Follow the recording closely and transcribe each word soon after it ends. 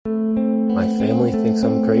My Family Thinks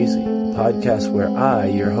I'm Crazy, a podcast where I,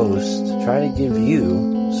 your host, try to give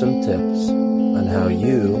you some tips on how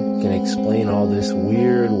you can explain all this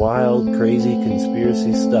weird, wild, crazy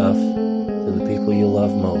conspiracy stuff to the people you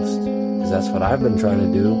love most. Because that's what I've been trying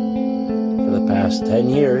to do for the past 10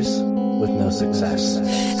 years with no success.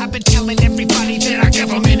 I've been telling everybody that our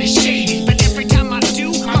government is shady, but every time I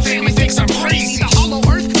do, my family thinks I'm crazy. The hollow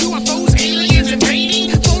earth, UFOs, aliens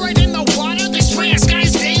invading, fluoride in the water, they spray our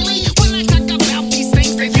skies daily. When I talk about these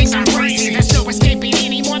things, they think I'm crazy. There's no escaping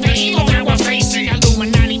anymore the evil that we're facing.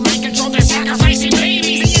 Illuminati mind control, they're sacrificing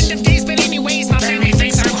babies. The end of days, but anyways, my family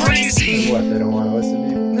thinks I'm crazy. What, they don't want to listen to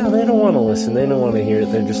you? No, they don't want to listen. They don't want to hear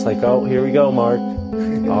it. They're just like, oh, here we go, Mark.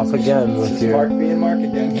 Off again with your... Mark being Mark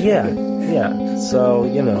again. Yeah. So,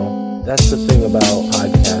 that's the thing about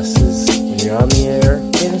podcasts is when you're on the air,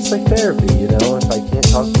 and it's like therapy, If I can't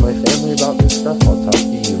talk to my family about this stuff, I'll talk to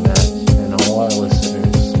you, Matt, and all our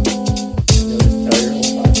listeners. Just tell your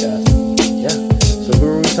whole podcast. Yeah. So who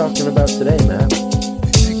are we talking about today, Matt?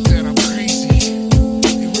 They think that I'm crazy.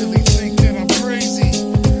 They really think that I'm crazy.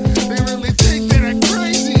 They really think that I'm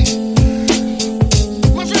crazy.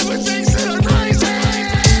 My family thinks that I'm crazy.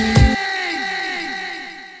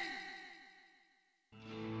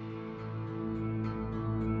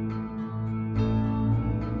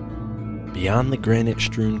 Beyond the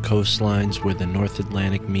granite-strewn coastlines where the North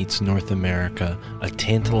Atlantic meets North America, a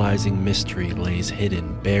tantalizing mystery lays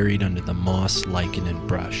hidden, buried under the moss, lichen, and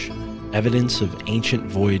brush. Evidence of ancient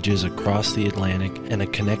voyages across the Atlantic and a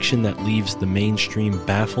connection that leaves the mainstream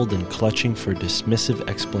baffled and clutching for dismissive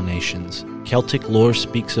explanations. Celtic lore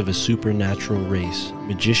speaks of a supernatural race,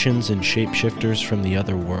 magicians and shapeshifters from the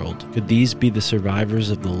other world. Could these be the survivors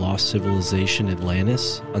of the lost civilization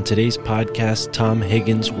Atlantis? On today's podcast, Tom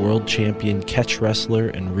Higgins, world champion catch wrestler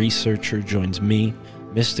and researcher, joins me,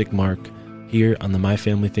 Mystic Mark, here on the My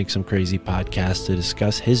Family Thinks I'm Crazy podcast to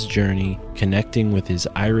discuss his journey connecting with his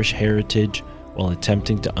Irish heritage while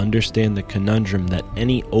attempting to understand the conundrum that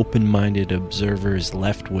any open-minded observer is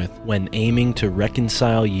left with when aiming to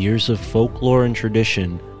reconcile years of folklore and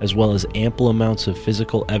tradition as well as ample amounts of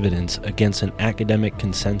physical evidence against an academic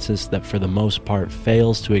consensus that for the most part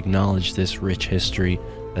fails to acknowledge this rich history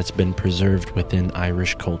that's been preserved within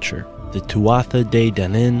Irish culture. The Tuatha De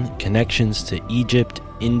Danann, connections to Egypt,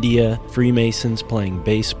 India, Freemasons playing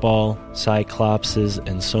baseball, Cyclopses,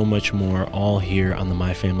 and so much more, all here on the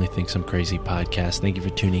My Family Thinks I'm Crazy podcast. Thank you for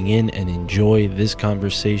tuning in and enjoy this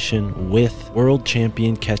conversation with world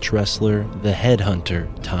champion catch wrestler, the headhunter,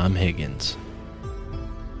 Tom Higgins.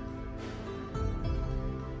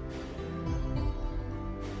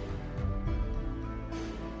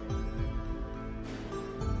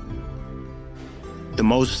 The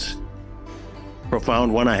most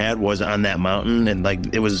profound one I had was on that mountain, and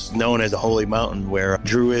it was known as a holy mountain where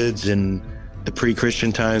Druids and the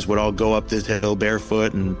pre-Christian times would all go up this hill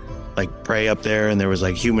barefoot and pray up there, and there was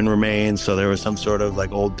human remains, so there was some sort of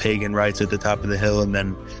old pagan rites at the top of the hill. And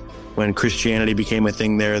then when Christianity became a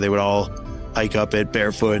thing there, they would all hike up it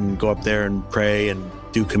barefoot and go up there and pray and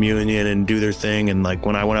do communion and do their thing. And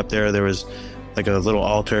when I went up there was a little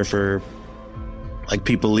altar for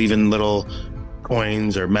people leaving little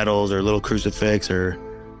coins or medals or little crucifix or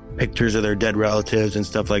pictures of their dead relatives and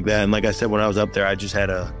stuff like that. And like I said, when I was up there, I just had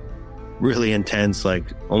a really intense,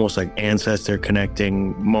 almost ancestor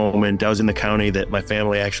connecting moment. I was in the county that my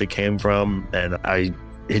family actually came from, and I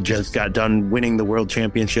had just got done winning the world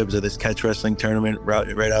championships of this catch wrestling tournament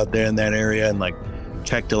right out there in that area, and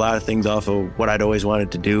checked a lot of things off of what I'd always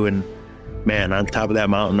wanted to do. And man, on top of that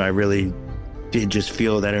mountain, I really did just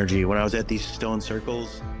feel that energy when I was at these stone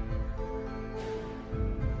circles.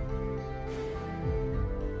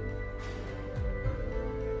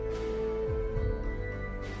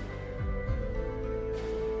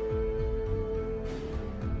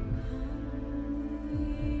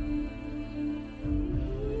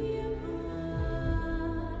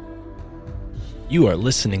 You are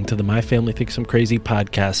listening to the My Family Thinks I'm Crazy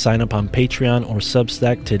podcast. Sign up on Patreon or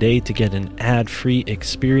Substack today to get an ad-free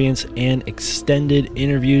experience and extended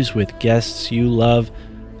interviews with guests you love.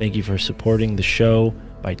 Thank you for supporting the show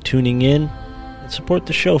by tuning in. And support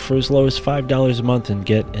the show for as low as $5 a month and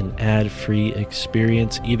get an ad-free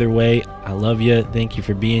experience. Either way, I love you. Thank you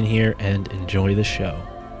for being here and enjoy the show.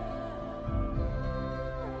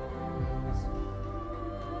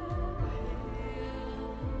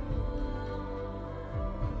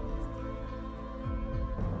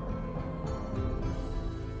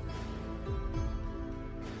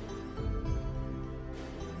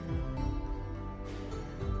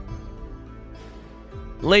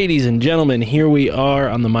 ladies and gentlemen, here we are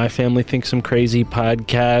on the My Family Thinks I'm Crazy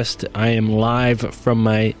podcast. I am live from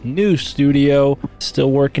my new studio, still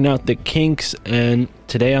working out the kinks, and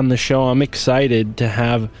today on the show, I'm excited to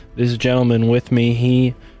have this gentleman with me.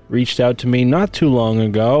 He reached out to me not too long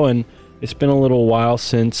ago, and it's been a little while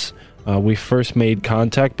since we first made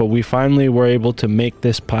contact, but we finally were able to make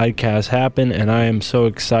this podcast happen, and I am so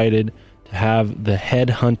excited to have the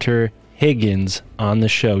headhunter Higgins on the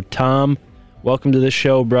show. Tom, welcome to the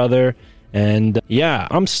show, brother. And yeah,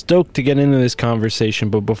 I'm stoked to get into this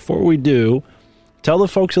conversation, but before we do, tell the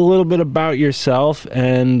folks a little bit about yourself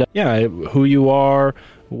and who you are,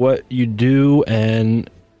 what you do, and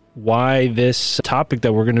why this topic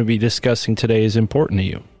that we're going to be discussing today is important to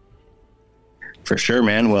you. For sure,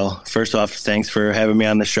 man. Well, first off, thanks for having me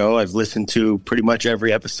on the show. I've listened to pretty much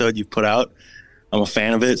every episode you've put out. I'm a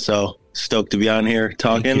fan of it, so stoked to be on here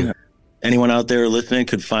talking. Anyone out there listening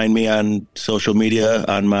could find me on social media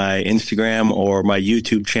on my Instagram or my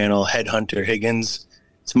YouTube channel, Headhunter Higgins.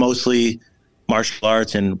 It's mostly martial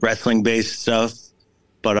arts and wrestling-based stuff,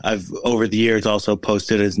 but I've, over the years, also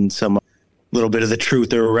posted in some little bit of the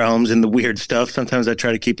truther realms and the weird stuff. Sometimes I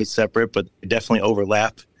try to keep it separate, but they definitely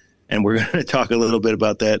overlap. And we're going to talk a little bit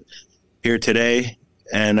about that here today.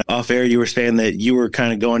 And off air, you were saying that you were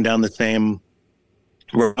kind of going down the same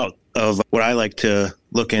route of what I like to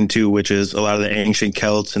look into, which is a lot of the ancient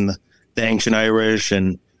Celts and the ancient Irish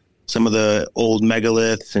and some of the old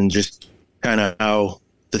megaliths and just kind of how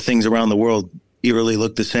the things around the world eerily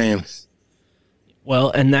look the same.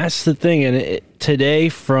 Well, and that's the thing. And today,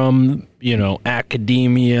 from,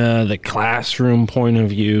 academia, the classroom point of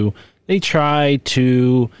view, they try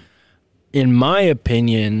to, in my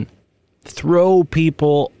opinion, throw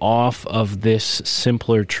people off of this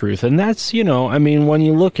simpler truth. And that's, when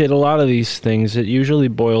you look at a lot of these things, it usually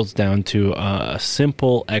boils down to a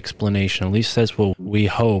simple explanation. At least that's what we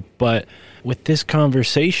hope. But with this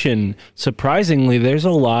conversation, surprisingly, there's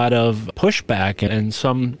a lot of pushback, and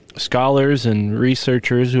some scholars and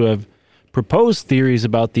researchers who have proposed theories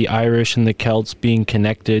about the Irish and the Celts being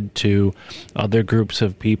connected to other groups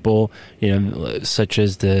of people, such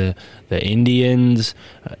as the Indians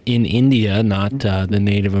in India, not the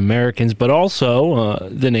Native Americans, but also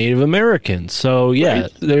the Native Americans. So, yeah,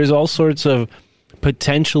 right. There's all sorts of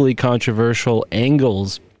potentially controversial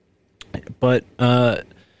angles, but I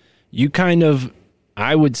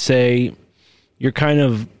would say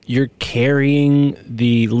you're carrying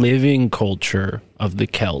the living culture of the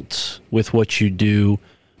Celts with what you do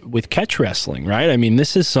with catch wrestling, right? I mean,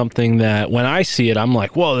 this is something that when I see it, I'm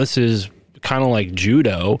like, whoa, this is kind of like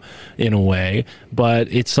judo in a way, but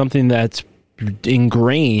it's something that's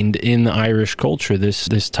ingrained in the Irish culture,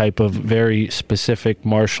 this type of very specific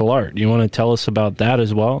martial art. You want to tell us about that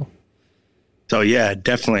as well? So yeah,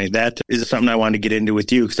 definitely. That is something I wanted to get into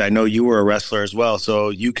with you because I know you were a wrestler as well.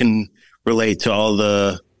 So you can relate to all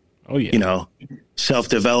the,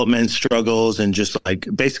 self-development struggles and just like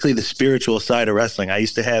basically the spiritual side of wrestling. I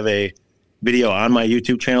used to have a video on my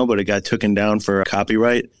YouTube channel, but it got taken down for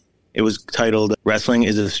copyright. It was titled "Wrestling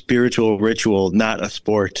is a Spiritual Ritual, Not a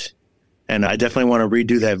Sport." And I definitely want to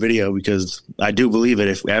redo that video because I do believe it.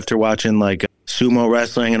 If after watching like sumo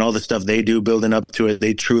wrestling and all the stuff they do building up to it,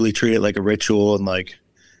 they truly treat it like a ritual, and like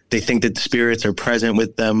they think that the spirits are present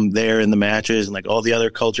with them there in the matches, and like all the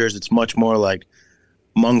other cultures, it's much more like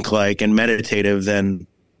monk-like and meditative than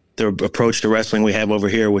the approach to wrestling we have over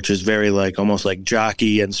here, which is very like almost like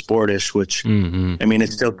jockey and sportish, which I mean,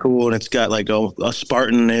 it's still cool, and it's got like a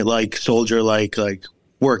Spartan like soldier like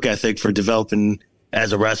work ethic for developing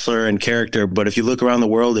as a wrestler and character. But if you look around the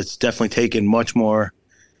world, it's definitely taken much more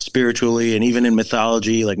spiritually, and even in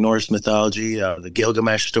mythology, like Norse mythology, the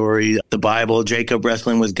Gilgamesh story, the Bible, Jacob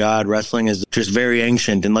wrestling with God. Wrestling is just very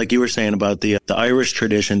ancient. And like you were saying about the Irish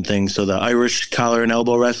tradition thing, so the Irish collar and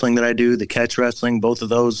elbow wrestling that I do, the catch wrestling, both of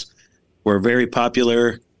those were very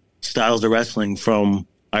popular styles of wrestling from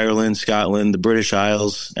Ireland, Scotland, the British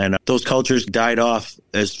Isles, and those cultures died off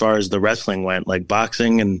as far as the wrestling went. Like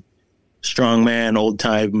boxing and strongman, old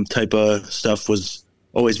time type of stuff was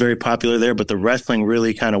always very popular there, but the wrestling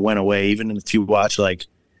really kind of went away. Even if you watch like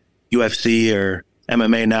UFC or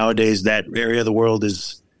MMA nowadays, that area of the world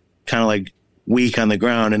is kind of like weak on the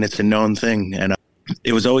ground, and it's a known thing. And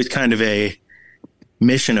it was always kind of a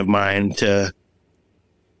mission of mine to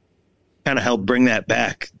kind of help bring that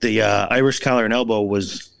back. The Irish collar and elbow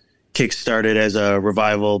was kickstarted as a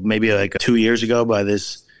revival maybe like 2 years ago by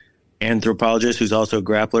this anthropologist who's also a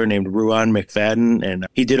grappler named Ruan McFadden, and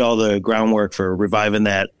he did all the groundwork for reviving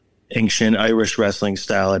that ancient Irish wrestling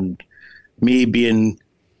style. And me being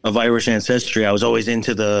of Irish ancestry, I was always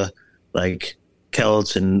into the like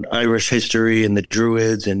Celts and Irish history and the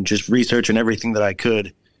Druids, and just researching everything that I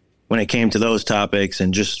could when it came to those topics,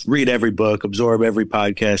 and just read every book, absorb every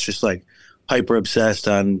podcast, just like hyper obsessed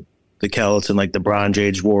on the Celts and like the Bronze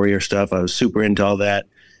Age warrior stuff. I was super into all that.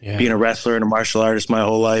 Yeah. Being a wrestler and a martial artist my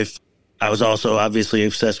whole life, I was also obviously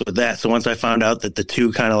obsessed with that. So once I found out that the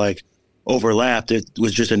two kind of like overlapped, it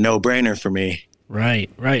was just a no-brainer for me. Right.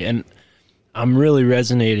 And I'm really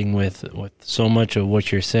resonating with so much of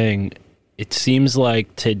what you're saying. It seems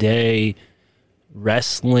like today,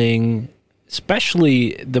 wrestling,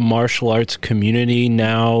 especially the martial arts community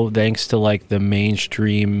now, thanks to like the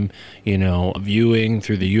mainstream, viewing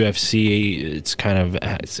through the UFC, it's kind of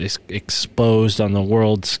it's exposed on the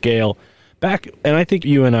world scale. Back, and I think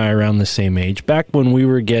you and I are around the same age, back when we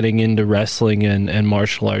were getting into wrestling and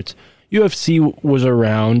martial arts, UFC was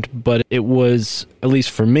around, but it was, at least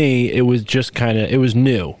for me, it was just kind of, it was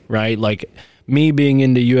new, right? Like me being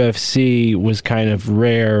into UFC was kind of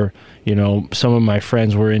rare. Some of my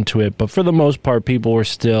friends were into it, but for the most part, people were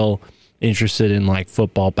still interested in like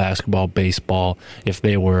football, basketball, baseball, if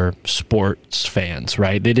they were sports fans,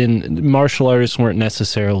 right? Martial artists weren't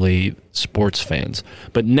necessarily sports fans.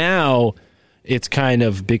 But now it's kind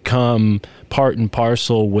of become part and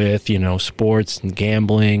parcel with, sports and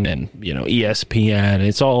gambling and, ESPN.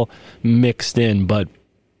 It's all mixed in. But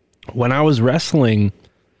when I was wrestling,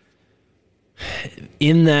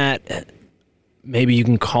 in that, maybe you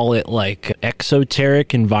can call it like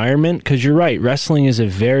exoteric environment, because you're right, wrestling is a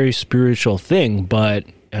very spiritual thing. But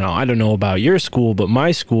I don't know about your school, but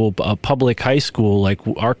my school, a public high school, like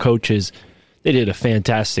our coaches, they did a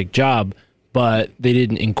fantastic job, but they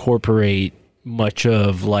didn't incorporate much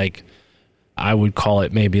of, like, I would call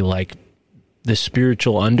it maybe like the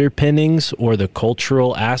spiritual underpinnings or the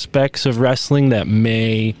cultural aspects of wrestling that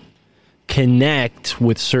may connect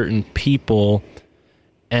with certain people.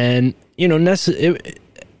 And on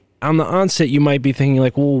the onset, you might be thinking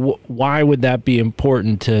like, well, why would that be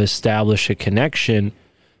important to establish a connection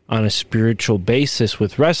on a spiritual basis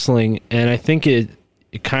with wrestling? And I think it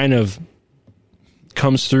kind of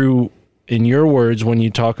comes through in your words when you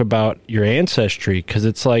talk about your ancestry, because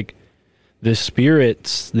it's like the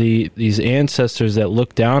spirits, these ancestors that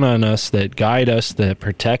look down on us, that guide us, that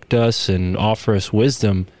protect us and offer us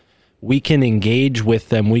wisdom. We can engage with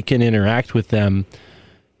them, we can interact with them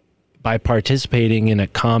by participating in a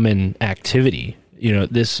common activity.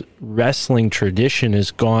 This wrestling tradition has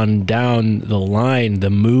gone down the line, the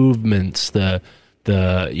movements, the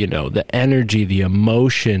energy, the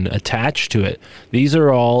emotion attached to it. These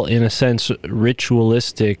are all, in a sense,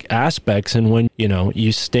 ritualistic aspects. And when,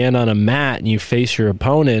 you stand on a mat and you face your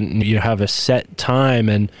opponent and you have a set time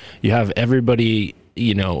and you have everybody,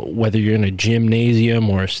 whether you're in a gymnasium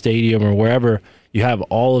or a stadium or wherever, you have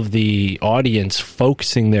all of the audience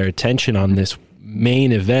focusing their attention on this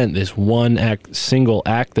main event, this single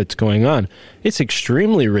act that's going on. It's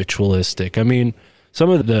extremely ritualistic. I mean, some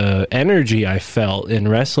of the energy I felt in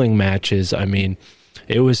wrestling matches,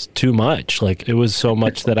 it was too much. Like, it was so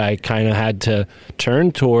much that I kind of had to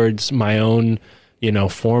turn towards my own,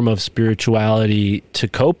 form of spirituality to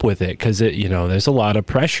cope with it. Because, there's a lot of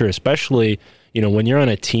pressure, especially, when you're on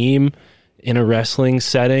a team in a wrestling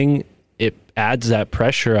setting, it adds that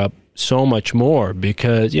pressure up so much more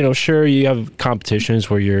because, sure, you have competitions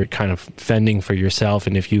where you're kind of fending for yourself,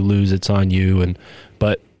 and if you lose, it's on you.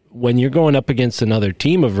 But when you're going up against another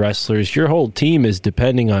team of wrestlers, your whole team is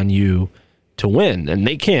depending on you to win, and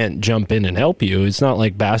they can't jump in and help you. It's not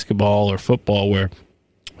like basketball or football where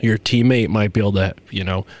your teammate might be able to,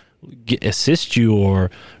 assist you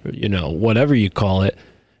or, whatever you call it.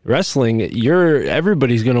 Wrestling,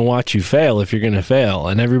 everybody's going to watch you fail if you're going to fail,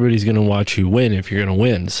 and everybody's going to watch you win if you're going to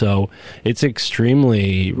win. So it's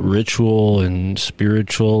extremely ritual and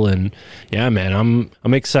spiritual, and yeah, man,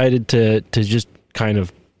 I'm excited to just kind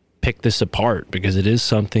of pick this apart because it is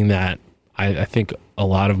something that I think a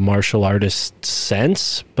lot of martial artists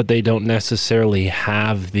sense, but they don't necessarily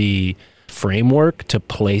have the framework to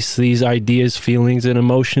place these ideas, feelings, and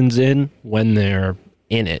emotions in when they're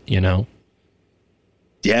in it,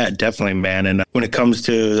 Yeah, definitely, man. And when it comes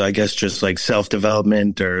to, I guess, just like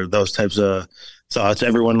self-development or those types of thoughts,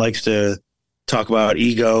 everyone likes to talk about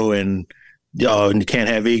ego and, and you can't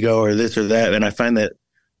have ego or this or that. And I find that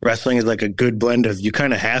wrestling is like a good blend of, you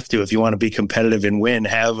kind of have to, if you want to be competitive and win,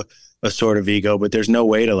 have a sort of ego, but there's no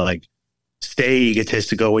way to like stay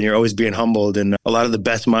egotistical when you're always being humbled. And a lot of the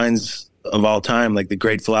best minds of all time, like the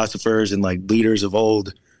great philosophers and like leaders of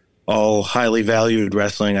old, all highly valued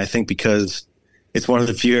wrestling, I think, because it's one of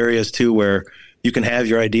the few areas too where you can have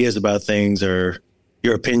your ideas about things or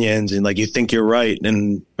your opinions and like you think you're right.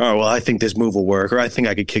 And, oh, well, I think this move will work, or I think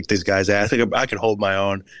I could kick this guy's ass. I think I could hold my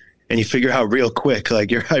own. And you figure out real quick,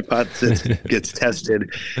 like your hypothesis gets tested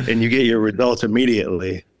and you get your results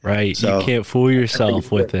immediately. Right. So, you can't fool yourself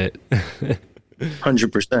with it.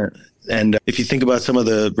 100%. And if you think about some of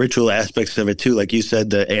the ritual aspects of it too, like you said,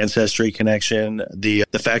 the ancestry connection, the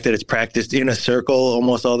fact that it's practiced in a circle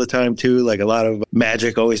almost all the time too. Like a lot of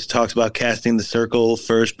magic always talks about casting the circle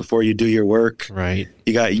first before you do your work. Right.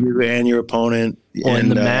 You got you and your opponent. Well,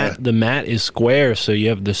 and the mat is square, so you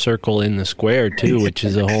have the circle in the square too, which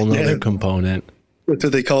is a whole nother component. That's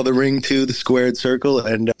what they call the ring too, the squared circle.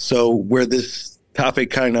 And so where this topic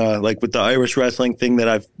kind of like with the Irish wrestling thing that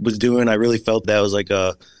I was doing, I really felt that was like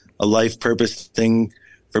a life purpose thing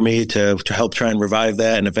for me to help try and revive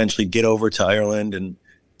that and eventually get over to Ireland and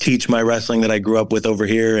teach my wrestling that I grew up with over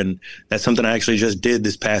here. And that's something I actually just did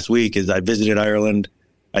this past week is I visited Ireland.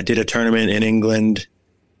 I did a tournament in England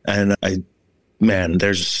and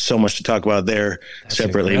there's so much to talk about there. That's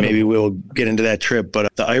separately. Incredible. Maybe we'll get into that trip,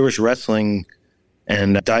 but the Irish wrestling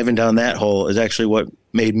and diving down that hole is actually what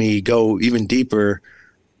made me go even deeper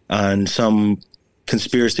on some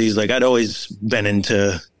conspiracies. Like I'd always been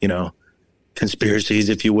into, conspiracies,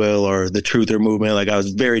 if you will, or the truther movement. Like I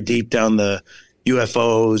was very deep down the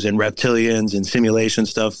UFOs and reptilians and simulation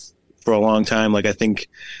stuff for a long time. Like I think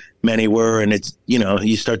many were, and it's,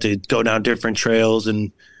 you start to go down different trails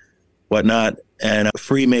and whatnot. And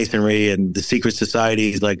Freemasonry and the secret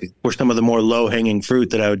societies, like, were some of the more low hanging fruit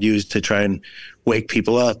that I would use to try and wake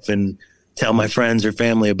people up and tell my friends or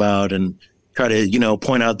family about and try to,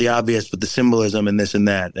 point out the obvious with the symbolism and this and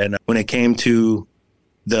that. And when it came to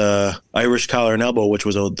the Irish collar and elbow, which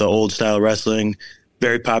was the old style wrestling,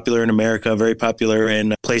 very popular in America, very popular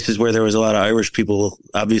in places where there was a lot of Irish people.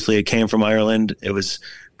 Obviously, it came from Ireland. It was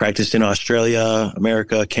practiced in Australia,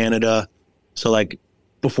 America, Canada. So, like,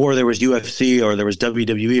 before there was UFC or there was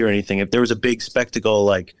WWE or anything, if there was a big spectacle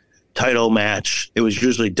like title match, it was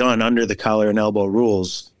usually done under the collar and elbow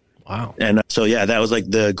rules. Wow. And so, yeah, that was like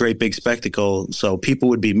the great big spectacle. So people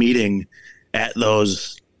would be meeting at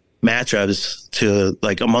those matchups to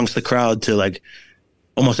like amongst the crowd to like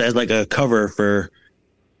almost as like a cover for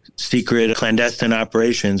secret clandestine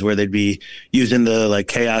operations where they'd be using the like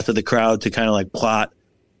chaos of the crowd to kind of like plot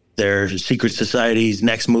their secret society's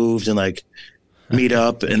next moves and like meet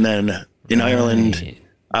up. And then in Ireland,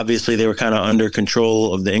 obviously they were kind of under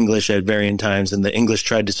control of the English at varying times, and the English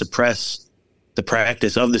tried to suppress the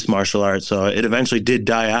practice of this martial art. So it eventually did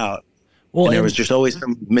die out. Well, and there was just always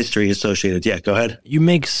some mystery associated. Yeah, go ahead. You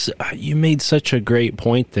made such a great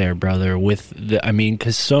point there, brother, with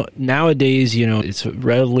because nowadays, it's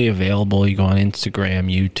readily available. You go on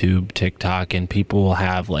Instagram, YouTube, TikTok, and people will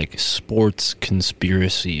have like sports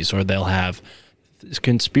conspiracies, or they'll have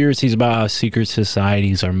conspiracies about how secret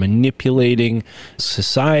societies are manipulating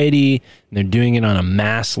society, and they're doing it on a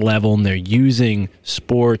mass level, and they're using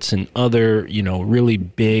sports and other, really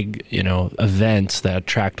big, events that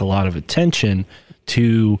attract a lot of attention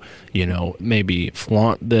to, maybe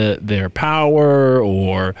flaunt their power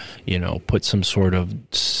or, put some sort of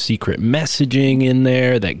secret messaging in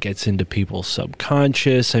there that gets into people's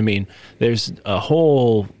subconscious. I mean, there's a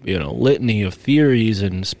whole, litany of theories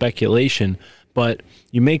and speculation. But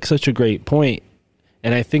you make such a great point,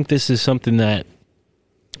 and I think this is something that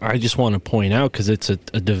I just want to point out because it's a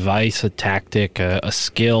device, a tactic, a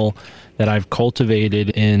skill that I've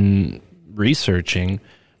cultivated in researching,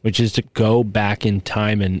 which is to go back in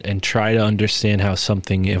time and try to understand how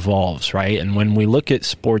something evolves, right? And when we look at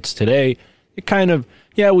sports today, it kind of,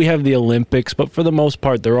 we have the Olympics, but for the most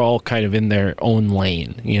part, they're all kind of in their own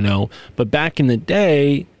lane, But back in the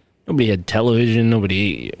day, nobody had television.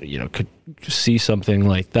 Nobody, could see something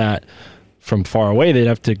like that from far away. They'd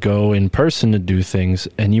have to go in person to do things.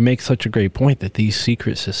 And you make such a great point that these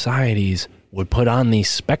secret societies would put on these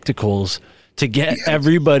spectacles to get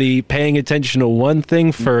everybody paying attention to one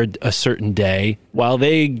thing for a certain day while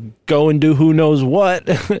they go and do who knows what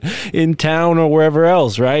in town or wherever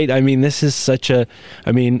else, right? I mean, this is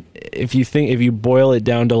if you boil it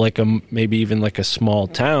down to like maybe even like a small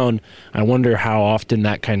town, I wonder how often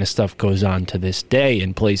that kind of stuff goes on to this day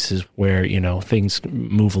in places where, things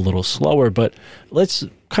move a little slower. But let's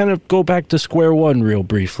kind of go back to square one real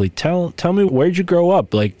briefly. Tell me, where'd you grow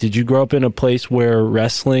up? Like, did you grow up in a place where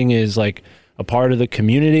wrestling is like a part of the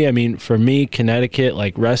community? I mean, for me, Connecticut,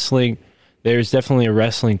 like wrestling, there's definitely a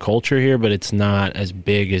wrestling culture here, but it's not as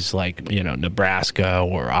big as like, Nebraska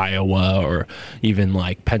or Iowa or even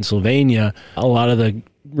like Pennsylvania. A lot of the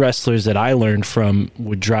wrestlers that I learned from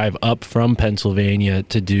would drive up from Pennsylvania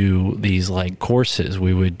to do these like courses.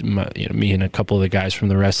 We would, me and a couple of the guys from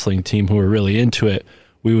the wrestling team who were really into it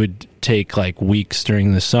we would take like weeks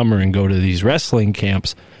during the summer and go to these wrestling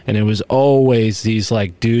camps, and it was always these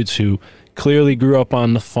like dudes who clearly grew up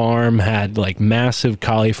on the farm, had like massive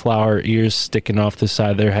cauliflower ears sticking off the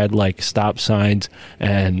side of their head like stop signs,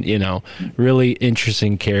 and really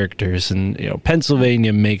interesting characters. And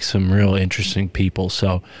Pennsylvania makes some real interesting people,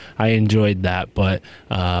 so I enjoyed that. But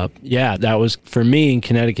that was for me in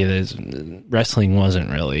Connecticut. Wrestling wasn't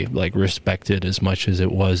really like respected as much as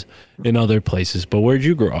it was in other places. But where'd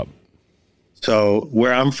you grow up? So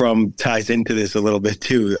where I'm from ties into this a little bit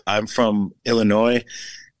too. I'm from Illinois.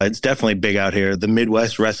 It's definitely big out here. The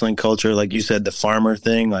Midwest wrestling culture, like you said, the farmer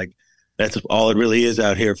thing, like that's all it really is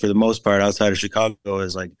out here for the most part outside of Chicago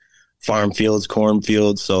is like farm fields,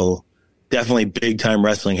 cornfields. So definitely big time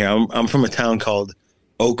wrestling here. I'm from a town called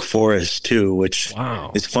Oak Forest too, which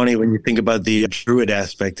is funny when you think about the Druid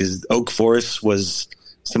aspect. Is Oak Forest was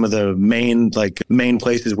some of the main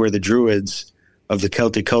places where the Druids of the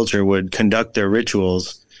Celtic culture would conduct their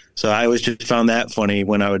rituals. So I always just found that funny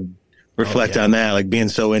when I would reflect on that, like being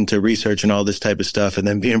so into research and all this type of stuff, and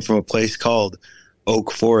then being from a place called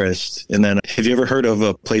Oak Forest. And then have you ever heard of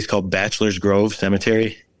a place called Bachelor's Grove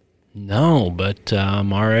Cemetery? No, but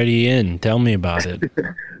I'm already in. Tell me about it.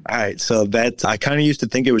 All right. So I kind of used to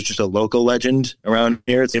think it was just a local legend around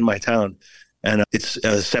here. It's in my town, and it's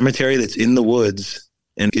a cemetery that's in the woods,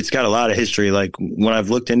 and it's got a lot of history. Like when I've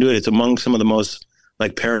looked into it, it's among some of the most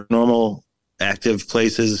like paranormal active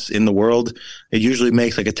places in the world. It usually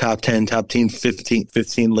makes like a top 10, 15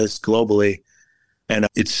 list globally. And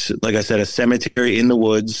it's, like I said, a cemetery in the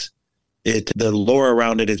woods. The lore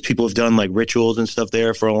around it is people have done like rituals and stuff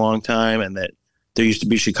there for a long time, and that there used to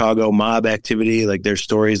be Chicago mob activity. Like there's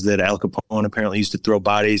stories that Al Capone apparently used to throw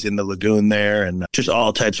bodies in the lagoon there, and just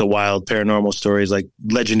all types of wild paranormal stories, like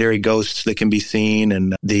legendary ghosts that can be seen,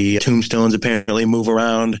 and the tombstones apparently move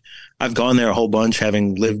around. I've gone there a whole bunch,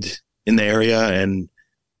 having lived in the area and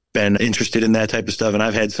been interested in that type of stuff. And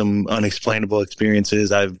I've had some unexplainable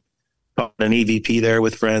experiences. I've caught an EVP there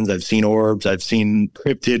with friends. I've seen orbs. I've seen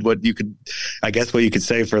cryptid, what you could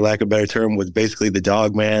say, for lack of a better term, was basically the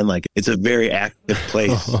Dogman. Like it's a very active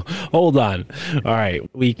place. Hold on. All right.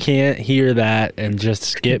 We can't hear that and just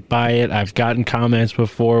skip by it. I've gotten comments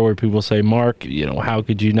before where people say, Mark, how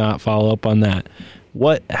could you not follow up on that?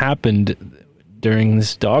 What happened during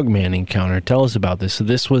this Dogman encounter? Tell us about this. So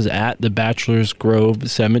this was at the Bachelor's Grove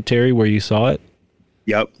Cemetery where you saw it?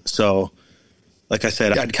 Yep. So like I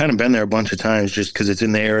said, I'd kind of been there a bunch of times just because it's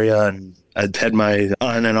in the area, and I'd had my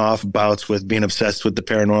on and off bouts with being obsessed with the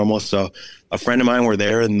paranormal. So a friend of mine were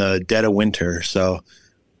there in the dead of winter. So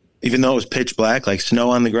even though it was pitch black, like snow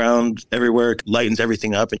on the ground everywhere, it lightens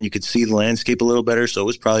everything up and you could see the landscape a little better. So it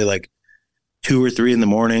was probably like 2 or 3 in the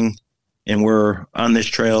morning. And we're on this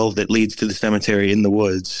trail that leads to the cemetery in the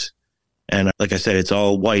woods. And like I said, it's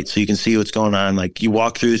all white, so you can see what's going on. Like you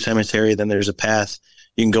walk through the cemetery, then there's a path.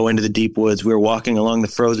 You can go into the deep woods. We were walking along the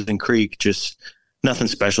frozen creek, just nothing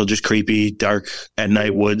special, just creepy, dark at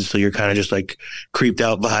night woods. So you're kind of just like creeped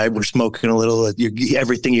out vibe. We're smoking a little.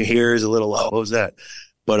 Everything you hear is a little, oh, what was that?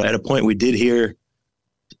 But at a point we did hear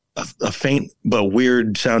a faint but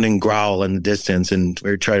weird sounding growl in the distance. And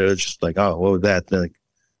we were trying to just like, oh, what was that? Like,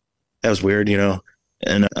 that was weird,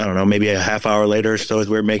 and I don't know, maybe a half hour later or so, as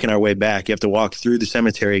we were making our way back, you have to walk through the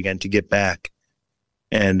cemetery again to get back.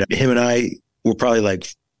 And him and I were probably like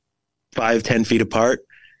 5-10 feet apart.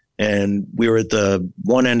 And we were at the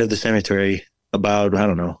one end of the cemetery about,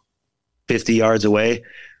 50 yards away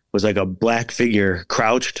was like a black figure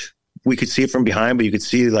crouched. We could see it from behind, but you could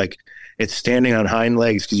see like it's standing on hind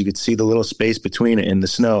legs because you could see the little space between it in the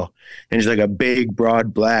snow. And it's like a big,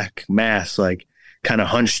 broad black mass, like kind of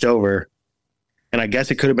hunched over. And I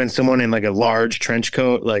guess it could have been someone in like a large trench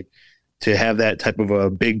coat, like to have that type of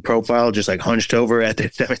a big profile, just like hunched over at the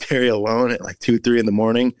cemetery alone at like 2-3 in the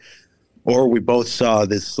morning. Or we both saw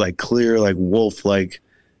this like clear, like wolf like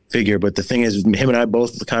figure. But the thing is, him and I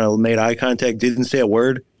both kind of made eye contact, didn't say a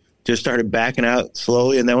word, just started backing out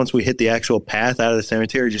slowly. And then once we hit the actual path out of the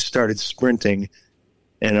cemetery, just started sprinting.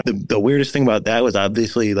 And the weirdest thing about that was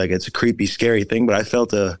obviously like it's a creepy, scary thing, but I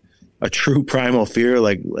felt a true primal fear,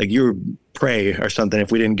 like you were prey or something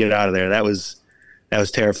if we didn't get out of there. That was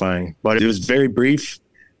terrifying. But it was very brief.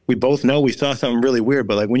 We both know we saw something really weird,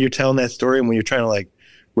 but like when you're telling that story and when you're trying to like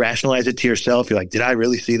rationalize it to yourself, you're like, did I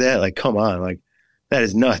really see that? Like, come on, like that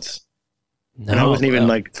is nuts. No, and I wasn't even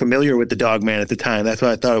like familiar with the Dogman at the time. That's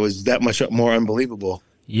why I thought it was that much more unbelievable.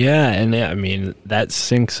 Yeah, and I mean that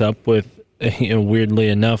syncs up with, weirdly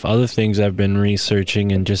enough, other things I've been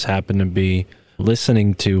researching and just happen to be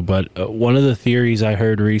listening to. But one of the theories I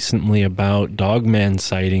heard recently about Dogman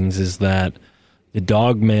sightings is that the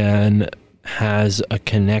Dogman has a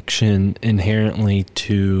connection inherently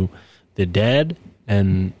to the dead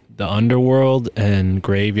and the underworld, and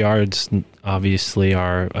graveyards obviously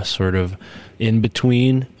are a sort of in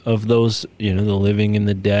between of those, the living and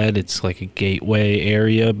the dead. It's like a gateway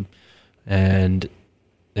area, and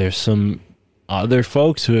there's some other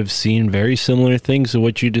folks who have seen very similar things to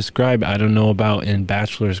what you described. I don't know about in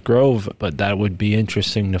Bachelor's Grove, but that would be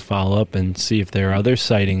interesting to follow up and see if there are other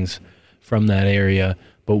sightings from that area.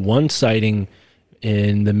 But one sighting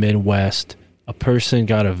in the Midwest, a person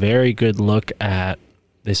got a very good look at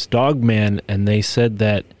this Dogman, and they said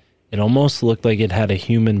that it almost looked like it had a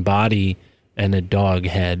human body and a dog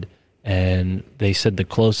head. And they said the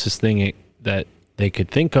closest thing that they could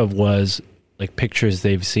think of was like pictures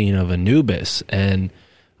they've seen of Anubis. And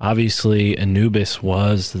obviously Anubis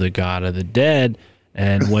was the god of the dead.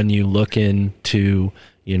 And when you look into,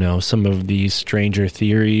 some of these stranger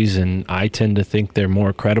theories, and I tend to think they're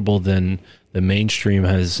more credible than the mainstream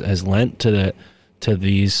has lent to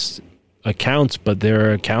these accounts, but there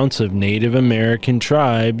are accounts of Native American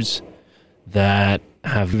tribes that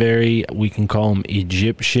have very, we can call them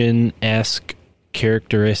Egyptian-esque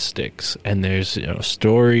characteristics. And there's,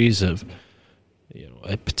 stories of,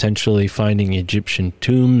 potentially finding Egyptian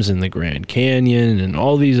tombs in the Grand Canyon and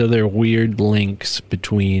all these other weird links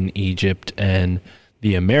between Egypt and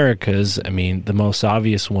the Americas. I mean, the most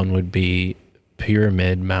obvious one would be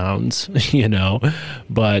pyramid mounds,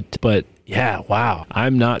 but yeah, wow.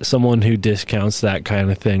 I'm not someone who discounts that kind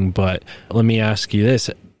of thing, but let me ask you this.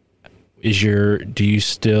 Are you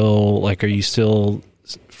still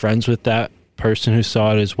friends with that person who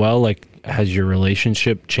saw it as well? Like, has your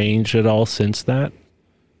relationship changed at all since that?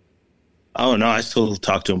 Oh no, I still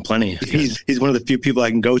talk to him plenty. He's one of the few people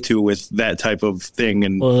I can go to with that type of thing,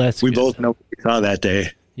 and we both know what we saw that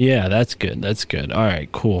day. Yeah, that's good. That's good. All right,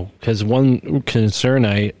 cool. Because one concern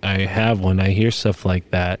I have when I hear stuff like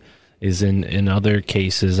that is in other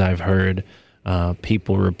cases I've heard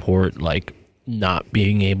people report like not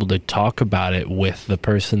being able to talk about it with the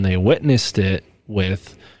person they witnessed it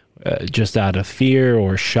with, just out of fear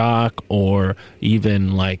or shock, or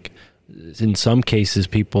even like in some cases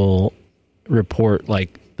people report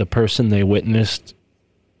like the person they witnessed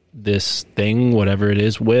this thing, whatever it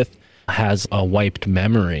is, with has a wiped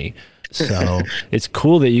memory. So it's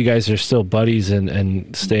cool that you guys are still buddies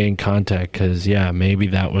and stay in contact, because maybe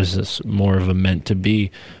that was more of a meant to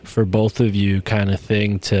be for both of you kind of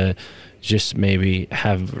thing, to just maybe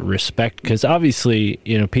have respect. Because obviously,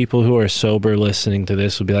 people who are sober listening to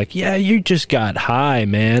this will be like, yeah, you just got high,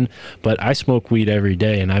 man. But I smoke weed every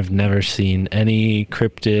day, and I've never seen any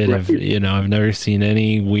cryptid. Right. I've never seen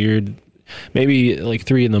any weird. Maybe like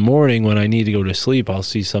 3 a.m. when I need to go to sleep, I'll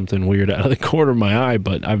see something weird out of the corner of my eye,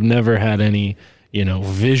 but I've never had any,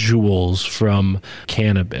 visuals from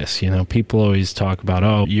cannabis. People always talk about,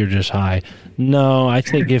 oh, you're just high. No, I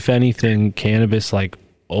think if anything, cannabis like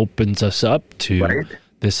opens us up to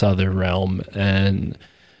this other realm. And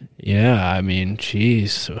I mean,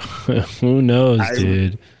 geez, who knows,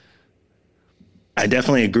 dude? I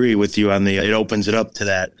definitely agree with you on it opens it up to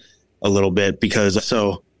that a little bit, because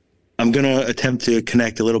I'm going to attempt to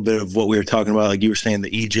connect a little bit of what we were talking about, like you were saying,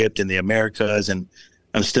 the Egypt and the Americas, and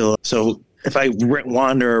so if I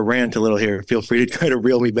wander or rant a little here, feel free to try to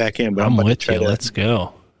reel me back in. But I'm with you. Let's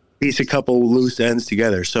go. Piece a couple loose ends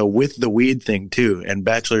together. So with the weed thing too, and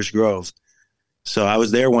Bachelor's Grove. So I was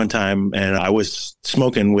there one time, and I was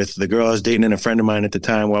smoking with the girl I was dating and a friend of mine at the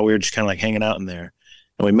time while we were just kind of like hanging out in there.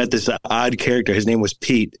 And we met this odd character. His name was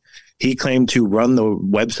Pete. He claimed to run the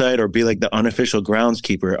website or be like the unofficial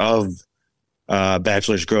groundskeeper of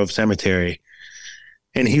Bachelor's Grove Cemetery.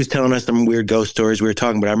 And he was telling us some weird ghost stories we were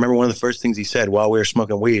talking about. I remember one of the first things he said while we were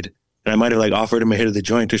smoking weed, and I might have like offered him a hit of the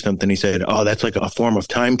joint or something. He said, oh, that's like a form of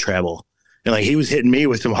time travel. And like he was hitting me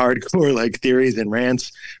with some hardcore like theories and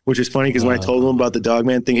rants, which is funny because when I told him about the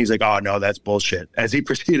Dogman thing, he's like, oh, no, that's bullshit. As he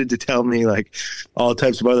proceeded to tell me like all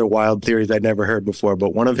types of other wild theories I'd never heard before.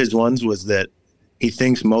 But one of his ones was that he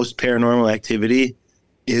thinks most paranormal activity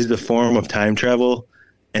is a form of time travel,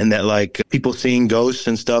 and that like people seeing ghosts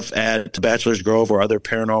and stuff at Bachelor's Grove or other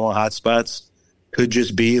paranormal hotspots could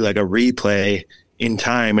just be like a replay in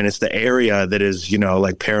time, and it's the area that is,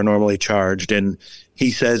 like paranormally charged. And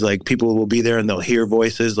he says like people will be there and they'll hear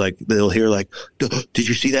voices, like they'll hear like, did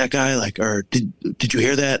you see that guy? Like, or did you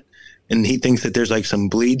hear that? And he thinks that there's like some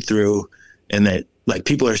bleed through, and that like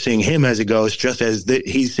people are seeing him as a ghost just as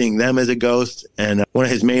he's seeing them as a ghost. And one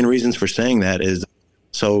of his main reasons for saying that is,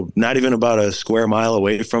 so not even about a square mile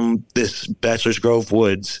away from this Bachelor's Grove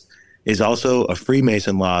woods is also a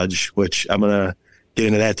Freemason lodge, which I'm going to get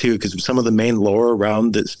into that too, because some of the main lore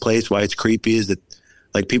around this place, why it's creepy, is that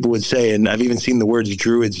like people would say, and I've even seen the words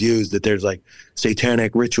druids used, that there's like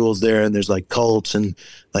satanic rituals there, and there's like cults and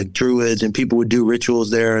like druids, and people would do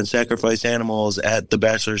rituals there and sacrifice animals at the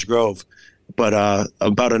Bachelor's Grove. But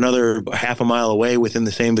about another half a mile away within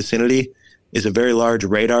the same vicinity is a very large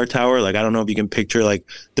radar tower. Like, I don't know if you can picture like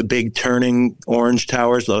the big turning orange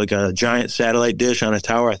towers, like a giant satellite dish on a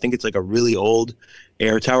tower. I think it's like a really old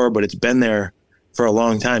air tower, but it's been there for a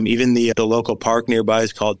long time. Even the local park nearby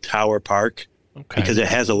is called Tower Park, because it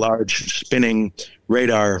has a large spinning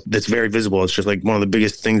radar that's very visible. It's just like one of the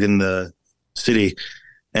biggest things in the city.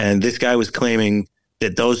 And this guy was claiming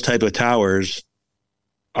that those type of towers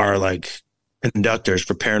are like conductors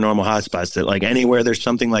for paranormal hotspots, that like anywhere there's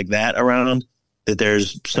something like that around, that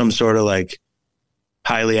there's some sort of like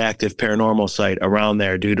highly active paranormal site around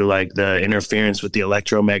there due to like the interference with the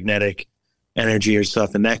electromagnetic energy or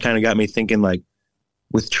stuff. And that kind of got me thinking, like,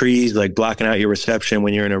 with trees like blocking out your reception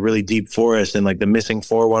when you're in a really deep forest, and like the missing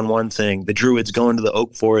 411 thing, the druids going to the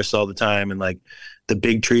oak forest all the time, and like the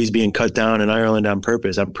big trees being cut down in Ireland on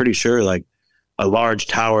purpose. I'm pretty sure like a large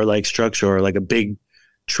tower like structure, or like a big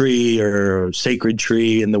tree or sacred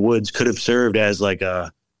tree in the woods, could have served as like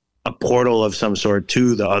a portal of some sort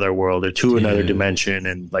to the other world or to another dimension,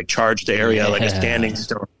 and like charged the area like a standing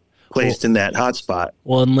stone placed in that hotspot.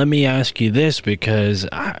 Well, and let me ask you this, because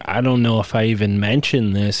I don't know if I even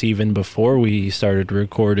mentioned this even before we started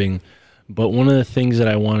recording, but one of the things that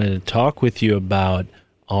I wanted to talk with you about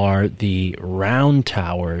are the round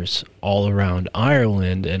towers all around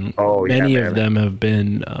Ireland, and many of them have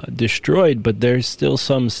been destroyed, but there's still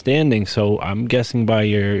some standing. So I'm guessing by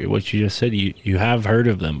what you just said, you have heard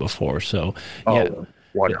of them before. So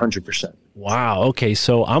 100%. Wow. Okay.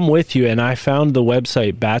 So I'm with you, and I found the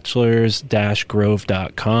website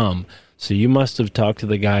bachelors-grove.com. So you must have talked to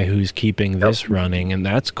the guy who's keeping this running, and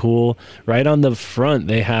that's cool. Right on the front,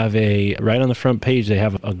 right on the front page, they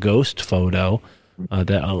have a ghost photo.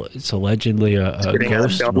 That it's allegedly a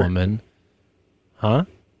ghost woman. Huh?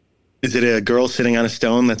 Is it a girl sitting on a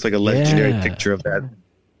stone? That's like a legendary picture of that.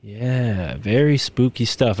 Yeah, very spooky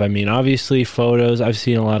stuff. I mean, obviously photos, I've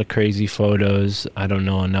seen a lot of crazy photos. I don't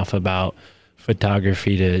know enough about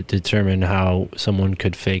photography to determine how someone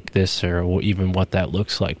could fake this or even what that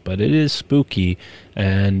looks like, but it is spooky,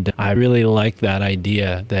 and I really like that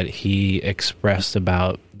idea that he expressed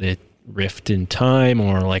about the rift in time,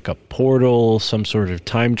 or like a portal, some sort of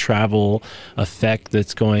time travel effect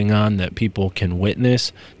that's going on that people can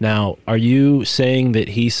witness. Now, are you saying that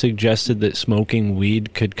he suggested that smoking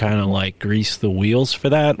weed could kind of like grease the wheels for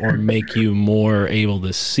that, or make you more able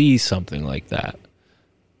to see something like that?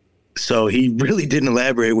 So he really didn't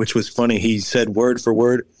elaborate, which was funny. He said word for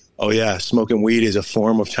word, "Oh yeah, smoking weed is a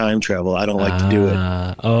form of time travel. I don't like to do it."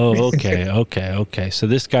 Okay. So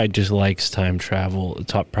this guy just likes time travel.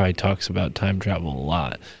 Probably talks about time travel a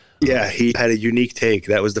lot. Yeah, he had a unique take.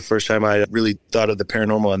 That was the first time I really thought of the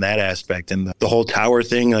paranormal in that aspect. And the whole tower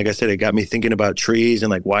thing, like I said, it got me thinking about trees and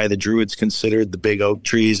like why the druids considered the big oak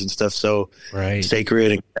trees and stuff so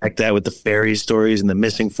sacred, and connect that with the fairy stories and the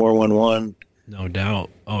missing 411. No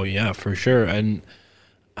doubt. Oh yeah, for sure. And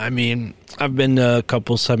I mean, I've been to a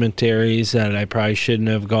couple cemeteries that I probably shouldn't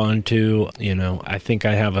have gone to. You know, I think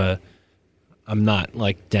I'm not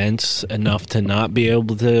like dense enough to not be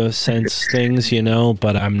able to sense things, you know,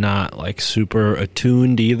 but I'm not like super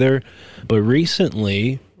attuned either. But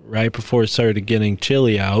recently, right before it started getting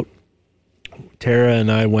chilly out, Tara and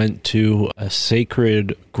I went to a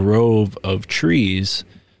sacred grove of trees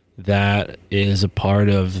that is a part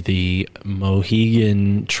of the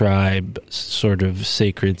Mohegan tribe sort of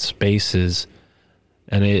sacred spaces.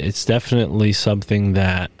 And it's definitely something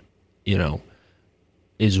that, you know,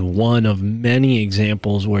 is one of many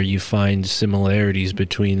examples where you find similarities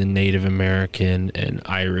between the Native American and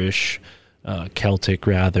Irish, Celtic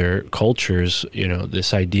rather, cultures. You know,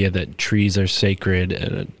 this idea that trees are sacred,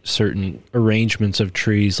 and certain arrangements of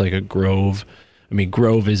trees like a grove. I mean,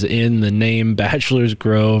 grove is in the name, Bachelor's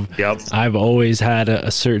Grove. Yep. I've always had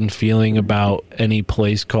a certain feeling about any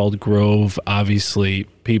place called Grove. Obviously,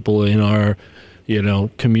 people in our, you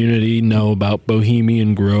know, community know about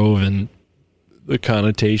Bohemian Grove and the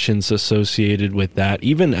connotations associated with that.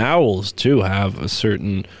 Even owls, too, have a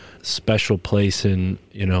certain special place in,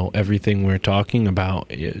 you know, everything we're talking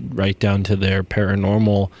about, right down to their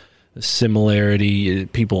paranormal similarity.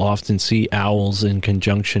 People often see owls in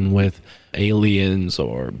conjunction with aliens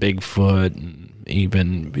or Bigfoot, and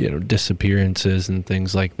even, you know, disappearances and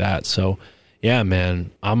things like that. So yeah,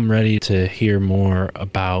 man, I'm ready to hear more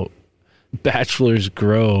about Bachelor's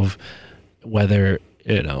Grove, whether,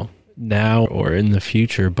 you know, now or in the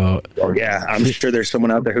future, but Oh, yeah, I'm sure there's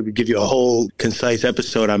someone out there who could give you a whole concise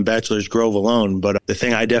episode on Bachelor's Grove alone. But the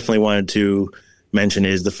thing I definitely wanted to mention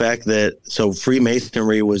is the fact that, so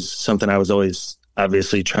Freemasonry was something I was always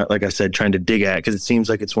obviously, like I said, trying to dig at, because it seems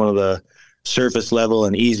like it's one of the surface level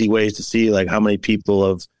and easy ways to see like how many people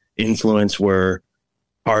of influence were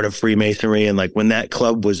part of Freemasonry. And like when that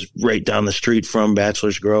club was right down the street from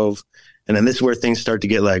Bachelor's Grove. And then this is where things start to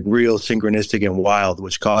get like real synchronistic and wild,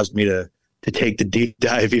 which caused me to take the deep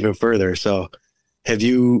dive even further. So have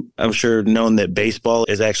you, I'm sure, known that baseball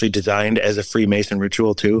is actually designed as a Freemason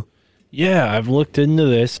ritual too? Yeah, I've looked into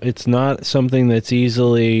this. It's not something that's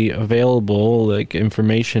easily available, like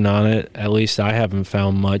information on it. At least I haven't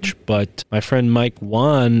found much, but my friend Mike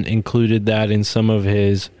Wan included that in some of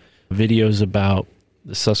his videos about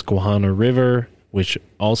the Susquehanna River, which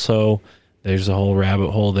also there's a whole rabbit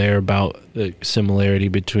hole there about the similarity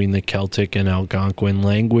between the Celtic and Algonquin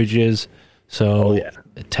languages. So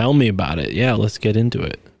Tell me about it. Yeah, let's get into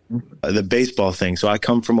it. The baseball thing. So I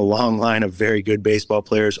come from a long line of very good baseball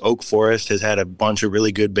players. Oak Forest has had a bunch of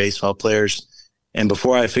really good baseball players. And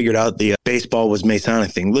before I figured out the baseball was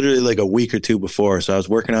Masonic thing, literally like a week or two before. So I was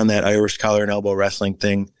working on that Irish collar and elbow wrestling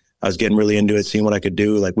thing. I was getting really into it, seeing what I could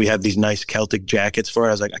do. Like we have these nice Celtic jackets for it.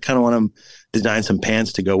 I was like, I kind of want to design some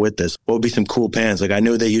pants to go with this. What would be some cool pants? Like I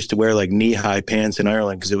knew they used to wear like knee-high pants in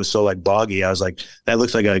Ireland because it was so like boggy. I was like, that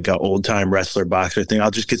looks like a old-time wrestler boxer thing.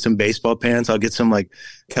 I'll just get some baseball pants. I'll get some like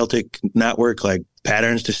Celtic knotwork like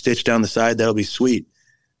patterns to stitch down the side. That'll be sweet.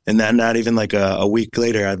 And then not even like a week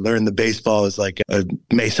later, I'd learned the baseball is like a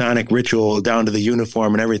Masonic ritual down to the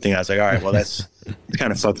uniform and everything. I was like, all right, well, that's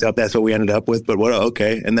kind of fucked up. That's what we ended up with, but what?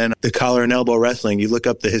 Okay. And then the collar and elbow wrestling, you look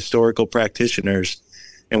up the historical practitioners,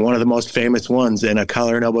 and one of the most famous ones and a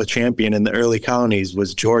collar and elbow champion in the early colonies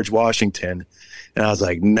was George Washington. And I was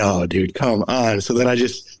like, no, dude, come on. So then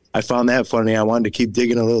I found that funny. I wanted to keep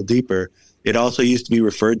digging a little deeper. It also used to be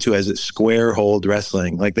referred to as square hold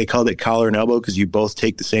wrestling. Like they called it collar and elbow because you both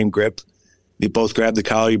take the same grip. You both grab the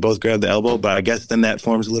collar, you both grab the elbow, but I guess then that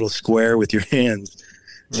forms a little square with your hands.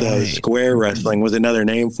 So square wrestling was another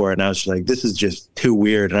name for it. And I was just like, this is just too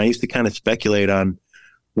weird. And I used to kind of speculate on,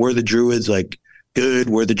 were the Druids like good?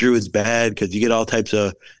 Were the Druids bad? Because you get all types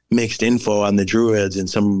of mixed info on the Druids and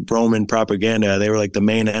some Roman propaganda. They were like the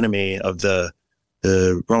main enemy of the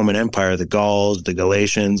Roman Empire, the Gauls, the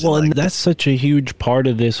Galatians. Well, and that's such a huge part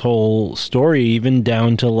of this whole story, even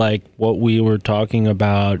down to like what we were talking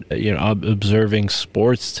about, observing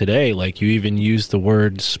sports today. Like you even use the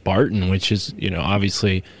word Spartan, which is,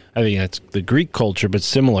 obviously, I think that's the Greek culture, but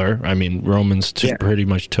similar. I mean, Romans pretty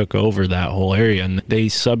much took over that whole area, and they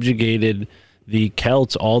subjugated the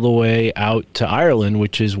Celts all the way out to Ireland,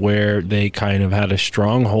 which is where they kind of had a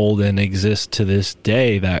stronghold and exist to this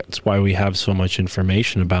day. That's why we have so much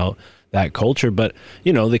information about that culture. But,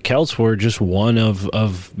 the Celts were just one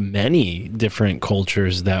of many different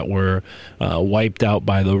cultures that were wiped out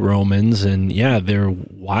by the Romans. And their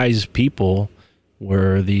wise people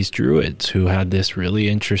were these Druids who had this really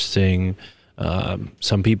interesting,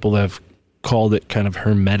 some people have called it kind of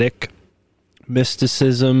hermetic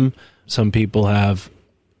mysticism. Some people have,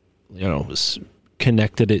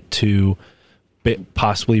 connected it to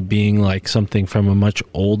possibly being like something from a much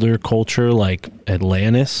older culture like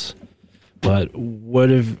Atlantis. But what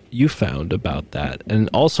have you found about that? And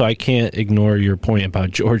also, I can't ignore your point about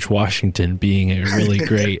George Washington being a really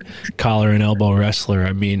great collar and elbow wrestler.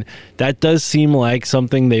 I mean, that does seem like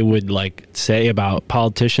something they would like say about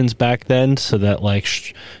politicians back then, so that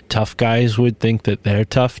like tough guys would think that they're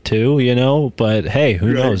tough too, But hey,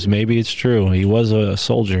 who knows? Maybe it's true. He was a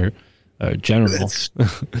soldier, a general. That's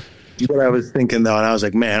what I was thinking though, and I was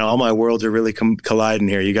like, man, all my worlds are really colliding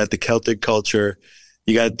here. You got the Celtic culture.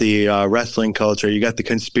 You got the wrestling culture, you got the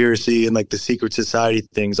conspiracy and like the secret society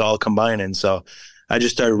things all combining. So I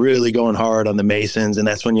just started really going hard on the Masons. And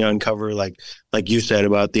that's when you uncover, like you said,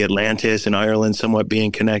 about the Atlantis and Ireland somewhat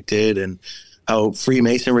being connected, and how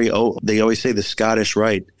Freemasonry, they always say the Scottish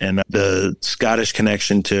Rite and the Scottish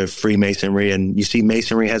connection to Freemasonry. And you see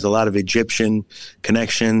Masonry has a lot of Egyptian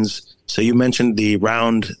connections. So you mentioned the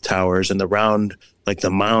round towers and the round, like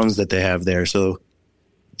the mounds that they have there. So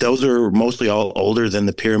those are mostly all older than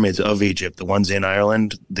the pyramids of Egypt, the ones in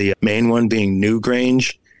Ireland. The main one being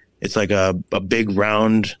Newgrange. It's like a big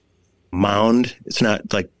round mound. It's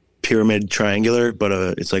not like pyramid triangular, but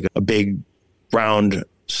it's like a big round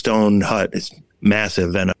stone hut. It's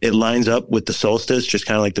massive, and it lines up with the solstice, just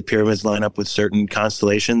kind of like the pyramids line up with certain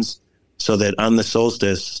constellations, so that on the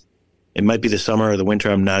solstice, it might be the summer or the winter,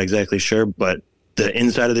 I'm not exactly sure, but the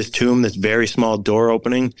inside of this tomb, this very small door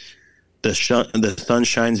opening, the sun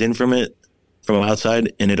shines in from it from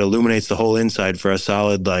outside, and it illuminates the whole inside for a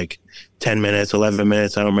solid like 10 minutes, 11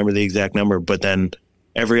 minutes. I don't remember the exact number, but then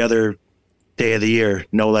every other day of the year,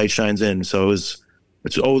 no light shines in. So it's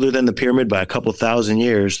older than the pyramid by a couple thousand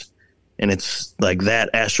years, and it's like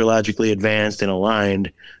that astrologically advanced and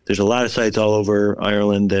aligned. There's a lot of sites all over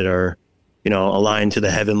Ireland that are, aligned to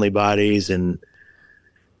the heavenly bodies and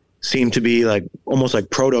seem to be like almost like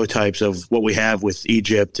prototypes of what we have with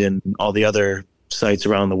Egypt and all the other sites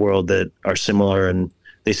around the world that are similar. And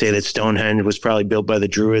they say that Stonehenge was probably built by the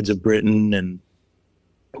Druids of Britain, and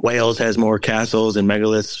Wales has more castles and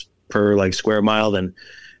megaliths per like square mile than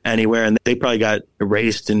anywhere. And they probably got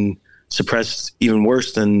erased and suppressed even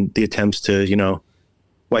worse than the attempts to,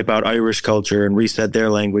 wipe out Irish culture and reset their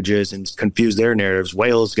languages and confuse their narratives.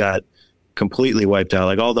 Wales got completely wiped out,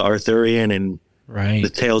 like all the Arthurian and right. the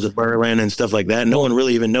Tales of Merlin and stuff like that. No one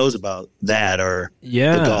really even knows about that or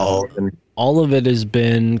the Gaul. And all of it has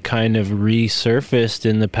been kind of resurfaced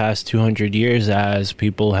in the past 200 years as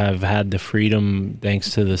people have had the freedom,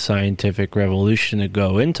 thanks to the scientific revolution, to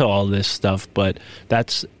go into all this stuff. But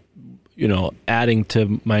that's, adding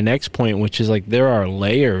to my next point, which is like there are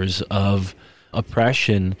layers of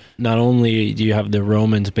oppression. Not only do you have the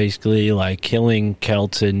Romans basically like killing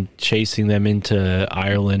Celts and chasing them into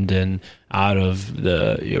Ireland and out of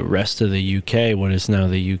the rest of the UK, what is now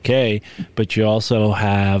the UK, but you also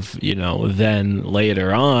have, then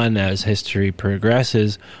later on, as history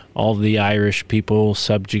progresses, all the Irish people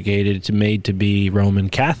subjugated to made to be Roman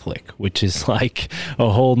Catholic, which is like a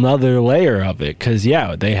whole nother layer of it. Because,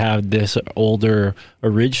 they have this older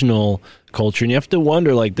original culture, and you have to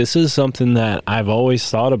wonder, like, this is something that I've always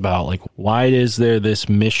thought about, like, why is there this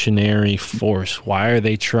missionary force? Why are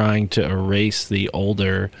they trying to erase the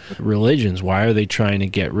older religions? Why are they trying to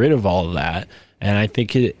get rid of all of that? And I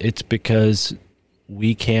think it's because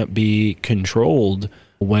we can't be controlled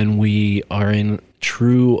when we are in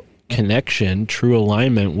true connection, true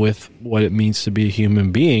alignment with what it means to be a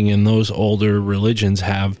human being, and those older religions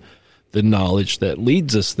have the knowledge that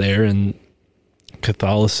leads us there. And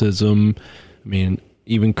Catholicism, I mean,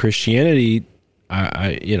 even Christianity,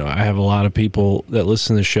 I have a lot of people that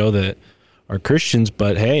listen to the show that are Christians,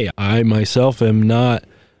 but hey, I myself am not,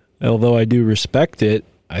 although I do respect it.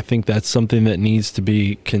 I think that's something that needs to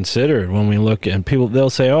be considered when we look at people. They'll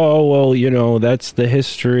say, oh, well, that's the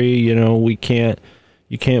history, you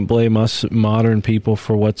can't blame us modern people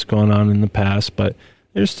for what's gone on in the past, but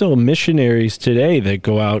there's still missionaries today that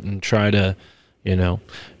go out and try to,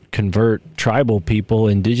 convert tribal people,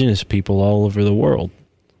 indigenous people all over the world.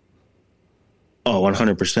 Oh,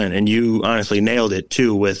 100%. And you honestly nailed it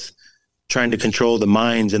too, with trying to control the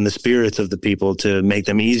minds and the spirits of the people to make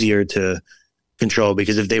them easier to control.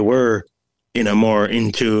 Because if they were in a more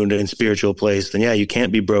in tune and spiritual place, then you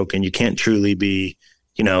can't be broken. You can't truly be,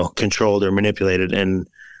 controlled or manipulated. And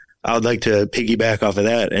I would like to piggyback off of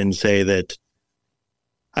that and say that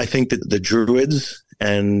I think that the Druids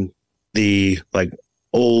and the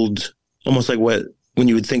old, almost like when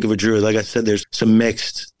you would think of a Druid, like I said, there's some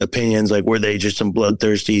mixed opinions, like were they just some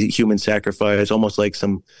bloodthirsty human sacrifice, almost like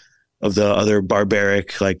some of the other barbaric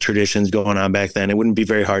traditions going on back then. It wouldn't be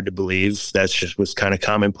very hard to believe. That's just was kind of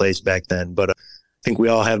commonplace back then. But I think we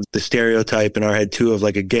all have the stereotype in our head too of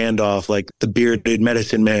like a Gandalf, like the bearded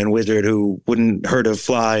medicine man wizard who wouldn't hurt a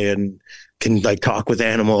fly and can talk with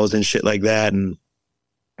animals and shit like that. And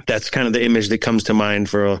that's kind of the image that comes to mind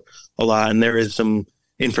for a lot. And there is some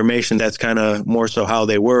information that's kind of more so how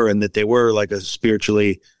they were, and that they were like a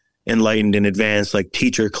spiritually enlightened and advanced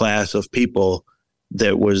teacher class of people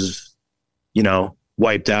that was,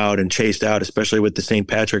 wiped out and chased out, especially with the St.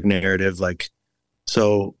 Patrick narrative.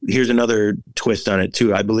 So here's another twist on it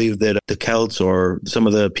too. I believe that the Celts, or some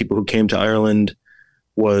of the people who came to Ireland,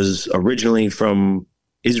 was originally from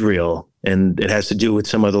Israel, and it has to do with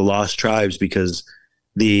some of the lost tribes, because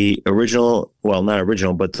the original, well, not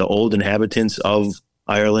original, but the old inhabitants of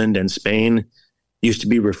Ireland and Spain used to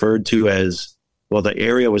be referred to as, well, the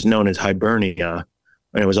area was known as Hibernia,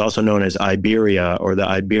 and it was also known as Iberia, or the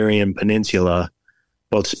Iberian Peninsula,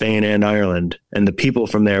 both Spain and Ireland. And the people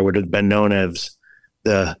from there would have been known as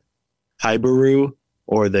the Hiberu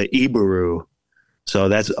or the Iberu. So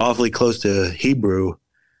that's awfully close to Hebrew.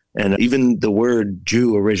 And even the word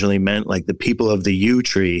Jew originally meant the people of the yew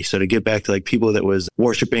tree. So to get back to people that was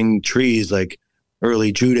worshiping trees, like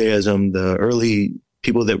early Judaism, the early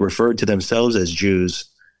people that referred to themselves as Jews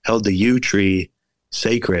held the yew tree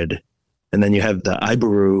sacred. And then you have the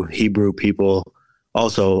Iberu Hebrew people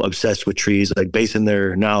also obsessed with trees, basing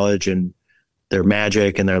their knowledge and their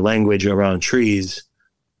magic and their language around trees.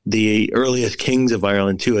 The earliest kings of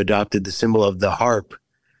Ireland too adopted the symbol of the harp,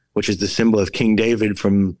 which is the symbol of King David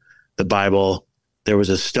from the Bible. There was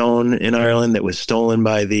a stone in Ireland that was stolen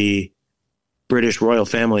by the British royal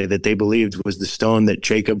family that they believed was the stone that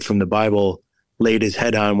Jacob from the Bible laid his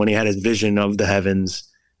head on when he had his vision of the heavens.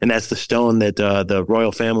 And that's the stone that the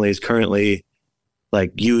royal family is currently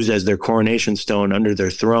like use as their coronation stone under their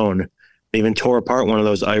throne. They even tore apart one of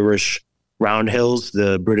those Irish round hills,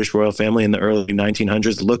 the British royal family in the early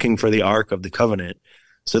 1900s, looking for the Ark of the Covenant.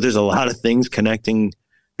 So there's a lot of things connecting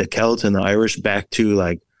the Celts and the Irish back to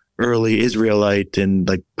like early Israelite and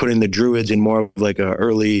like putting the Druids in more of like a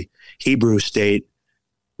early Hebrew state,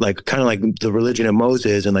 like kind of like the religion of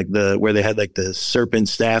Moses and like where they had like the serpent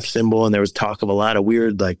staff symbol. And there was talk of a lot of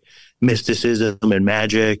weird like mysticism and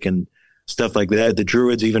magic and stuff like that. The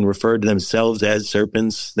Druids even referred to themselves as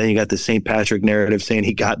serpents. Then you got the St. Patrick narrative saying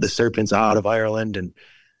he got the serpents out of Ireland. And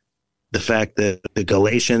the fact that the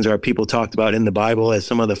Galatians are people talked about in the Bible as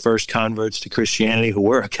some of the first converts to Christianity who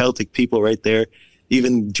were a Celtic people right there.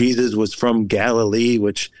 Even Jesus was from Galilee,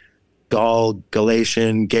 which Gaul,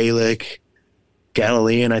 Galatian, Gaelic,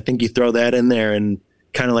 Galilean. I think you throw that in there and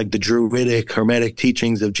kind of like the Druidic, Hermetic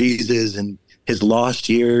teachings of Jesus and his lost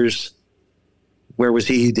years. Where was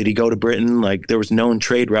he? Did he go to Britain? Like there was known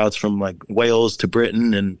trade routes from like Wales to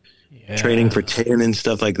Britain and trading for tin and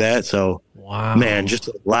stuff like that. So, wow, man, just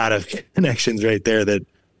a lot of connections right there that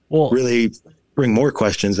really bring more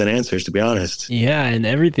questions than answers, to be honest. Yeah, and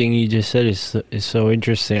everything you just said is so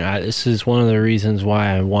interesting. This is one of the reasons why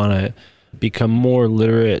I want to become more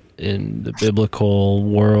literate in the biblical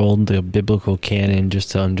world, the biblical canon,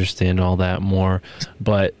 just to understand all that more.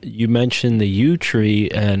 But you mentioned the yew tree,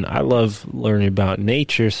 and I love learning about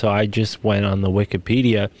nature, so I just went on the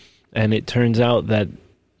Wikipedia, and it turns out that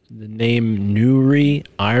the name Newry,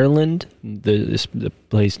 Ireland, the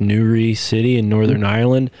place Newry City in Northern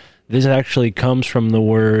Ireland, this actually comes from a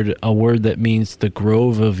word that means the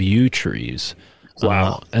grove of yew trees.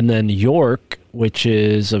 Wow. And then York, which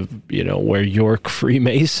is where York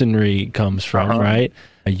Freemasonry comes from, right?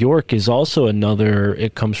 York is also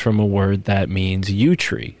it comes from a word that means yew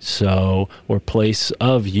tree, or place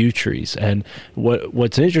of yew trees. And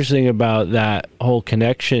what's interesting about that whole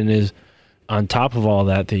connection is, on top of all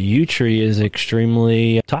that, the yew tree is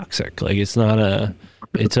extremely toxic. Like it's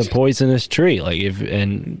a poisonous tree.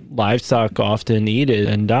 And livestock often eat it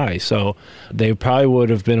and die. So they probably would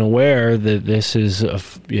have been aware that this is a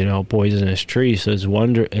poisonous tree. So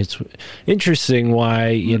it's interesting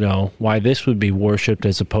why this would be worshipped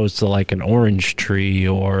as opposed to like an orange tree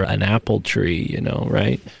or an apple tree.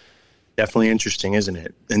 Right? Definitely interesting, isn't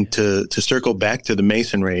it? And to circle back to the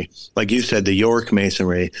Masonry, like you said, the York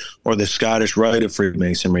Masonry or the Scottish Rite of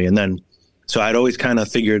Freemasonry, and then so I'd always kind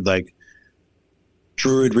of figured like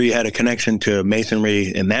Druidry had a connection to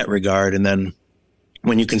Masonry in that regard. And then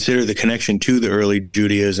when you consider the connection to the early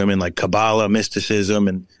Judaism and like Kabbalah, mysticism,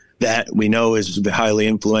 and that we know is highly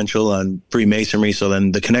influential on Freemasonry. So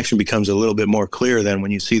then the connection becomes a little bit more clear then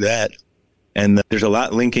when you see that. And there's a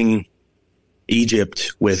lot linking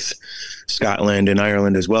Egypt with Scotland and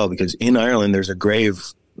Ireland as well, because in Ireland there's a grave,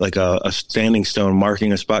 like a standing stone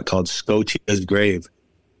marking a spot called Scotia's grave.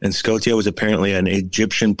 And Scotia was apparently an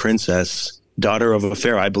Egyptian princess, daughter of a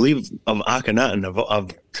pharaoh, I believe, of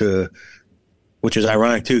Akhenaten, which is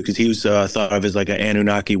ironic too, because he was thought of as like an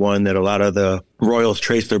Anunnaki one that a lot of the royals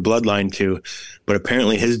trace their bloodline to. But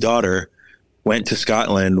apparently his daughter went to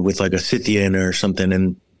Scotland with like a Scythian or something,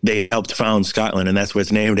 and they helped found Scotland, and that's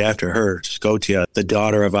what's named after her, Scotia, the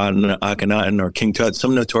daughter of Akhenaten or King Tut,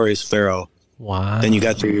 some notorious pharaoh. Wow. Then you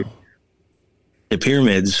got the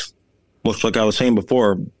pyramids. Well, like I was saying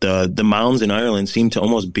before, the mounds in Ireland seem to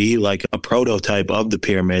almost be like a prototype of the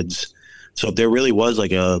pyramids. So if there really was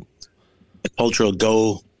like a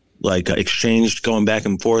cultural exchange going back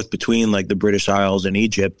and forth between like the British Isles and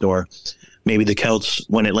Egypt, or maybe the Celts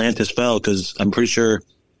when Atlantis fell, because I'm pretty sure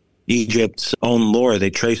Egypt's own lore,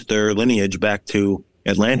 they traced their lineage back to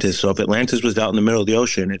Atlantis. So if Atlantis was out in the middle of the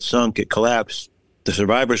ocean, it sunk, it collapsed, the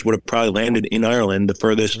survivors would have probably landed in Ireland, the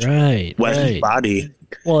furthest west body.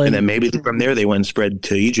 Well, and then maybe from there they went and spread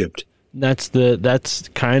to Egypt. That's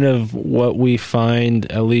kind of what we find,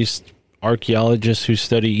 at least archaeologists who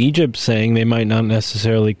study Egypt saying. They might not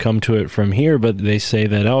necessarily come to it from here, but they say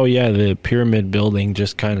that, the pyramid building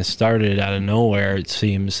just kind of started out of nowhere, it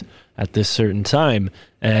seems, at this certain time.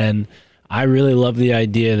 And I really love the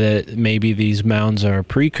idea that maybe these mounds are a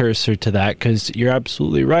precursor to that, because you're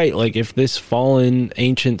absolutely right. Like if this fallen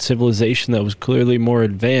ancient civilization that was clearly more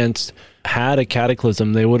advanced had a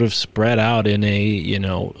cataclysm, they would have spread out in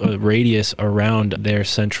a radius around their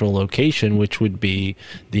central location, which would be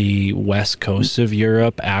the west coast of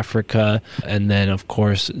Europe, Africa, and then of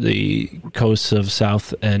course the coasts of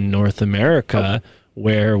South and North America,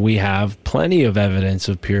 where we have plenty of evidence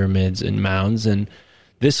of pyramids and mounds. And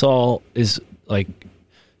this all is like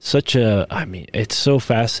it's so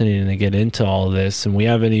fascinating to get into all this. And we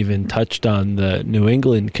haven't even touched on the New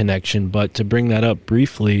England connection, but to bring that up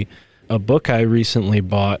briefly, a book I recently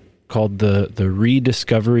bought called The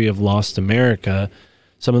Rediscovery of Lost America,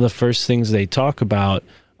 some of the first things they talk about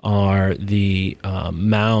are the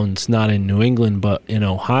mounds, not in New England, but in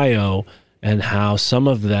Ohio, and how some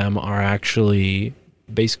of them are actually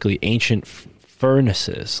basically ancient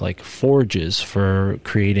furnaces, like forges for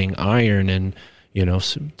creating iron and,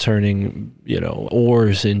 turning,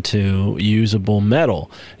 ores into usable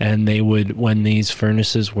metal. And they would, when these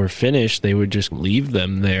furnaces were finished, they would just leave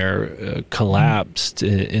them there, collapsed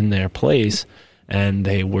in their place. And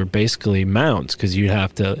they were basically mounds, because you'd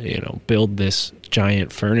have to, build this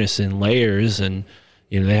giant furnace in layers. And,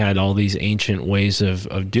 they had all these ancient ways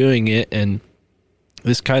of doing it. And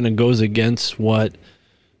this kind of goes against what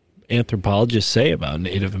anthropologists say about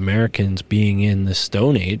Native Americans being in the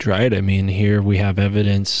Stone Age, right? I mean, here we have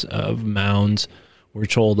evidence of mounds. We're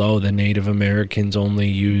told, the Native Americans only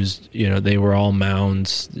used, they were all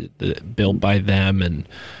mounds built by them, and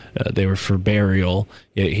they were for burial.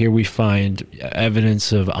 Yet here we find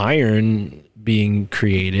evidence of iron being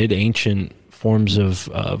created, ancient forms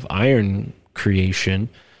of iron creation.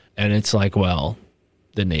 And it's like, well,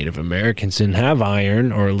 the Native Americans didn't have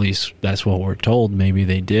iron, or at least that's what we're told. Maybe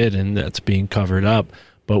they did, and that's being covered up.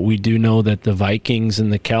 But we do know that the Vikings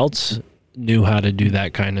and the Celts knew how to do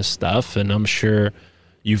that kind of stuff. And I'm sure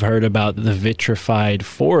you've heard about the vitrified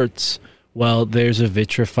forts. Well, there's a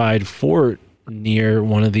vitrified fort near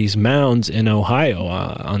one of these mounds in Ohio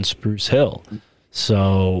on Spruce Hill.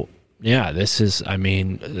 So, yeah, this is,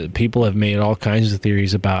 people have made all kinds of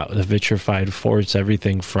theories about the vitrified forts,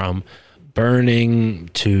 everything from burning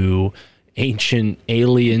to ancient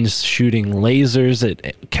aliens shooting lasers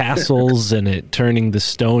at castles and it turning the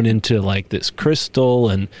stone into like this crystal.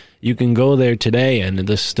 And you can go there today and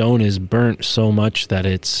the stone is burnt so much that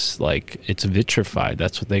it's vitrified.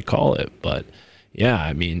 That's what they call it. But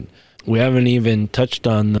yeah, we haven't even touched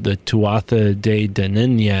on the Tuatha De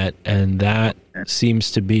Danann yet, and that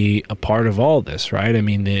seems to be a part of all this,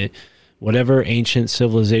 right? Whatever ancient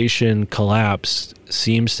civilization collapsed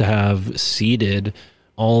seems to have seeded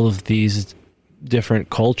all of these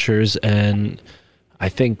different cultures. And I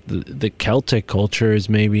think the Celtic culture is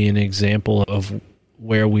maybe an example of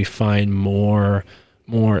where we find more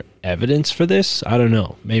evidence for this. I don't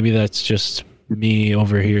know. Maybe that's just me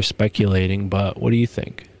over here speculating, but what do you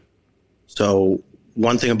think? So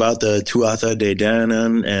one thing about the Tuatha De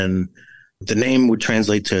Danann, and the name would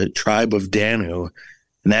translate to tribe of Danu.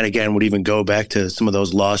 And that, again, would even go back to some of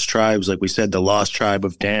those lost tribes. Like we said, the lost tribe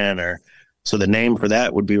of Dan. So the name for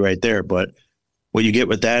that would be right there. But what you get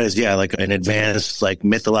with that is, like an advanced, like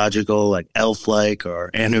mythological, like elf-like,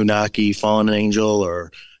 or Anunnaki, fallen angel,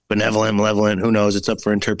 or benevolent, malevolent, who knows? It's up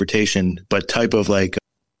for interpretation. But type of like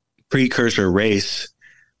precursor race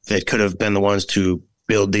that could have been the ones to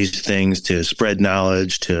build these things, to spread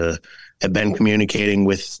knowledge, to have been communicating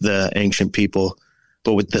with the ancient people.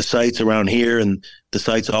 But with the sites around here and the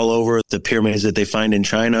sites all over, the pyramids that they find in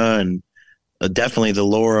China, and definitely the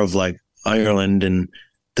lore of like Ireland and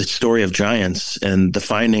the story of giants and the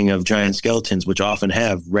finding of giant skeletons, which often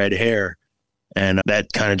have red hair. And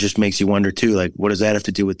that kind of just makes you wonder too, like, what does that have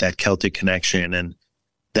to do with that Celtic connection and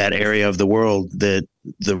that area of the world that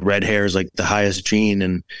the red hair is like the highest gene,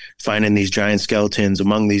 and finding these giant skeletons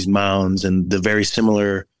among these mounds and the very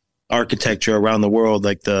similar architecture around the world,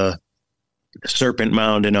 like the Serpent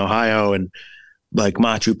Mound in Ohio and like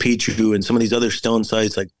Machu Picchu and some of these other stone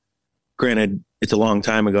sites. Like, granted, it's a long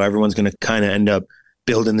time ago. Everyone's going to kind of end up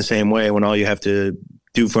building the same way when all you have to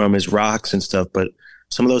do for them is rocks and stuff. But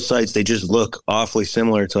some of those sites, they just look awfully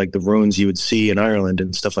similar to like the ruins you would see in Ireland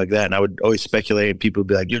and stuff like that. And I would always speculate, and people would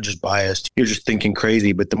be like, you're just biased. You're just thinking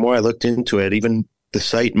crazy. But the more I looked into it, even the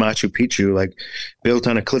site Machu Picchu, like built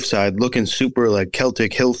on a cliffside, looking super like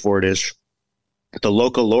Celtic hill fortish, the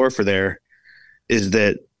local lore for there is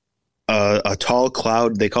that a tall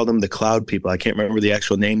cloud, they call them the cloud people. I can't remember the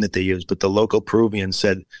actual name that they used, but the local Peruvians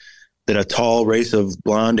said that a tall race of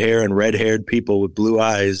blonde hair and red haired people with blue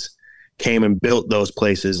eyes came and built those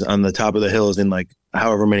places on the top of the hills in like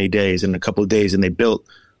however many days, in a couple of days. And they built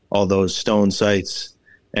all those stone sites.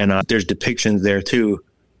 And there's depictions there too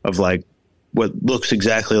of like what looks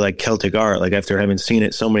exactly like Celtic art. Like, after having seen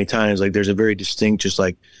it so many times, like there's a very distinct, just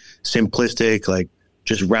like simplistic, like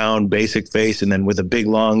just round, basic face, and then with a big,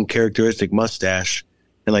 long, characteristic mustache.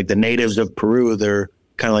 And like the natives of Peru, they're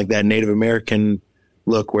kind of like that Native American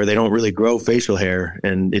look where they don't really grow facial hair.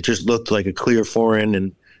 And it just looked like a clear foreign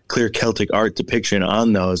and clear Celtic art depiction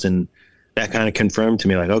on those. And that kind of confirmed to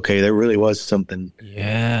me, like, okay, there really was something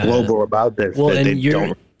global about this. Well, that and they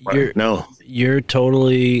you're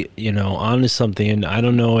totally, onto something. And I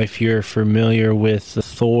don't know if you're familiar with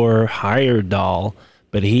Thor Heyerdahl,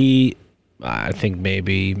 but I think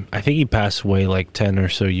he passed away like 10 or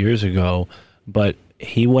so years ago, but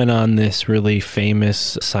he went on this really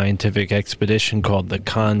famous scientific expedition called the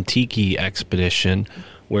Kon-Tiki expedition,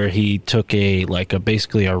 where he took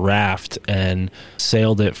basically a raft and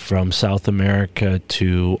sailed it from South America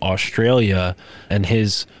to Australia. And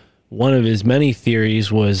one of his many theories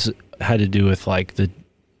had to do with like the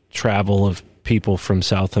travel of people from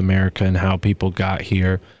South America and how people got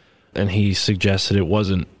here. And he suggested it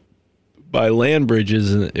wasn't by land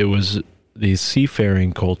bridges, it was these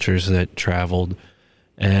seafaring cultures that traveled.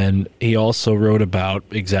 And he also wrote about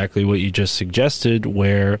exactly what you just suggested,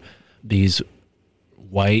 where this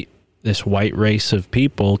white race of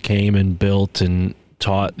people came and built and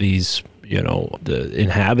taught these, the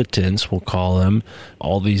inhabitants, we'll call them,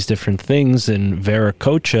 all these different things. And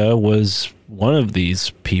Viracocha was one of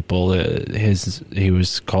these people. He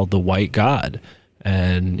was called the White God.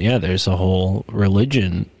 And yeah, there's a whole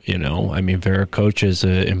religion, Viracocha is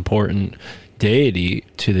an important deity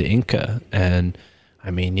to the Inca. And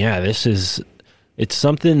it's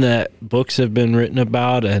something that books have been written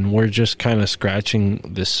about, and we're just kind of scratching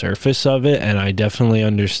the surface of it. And I definitely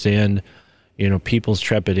understand, people's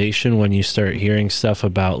trepidation when you start hearing stuff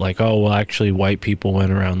about like, oh, well, actually white people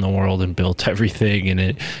went around the world and built everything. And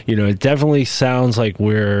it definitely sounds like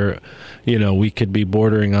we could be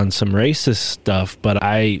bordering on some racist stuff, but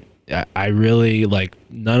I really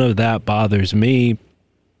none of that bothers me,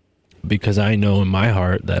 because I know in my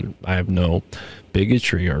heart that I have no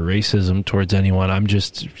bigotry or racism towards anyone. I'm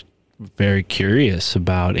just very curious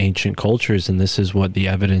about ancient cultures, and this is what the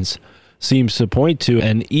evidence seems to point to.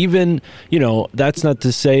 And even, that's not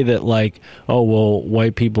to say that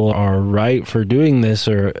white people are right for doing this,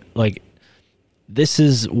 or this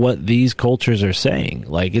is what these cultures are saying.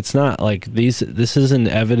 It's not like this isn't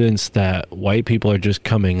evidence that white people are just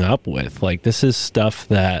coming up with. This is stuff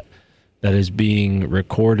that is being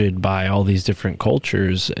recorded by all these different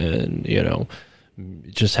cultures, and it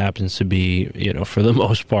just happens to be, for the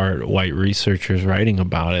most part, white researchers writing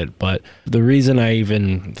about it. But the reason I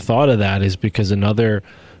even thought of that is because another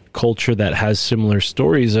culture that has similar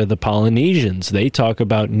stories are the Polynesians. They talk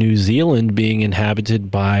about New Zealand being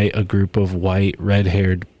inhabited by a group of white,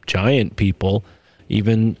 red-haired giant people.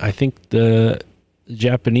 Even, I think the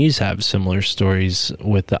Japanese have similar stories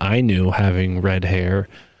with the Ainu having red hair.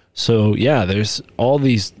 So yeah, there's all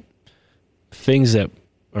these things that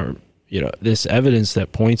are, this evidence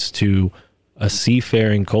that points to a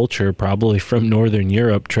seafaring culture, probably from Northern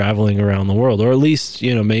Europe, traveling around the world. Or at least,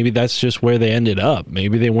 maybe that's just where they ended up.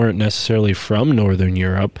 Maybe they weren't necessarily from Northern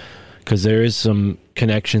Europe, because there is some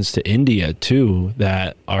connections to India too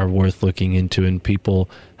that are worth looking into. And people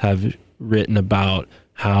have written about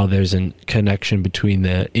how there's a connection between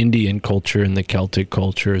the Indian culture and the Celtic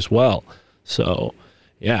culture as well. So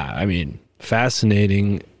yeah,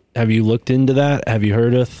 fascinating. Have you looked into that? Have you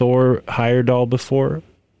heard of Thor Heyerdahl before?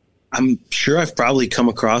 I'm sure I've probably come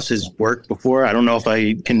across his work before. I don't know if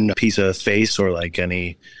I can piece a face or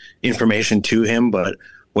any information to him, but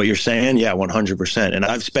what you're saying, yeah, 100%. And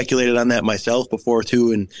I've speculated on that myself before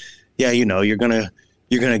too. And yeah, you're gonna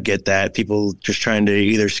get that, people just trying to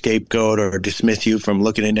either scapegoat or dismiss you from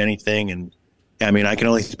looking into anything. And I can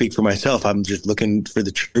only speak for myself. I'm just looking for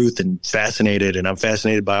the truth and fascinated, and I'm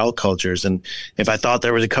fascinated by all cultures. And if I thought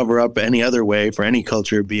there was a cover up any other way for any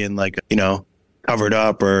culture being covered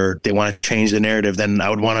up, or they want to change the narrative, then I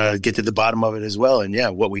would want to get to the bottom of it as well. And yeah,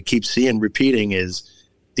 what we keep seeing repeating is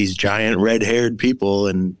these giant red-haired people,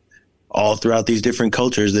 and all throughout these different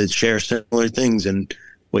cultures that share similar things. And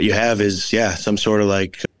what you have is, some sort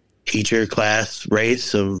of teacher class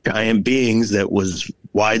race of giant beings that was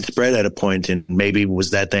widespread at a point. And maybe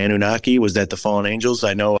was that the Anunnaki? Was that the fallen angels?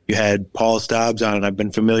 I know you had Paul Stobbs on, and I've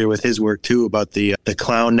been familiar with his work too, about the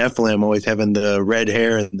clown Nephilim always having the red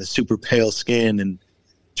hair and the super pale skin, and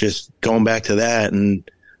just going back to that, and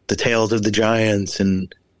the tales of the giants.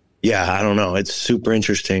 And yeah, I don't know. It's super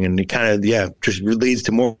interesting, and it kind of, just leads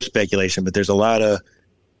to more speculation, but there's a lot of...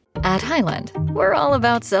 At Highland, we're all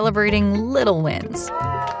about celebrating little wins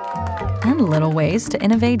and little ways to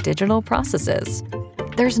innovate digital processes.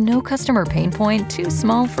 There's no customer pain point too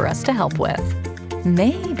small for us to help with.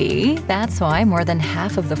 Maybe that's why more than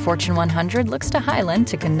half of the Fortune 100 looks to Highland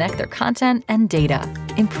to connect their content and data,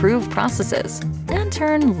 improve processes, and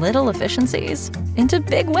turn little efficiencies into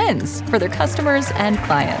big wins for their customers and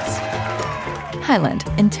clients. Highland,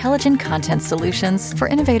 intelligent content solutions for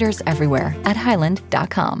innovators everywhere at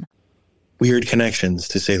highland.com. Weird connections,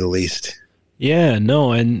 to say the least. Yeah,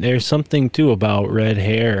 no, and there's something too about red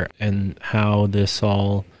hair and how this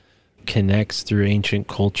all connects through ancient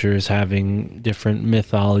cultures, having different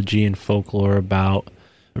mythology and folklore about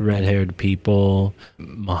red-haired people.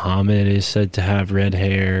 Muhammad is said to have red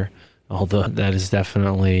hair, although that is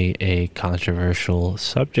definitely a controversial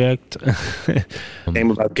subject. Same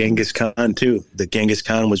about Genghis Khan, too. The Genghis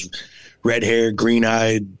Khan was red hair,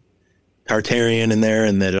 green-eyed, Tartarian in there,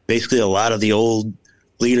 and that basically a lot of the old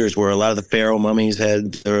leaders were, a lot of the pharaoh mummies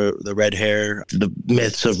had the red hair. The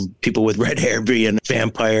myths of people with red hair being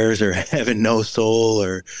vampires or having no soul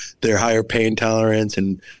or their higher pain tolerance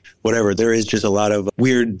and whatever. There is just a lot of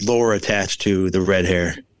weird lore attached to the red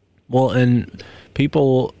hair. Well, and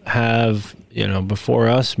people have, before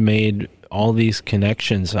us made all these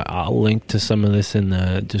connections. I'll link to some of this in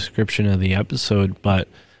the description of the episode, but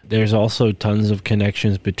there's also tons of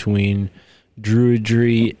connections between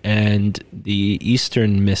Druidry and the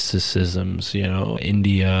Eastern mysticisms,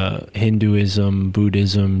 India, Hinduism,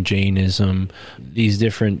 Buddhism, Jainism. These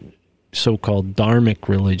different so-called dharmic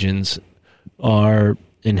religions are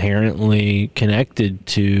inherently connected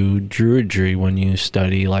to Druidry when you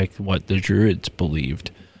study like what the Druids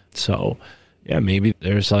believed. So yeah, maybe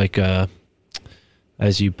there's like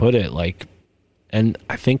as you put it, and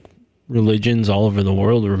I think religions all over the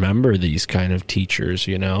world remember these kind of teachers,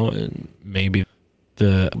 and maybe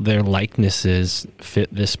their likenesses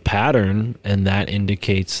fit this pattern, and that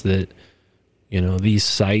indicates that these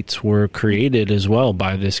sites were created as well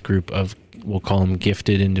by this group of, we'll call them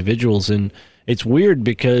gifted individuals. And it's weird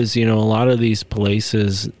because a lot of these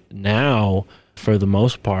places now, for the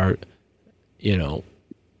most part,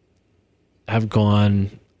 have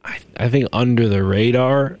gone, I think, under the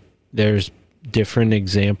radar. There's different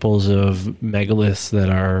examples of megaliths that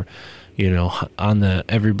are, on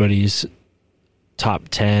everybody's top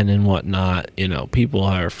 10 and whatnot. People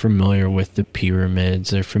are familiar with the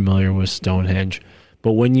pyramids, they're familiar with Stonehenge.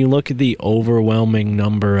 But when you look at the overwhelming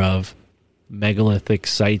number of megalithic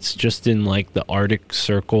sites just in like the Arctic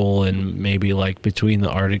Circle and maybe like between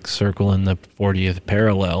the Arctic Circle and the 40th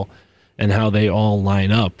parallel, and how they all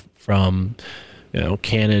line up from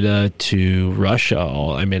Canada to Russia,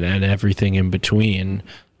 and everything in between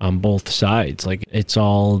on both sides. Like, it's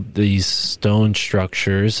all these stone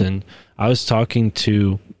structures. And I was talking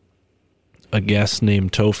to a guest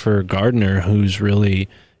named Topher Gardner, who's really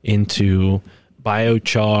into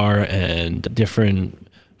biochar and different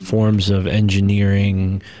forms of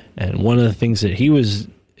engineering. And one of the things that he was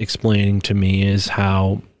explaining to me is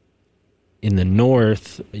how in the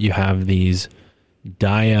north you have these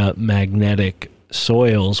diamagnetic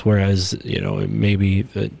soils, whereas maybe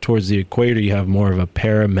towards the equator you have more of a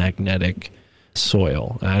paramagnetic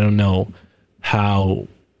soil. I don't know how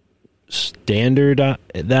standard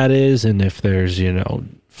that is, and if there's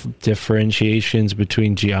differentiations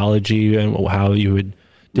between geology and how you would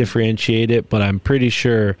differentiate it, but I'm pretty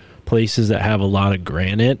sure places that have a lot of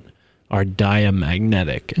granite are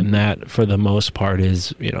diamagnetic, and that for the most part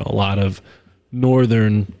is a lot of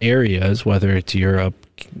northern areas, whether it's Europe,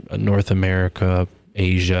 North America,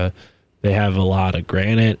 Asia. They have a lot of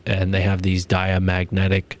granite, and they have these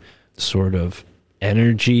diamagnetic sort of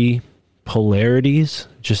energy polarities.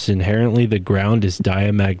 Just inherently, the ground is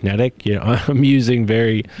diamagnetic. I'm using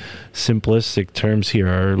very simplistic terms here,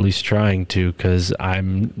 or at least trying to, because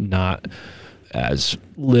I'm not as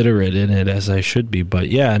literate in it as I should be. But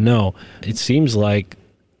yeah, no, it seems like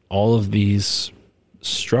all of these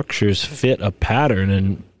structures fit a pattern.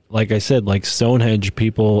 And like I said, like Stonehenge,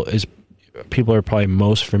 people are probably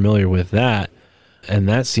most familiar with that, and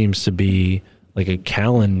that seems to be like a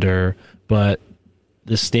calendar. But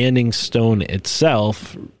the standing stone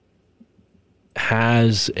itself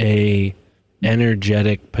has a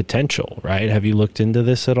energetic potential, right? Have you looked into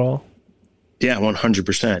this at all? Yeah,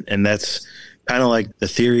 100%. And that's kind of like the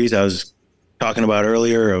theories I was talking about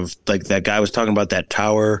earlier, of like that guy was talking about that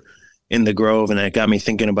tower in the grove, and it got me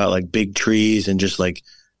thinking about like big trees and just like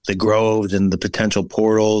the groves and the potential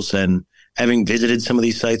portals. And having visited some of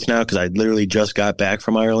these sites now, because I literally just got back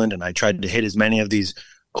from Ireland, and I tried to hit as many of these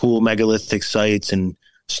cool megalithic sites and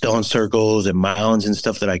stone circles and mounds and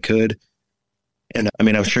stuff that I could. And I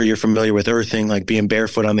mean, I'm sure you're familiar with earthing, like being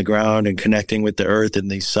barefoot on the ground and connecting with the earth in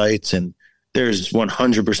these sites. And there's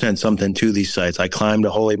 100% something to these sites. I climbed a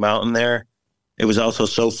holy mountain there. It was also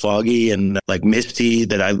so foggy and like misty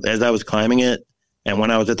that as I was climbing it, and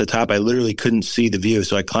when I was at the top, I literally couldn't see the view.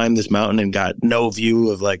 So I climbed this mountain and got no view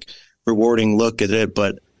of like rewarding look at it.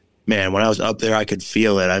 But man, when I was up there, I could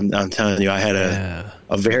feel it. I'm telling you, I had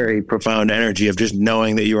a very profound energy of just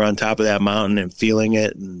knowing that you were on top of that mountain and feeling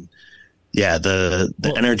it. And yeah, the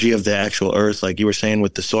energy of the actual earth, like you were saying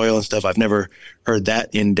with the soil and stuff, I've never heard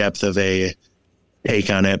that in depth of a take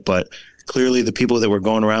on it, but clearly the people that were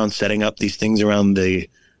going around setting up these things around the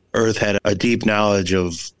earth had a deep knowledge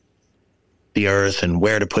of the earth and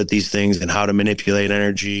where to put these things and how to manipulate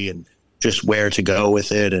energy and just where to go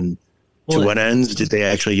with it. And to what ends did they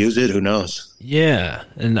actually use it? Who knows? Yeah.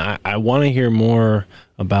 And I want to hear more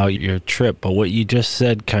about your trip, but what you just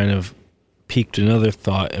said kind of piqued another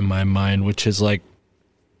thought in my mind, which is like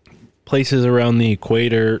places around the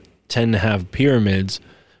equator tend to have pyramids,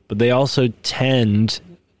 but they also tend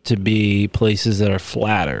to be places that are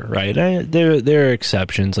flatter, right? There are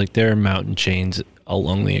exceptions, like there are mountain chains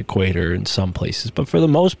along the equator in some places, but for the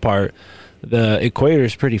most part, the equator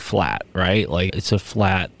is pretty flat, right? Like it's a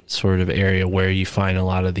flat sort of area where you find a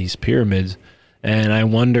lot of these pyramids. And I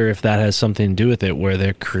wonder if that has something to do with it, where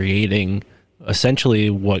they're creating essentially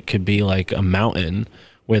what could be like a mountain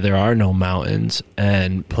where there are no mountains,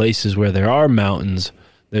 and places where there are mountains,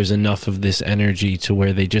 there's enough of this energy to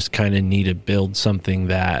where they just kind of need to build something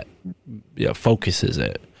that focuses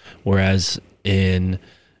it. Whereas in,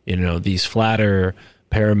 these flatter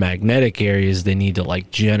paramagnetic areas, they need to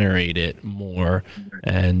like generate it more.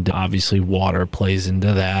 And obviously water plays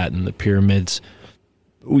into that. And the pyramids,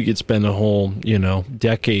 we could spend a whole,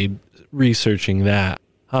 decade researching that.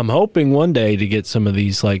 I'm hoping one day to get some of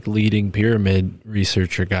these like leading pyramid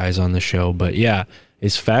researcher guys on the show. But yeah,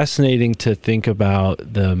 it's fascinating to think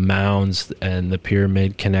about the mounds and the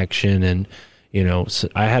pyramid connection. And, so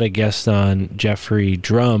I had a guest on, Jeffrey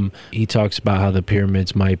Drum. He talks about how the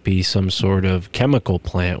pyramids might be some sort of chemical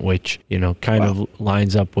plant, which, kind of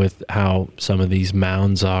lines up with how some of these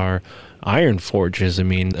mounds are iron forges. I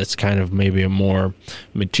mean, that's kind of maybe a more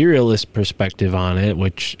materialist perspective on it,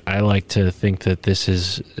 which I like to think that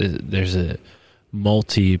there's a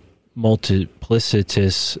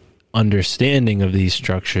multiplicitous understanding of these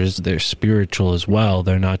structures. They're spiritual as well.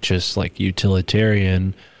 They're not just like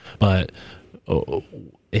utilitarian, but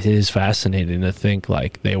it is fascinating to think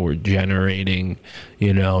like they were generating,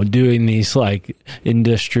 doing these like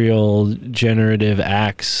industrial generative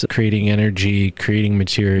acts, creating energy, creating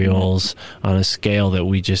materials on a scale that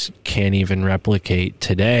we just can't even replicate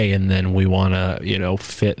today. And then we want to,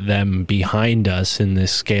 fit them behind us in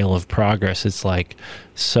this scale of progress. It's like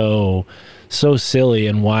so silly,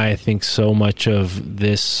 and why I think so much of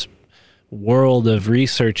this world of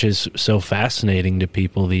research is so fascinating to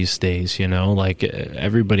people these days. Like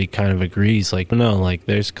everybody kind of agrees, like, no, like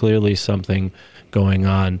there's clearly something going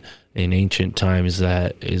on in ancient times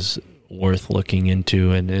that is worth looking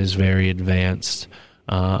into and is very advanced.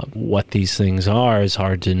 What these things are is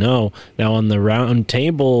hard to know. Now on the round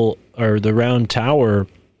table or the round tower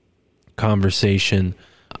conversation,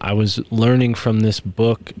 I was learning from this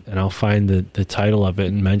book, and I'll find the title of it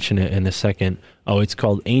and mention it in a second. Oh, it's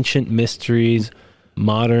called Ancient Mysteries,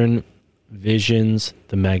 Modern Visions,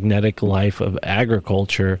 The Magnetic Life of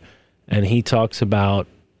Agriculture. And he talks about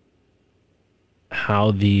how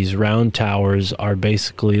these round towers are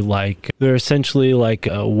basically they're essentially like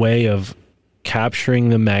a way of capturing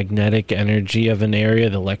the magnetic energy of an area,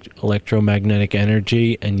 the electromagnetic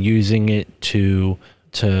energy, and using it to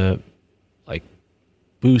like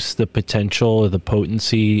boost the potential or the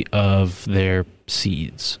potency of their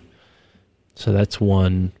seeds. So that's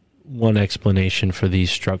one explanation for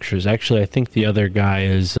these structures. Actually, I think the other guy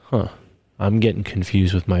is, I'm getting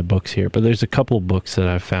confused with my books here, but there's a couple books that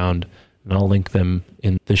I found, and I'll link them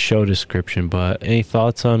in the show description. But any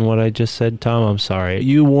thoughts on what I just said, Tom? I'm sorry.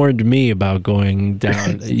 You warned me about going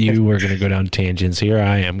down. You were going to go down tangents. Here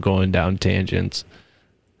I am going down tangents.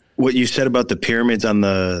 What you said about the pyramids on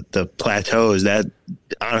the plateaus, that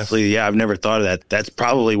honestly, yeah, I've never thought of that. That's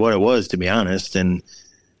probably what it was, to be honest. And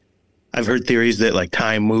I've heard theories that like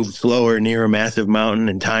time moved slower near a massive mountain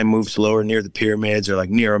and time moved slower near the pyramids, or like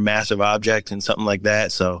near a massive object and something like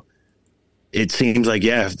that. So it seems like,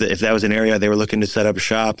 yeah, if that was an area they were looking to set up a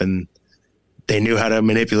shop and they knew how to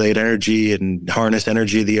manipulate energy and harness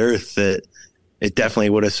energy of the earth, that it definitely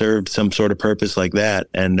would have served some sort of purpose like that.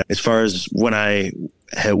 And as far as when I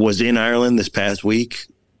was in Ireland this past week,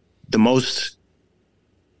 the most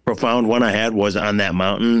profound one I had was on that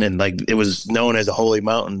mountain. And like it was known as a holy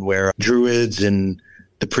mountain where Druids and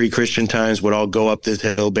the pre-Christian times would all go up this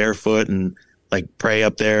hill barefoot and like pray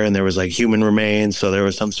up there. And there was like human remains. So there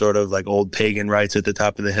was some sort of like old pagan rites at the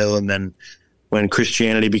top of the hill. And then when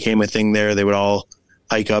Christianity became a thing there, they would all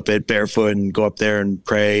hike up it barefoot and go up there and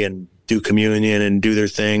pray and do communion and do their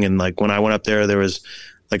thing. And like when I went up there was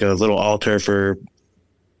like a little altar for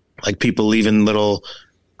like people leaving little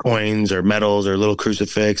coins or medals or little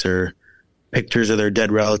crucifix or pictures of their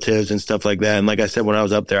dead relatives and stuff like that. And like I said, when I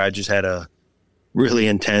was up there, I just had a really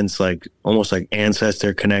intense, like almost like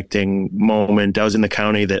ancestor connecting moment. I was in the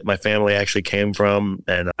county that my family actually came from,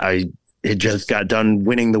 and I had just got done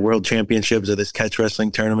winning the world championships of this catch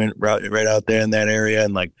wrestling tournament right out there in that area,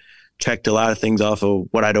 and like checked a lot of things off of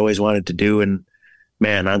what I'd always wanted to do. And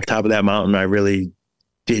man, on top of that mountain, I really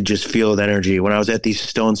did just feel the energy. When I was at these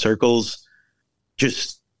stone circles,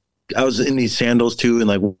 I was in these sandals too, and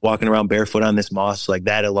like walking around barefoot on this moss, like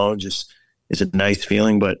that alone just is a nice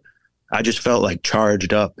feeling. But I just felt like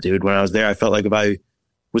charged up, dude. When I was there, I felt like if I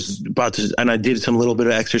was about to, and I did some little bit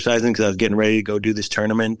of exercising because I was getting ready to go do this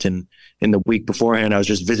tournament. And in the week beforehand, I was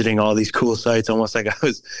just visiting all these cool sites, almost like I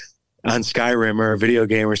was on Skyrim or a video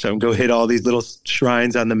game or something. Go hit all these little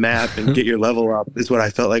shrines on the map and get your level up. This is what I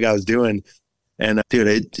felt like I was doing. And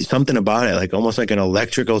dude, something about it, like almost like an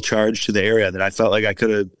electrical charge to the area that I felt like I could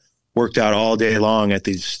have worked out all day long at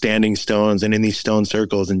these standing stones and in these stone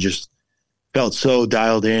circles, and just felt so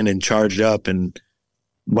dialed in and charged up. And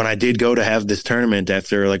when I did go to have this tournament,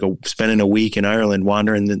 after like spending a week in Ireland,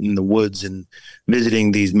 wandering in the woods and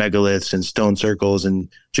visiting these megaliths and stone circles and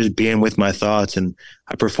just being with my thoughts, and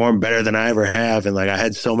I performed better than I ever have. And like, I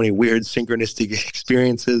had so many weird synchronistic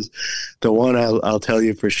experiences. The one I'll tell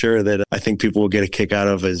you for sure that I think people will get a kick out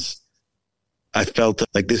of is, I felt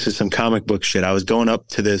like this is some comic book shit. I was going up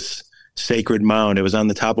to this sacred mound. It was on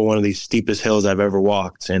the top of one of these steepest hills I've ever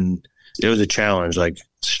walked. And it was a challenge, like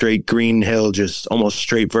straight green hill, just almost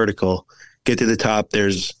straight vertical. Get to the top.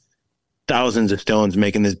 There's thousands of stones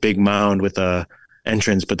making this big mound with a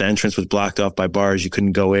entrance, but the entrance was blocked off by bars. You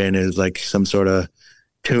couldn't go in. It was like some sort of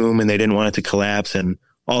tomb, and they didn't want it to collapse. And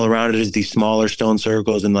all around it is these smaller stone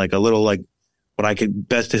circles and like a little, like what I could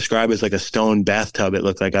best describe as like a stone bathtub. It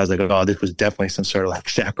looked like, I was like, oh, this was definitely some sort of like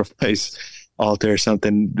sacrifice altar or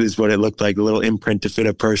something. This is what it looked like, a little imprint to fit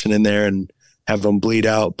a person in there and have them bleed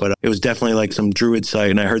out. But it was definitely like some druid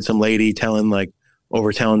site. And I heard some lady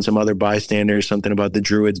overtelling some other bystanders something about the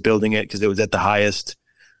druids building it because it was at the highest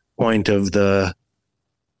point of the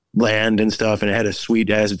land and stuff, and it had a sweet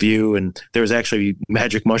ass view, and there was actually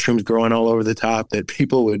magic mushrooms growing all over the top that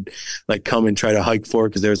people would like come and try to hike for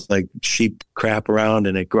because there's like sheep crap around,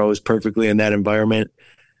 and it grows perfectly in that environment.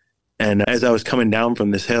 And as I was coming down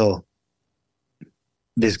from this hill,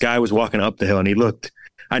 this guy was walking up the hill, and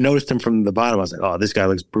I noticed him from the bottom. I was like, oh, this guy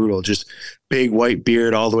looks brutal. Just big white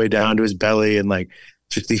beard all the way down to his belly, and like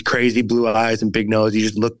just these crazy blue eyes and big nose. He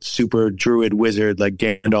just looked super druid wizard, like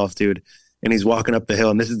Gandalf, dude. And he's walking up the hill,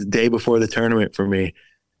 and this is the day before the tournament for me.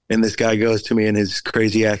 And this guy goes to me in his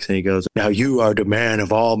crazy accent. He goes, now you are the man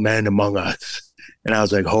of all men among us. And I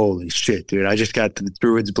was like, holy shit, dude. I just got the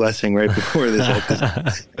druid's blessing right before this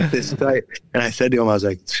site. And I said to him, I was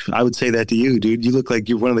like, I would say that to you, dude. You look like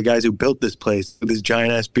you're one of the guys who built this place with this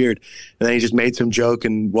giant ass beard. And then he just made some joke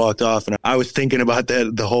and walked off. And I was thinking about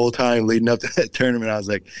that the whole time leading up to that tournament. I was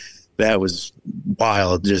like, that was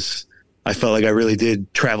wild. I felt like I really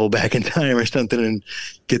did travel back in time or something and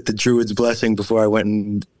get the druid's blessing before I went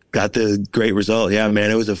and got the great result. Yeah,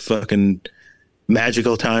 man, it was a fucking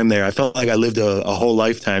magical time there. I felt like I lived a whole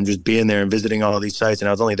lifetime just being there and visiting all of these sites, and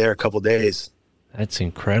I was only there a couple days. That's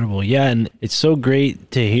incredible. Yeah, and it's so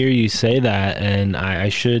great to hear you say that, and I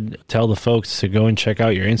should tell the folks to go and check out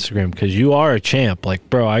your Instagram, because you are a champ. Like,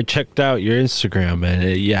 bro, I checked out your Instagram, and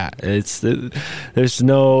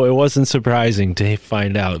it wasn't surprising to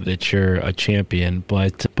find out that you're a champion,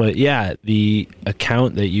 but yeah, the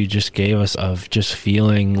account that you just gave us of just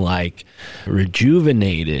feeling like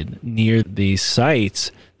rejuvenated near these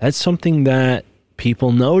sites, that's something that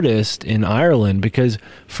people noticed in Ireland, because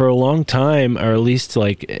for a long time, or at least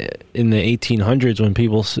like in the 1800s, when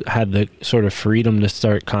people had the sort of freedom to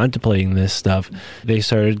start contemplating this stuff, they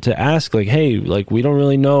started to ask like, hey, like, we don't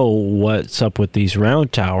really know what's up with these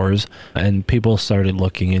round towers, and people started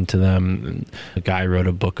looking into them. And a guy wrote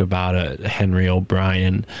a book about it, Henry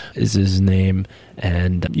O'Brien is his name,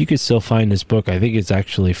 and you could still find this book. I think it's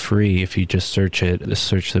actually free if you just search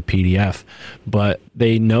the PDF. But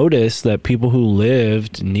they noticed that people who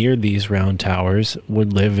lived near these round towers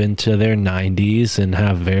would live into their 90s and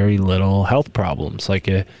have very little health problems. Like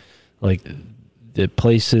the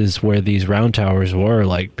places where these round towers were,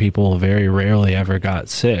 like, people very rarely ever got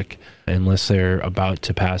sick unless they're about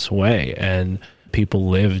to pass away. And people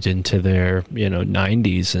lived into their,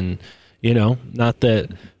 90s. And, not that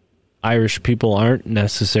Irish people aren't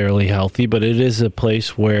necessarily healthy, but it is a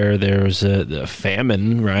place where there's a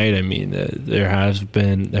famine, right? I mean, there have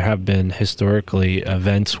been historically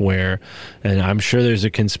events where, and I'm sure there's a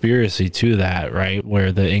conspiracy to that, right?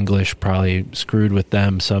 Where the English probably screwed with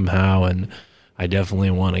them somehow, and I definitely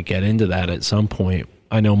want to get into that at some point.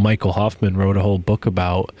 I know Michael Hoffman wrote a whole book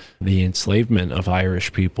about the enslavement of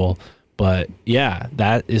Irish people, but yeah,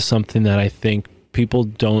 that is something that I think people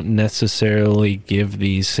don't necessarily give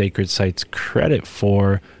these sacred sites credit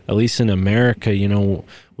for, at least in America. You know,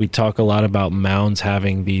 we talk a lot about mounds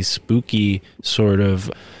having these spooky sort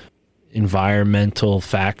of environmental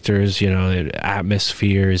factors, you know, the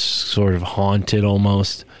atmosphere is sort of haunted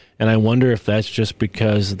almost. And I wonder if that's just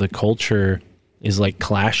because the culture is like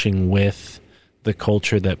clashing with the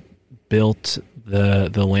culture that built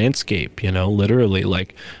the landscape, you know, literally.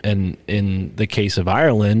 Like, and in the case of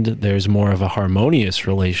Ireland, there's more of a harmonious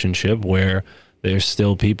relationship where there's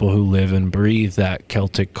still people who live and breathe that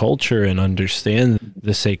Celtic culture and understand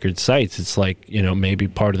the sacred sites. It's like, you know, maybe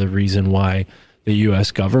part of the reason why the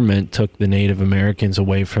U.S. government took the Native Americans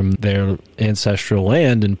away from their ancestral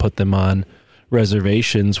land and put them on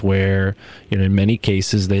reservations where, you know, in many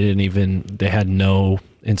cases they had no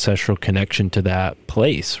ancestral connection to that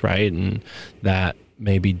place, right? And that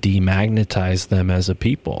maybe demagnetized them as a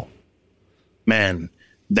people. Man,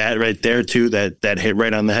 that right there too, that hit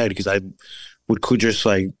right on the head, because I could just,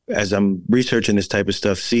 like, as I'm researching this type of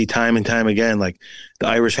stuff, see time and time again, like the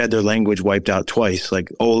Irish had their language wiped out twice. Like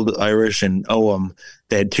Old Irish and Ogham,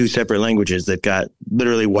 they had two separate languages that got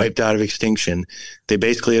literally wiped out of extinction. They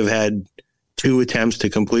basically have had two attempts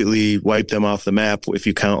to completely wipe them off the map, if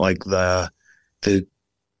you count like the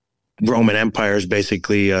Roman Empire's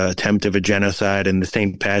basically attempt of a genocide and the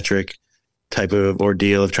St. Patrick type of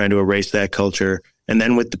ordeal of trying to erase that culture. And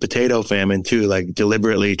then with the potato famine too, like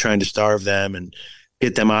deliberately trying to starve them and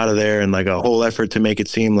get them out of there, and like a whole effort to make it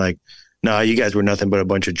seem like, no, you guys were nothing but a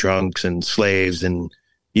bunch of drunks and slaves, and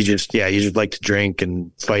you just like to drink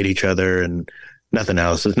and fight each other and nothing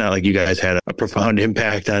else. It's not like you guys had a profound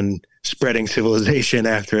impact on spreading civilization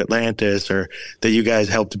after Atlantis, or that you guys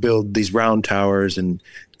helped build these round towers and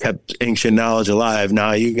kept ancient knowledge alive.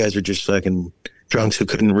 Nah, you guys are just fucking drunks who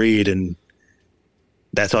couldn't read, and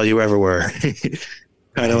that's all you ever were.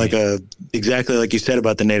 Kind of exactly like you said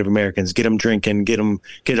about the Native Americans. Get them drinking, get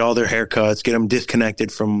all their haircuts, get them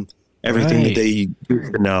disconnected from everything that they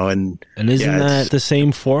used to know. And isn't that the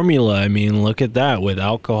same formula? I mean, look at that with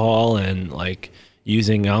alcohol and like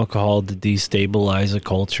using alcohol to destabilize a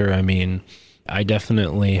culture. I mean, I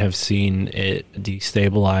definitely have seen it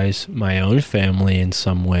destabilize my own family in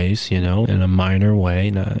some ways, you know, in a minor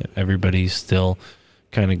way. Not everybody's still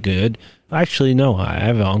kind of good. Actually, no, I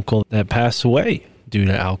have an uncle that passed away due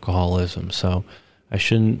to alcoholism, so I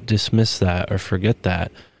shouldn't dismiss that or forget that.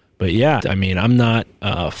 But yeah, I mean, I'm not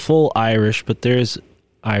full Irish, but there's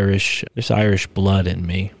Irish blood in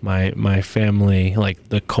me. My family, like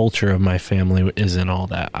the culture of my family isn't all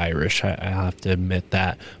that Irish. I have to admit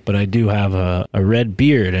that. But I do have a red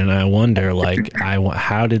beard, and I wonder, like,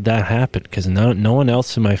 how did that happen? Because no one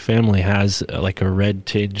else in my family has like a red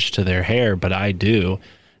tinge to their hair, but I do.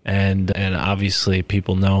 And obviously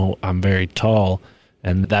people know I'm very tall,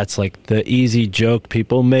 and that's like the easy joke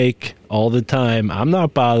people make all the time. I'm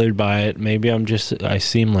not bothered by it. Maybe I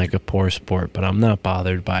seem like a poor sport, but I'm not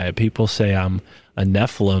bothered by it. People say I'm a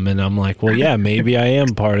Nephilim, and I'm like, well, yeah, maybe I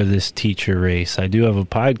am part of this teacher race. I do have a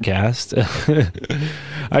podcast.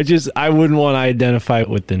 I wouldn't want to identify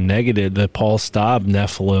with the negative, the Paul Staub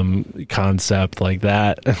Nephilim concept like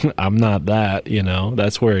that. I'm not that, you know,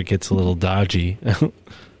 that's where it gets a little dodgy.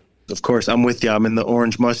 Of course, I'm with you. I'm in the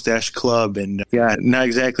Orange Mustache Club, and yeah, not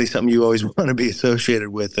exactly something you always want to be associated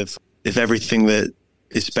with if everything that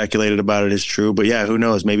is speculated about it is true. But yeah, who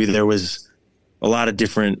knows? Maybe there was a lot of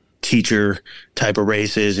different teacher type of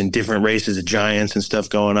races and different races of giants and stuff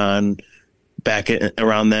going on back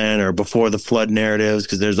around then or before the flood narratives,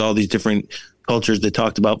 because there's all these different cultures that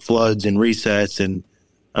talked about floods and resets, and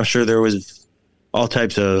I'm sure there was all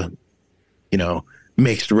types of, you know,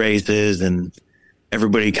 mixed races, and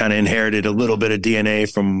everybody kind of inherited a little bit of DNA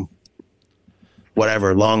from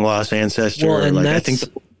whatever long lost ancestor. Well, and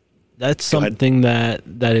that's something that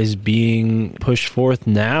is being pushed forth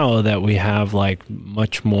now that we have like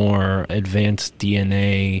much more advanced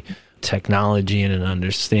DNA technology and an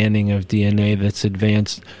understanding of DNA that's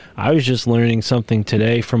advanced. I was just learning something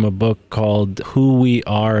today from a book called Who We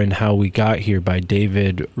Are and How We Got Here by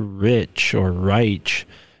David Reich.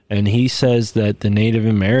 And he says that the Native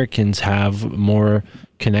Americans have more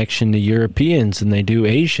connection to Europeans than they do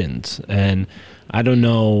Asians. And I don't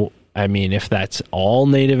know I mean, if that's all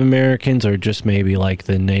Native Americans or just maybe like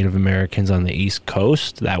the Native Americans on the East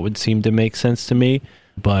Coast, that would seem to make sense to me.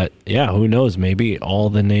 But yeah, who knows? Maybe all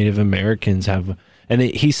the Native Americans have. And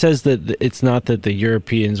he says that it's not that the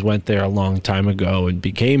Europeans went there a long time ago and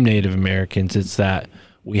became Native Americans. It's that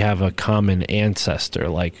we have a common ancestor,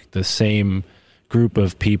 like the same group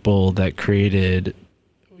of people that created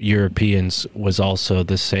Europeans was also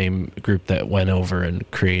the same group that went over and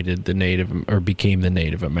created the Native or became the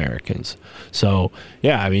Native Americans. So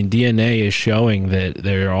yeah, I mean, DNA is showing that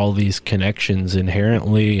there are all these connections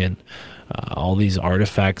inherently, and all these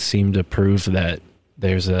artifacts seem to prove that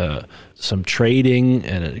there's some trading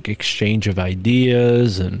and an exchange of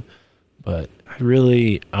ideas. But I'm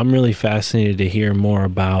really fascinated to hear more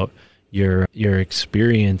about your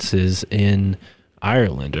experiences in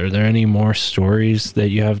Ireland. Are there any more stories that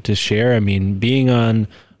you have to share? I mean, being on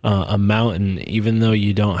a mountain, even though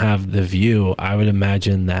you don't have the view, I would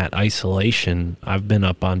imagine that isolation. I've been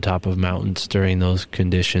up on top of mountains during those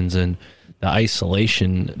conditions, and the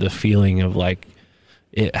isolation, the feeling of like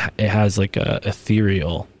it has like a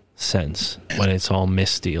ethereal sense when it's all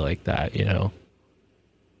misty like that, you know?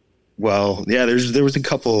 Well, yeah, there was a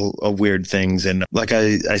couple of weird things. And like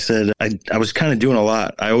I said, I was kind of doing a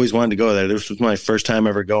lot. I always wanted to go there. This was my first time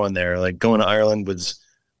ever going there. Like going to Ireland was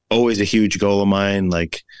always a huge goal of mine.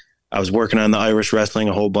 Like I was working on the Irish wrestling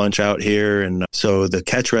a whole bunch out here. And so the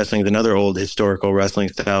catch wrestling is another old historical wrestling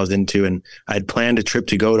style I was into. And I'd planned a trip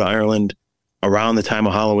to go to Ireland around the time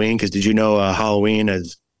of Halloween. Because did you know Halloween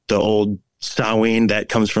is the old Samhain that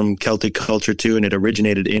comes from Celtic culture too, and it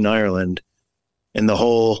originated in Ireland. And the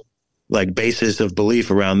whole like basis of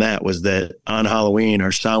belief around that was that on Halloween,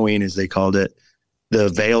 or Samhain as they called it, the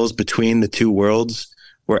veils between the two worlds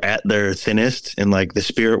were at their thinnest, and like the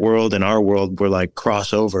spirit world and our world were like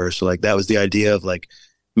crossover. So like that was the idea of like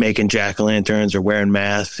making jack-o'-lanterns or wearing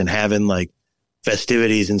masks and having like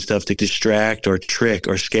festivities and stuff to distract or trick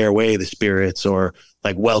or scare away the spirits, or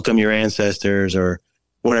like welcome your ancestors or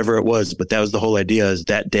whatever it was. But that was the whole idea, is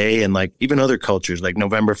that day. And like even other cultures like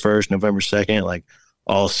November 1st, November 2nd, like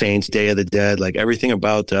All Saints, Day of the Dead, like everything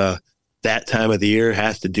about that time of the year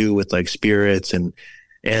has to do with like spirits and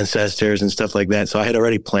ancestors and stuff like that. So I had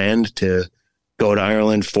already planned to go to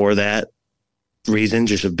Ireland for that reason,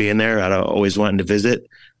 just of being there. I'd always wanted to visit.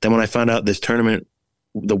 Then when I found out this tournament,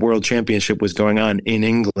 the World Championship, was going on in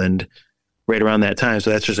England right around that time.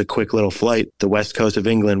 So that's just a quick little flight. The west coast of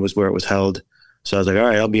England was where it was held. So I was like, all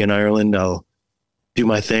right, I'll be in Ireland. I'll do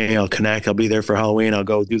my thing. I'll connect. I'll be there for Halloween. I'll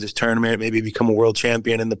go do this tournament, maybe become a world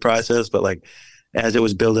champion in the process. But like, as it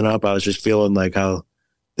was building up, I was just feeling like how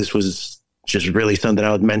this was just really something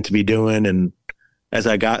I was meant to be doing. And as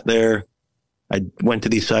I got there, I went to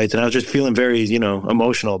these sites and I was just feeling very,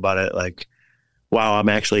 emotional about it. Like, wow, I'm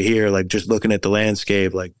actually here. Like just looking at the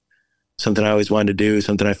landscape, like something I always wanted to do,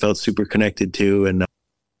 something I felt super connected to. And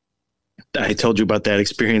I told you about that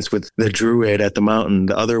experience with the Druid at the mountain.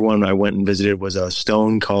 The other one I went and visited was a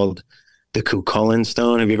stone called the Cuchulainn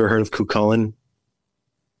stone. Have you ever heard of Cuchulainn?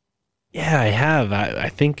 Yeah, I have. I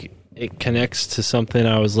think it connects to something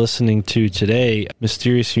I was listening to today.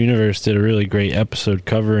 Mysterious Universe did a really great episode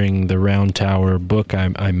covering the Round Tower book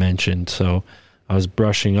I mentioned. So I was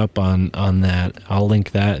brushing up on that. I'll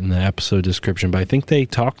link that in the episode description. But I think they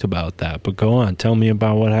talked about that. But go on. Tell me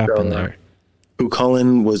about what happened there.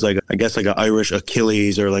 Cuchulainn was like, I guess like an Irish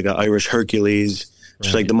Achilles or like an Irish Hercules,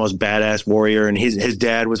 just like the most badass warrior. And his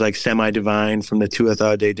dad was like semi-divine from the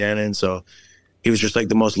Tuatha De Danann. So he was just like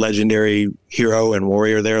the most legendary hero and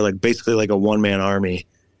warrior there, like basically like a one-man army.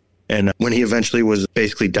 And when he eventually was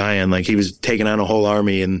basically dying, like he was taking on a whole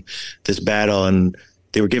army in this battle, and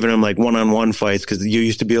they were giving him like one-on-one fights, because you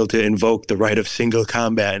used to be able to invoke the right of single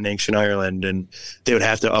combat in ancient Ireland, and they would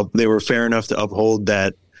have to they were fair enough to uphold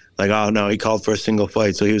that. Like, oh no, he called for a single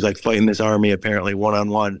fight. So he was like fighting this army apparently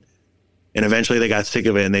one-on-one. And eventually they got sick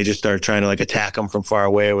of it and they just started trying to like attack him from far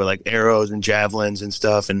away with like arrows and javelins and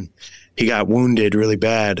stuff. And he got wounded really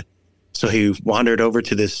bad. So he wandered over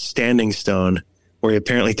to this standing stone where he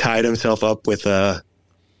apparently tied himself up with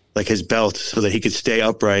like his belt so that he could stay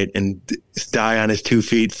upright and die on his 2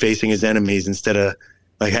 feet facing his enemies, instead of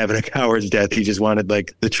like having a coward's death. He just wanted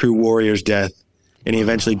like the true warrior's death. And he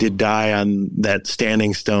eventually did die on that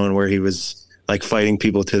standing stone where he was like fighting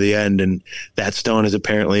people to the end. And that stone is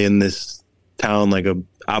apparently in this town, like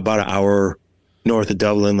about an hour north of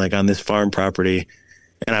Dublin, like on this farm property.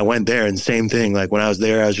 And I went there and same thing. Like when I was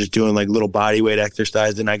there, I was just doing like little body weight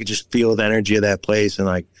exercise, and I could just feel the energy of that place, and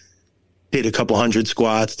like did a couple hundred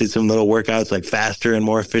squats, did some little workouts, like faster and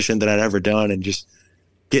more efficient than I'd ever done, and just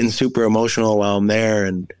getting super emotional while I'm there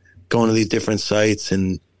and going to these different sites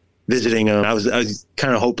and visiting them. I was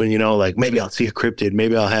kind of hoping, like maybe I'll see a cryptid,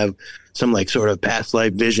 maybe I'll have some like sort of past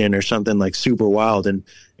life vision or something like super wild. And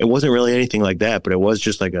it wasn't really anything like that, but it was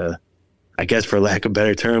just like I guess for lack of a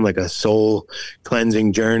better term, like a soul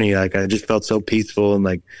cleansing journey. Like I just felt so peaceful, and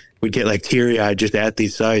like would get like teary eyed just at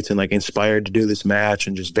these sites, and like inspired to do this match,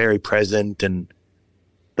 and just very present, and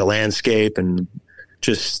the landscape, and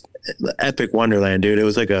just epic wonderland, dude. It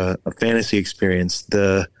was like a fantasy experience.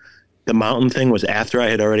 The mountain thing was after I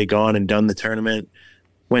had already gone and done the tournament.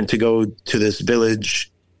 Went to go to this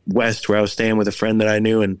village west where I was staying with a friend that I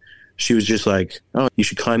knew, and she was just like, "Oh, you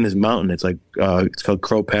should climb this mountain. It's like it's called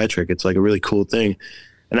Crow Patrick. It's like a really cool thing."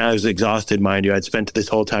 And I was exhausted, mind you. I'd spent this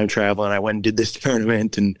whole time traveling. I went and did this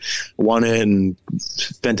tournament and won it, and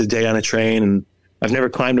spent a day on a train. And I've never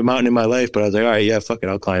climbed a mountain in my life, but I was like, all right, yeah, fuck it,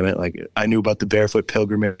 I'll climb it. Like I knew about the barefoot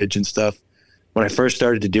pilgrimage and stuff. When I first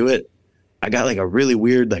started to do it, I got like a really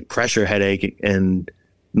weird like pressure headache in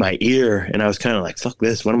my ear, and I was kind of like, fuck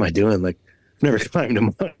this, what am I doing? Like I've never climbed a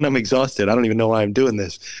mountain. I'm exhausted. I don't even know why I'm doing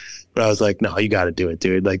this. But I was like, no, you got to do it,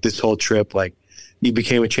 dude. Like this whole trip, like you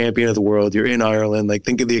became a champion of the world. You're in Ireland. Like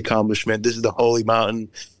think of the accomplishment. This is the holy mountain.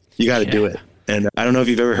 You got to do it. And I don't know if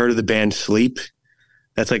you've ever heard of the band Sleep.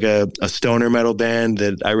 That's like a stoner metal band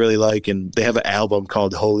that I really like. And they have an album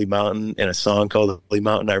called Holy Mountain and a song called Holy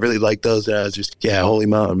Mountain. I really like those. And I was just, yeah, Holy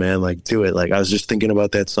Mountain, man. Like do it. Like I was just thinking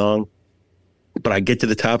about that song. But I get to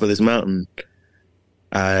the top of this mountain.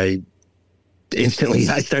 I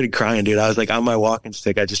started crying, dude. I was like on my walking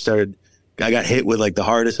stick. I got hit with like the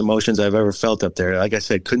hardest emotions I've ever felt up there. Like I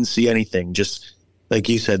said, couldn't see anything. Just like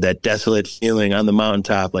you said, that desolate feeling on the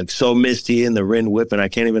mountaintop, like so misty and the wind whipping. I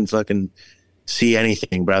can't even fucking see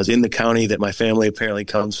anything. But I was in the county that my family apparently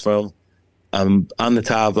comes from. I'm on the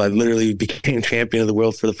top. I literally became champion of the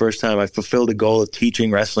world for the first time. I fulfilled a goal of teaching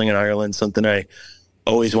wrestling in Ireland, something I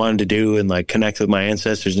always wanted to do, and like connect with my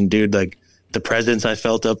ancestors. And dude, like the presence I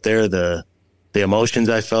felt up there, the emotions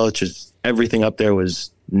I felt, just everything up there was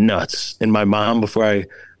nuts. And my mom, before I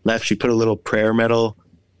left, she put a little prayer medal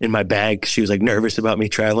in my bag. She was like nervous about me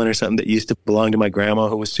traveling or something that used to belong to my grandma,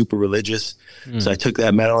 who was super religious. So I took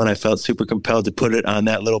that medal and I felt super compelled to put it on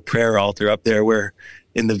that little prayer altar up there where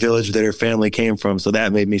in the village that her family came from. So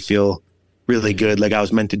that made me feel really good. Like I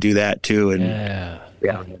was meant to do that too. And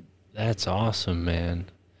yeah. That's awesome, man.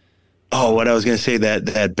 Oh, what I was going to say,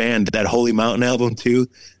 that band, that Holy Mountain album too,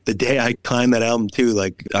 the day I climbed that album too,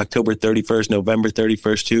 like October 31st, November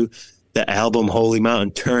 31st too, the album Holy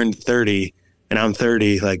Mountain turned 30, and I'm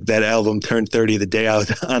 30. Like that album turned 30 the day I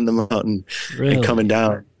was on the mountain and coming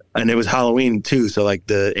down. And it was Halloween too. So like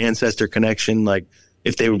the ancestor connection, like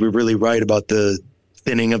if they were really right about the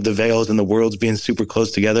thinning of the veils and the worlds being super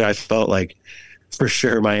close together, I felt like for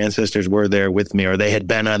sure my ancestors were there with me, or they had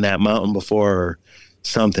been on that mountain before, or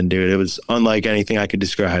something, dude. It was unlike anything I could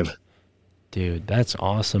describe. Dude, that's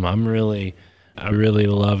awesome. I really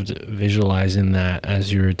loved visualizing that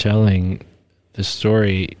as you were telling the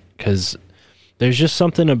story, because there's just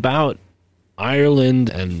something about Ireland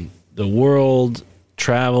and the world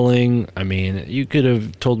traveling. I mean, you could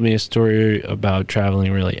have told me a story about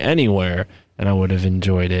traveling really anywhere and I would have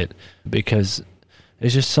enjoyed it, because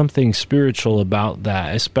there's just something spiritual about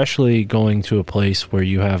that, especially going to a place where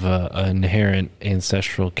you have an inherent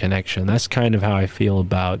ancestral connection. That's kind of how I feel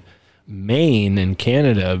about Maine in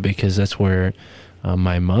Canada, because that's where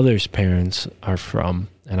my mother's parents are from.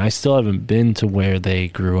 And I still haven't been to where they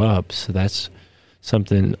grew up. So that's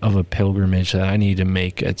something of a pilgrimage that I need to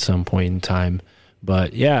make at some point in time.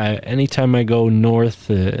 But yeah, anytime I go north,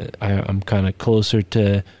 I'm kind of closer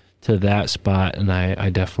to that spot, and I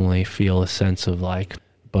definitely feel a sense of like,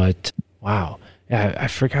 but wow. Yeah, I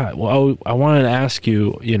forgot. Well, I wanted to ask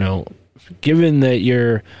you, given that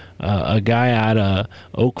you're a guy out of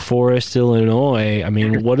Oak Forest, Illinois, I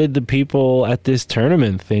mean, what did the people at this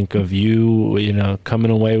tournament think of you,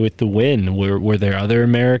 coming away with the win? Were there other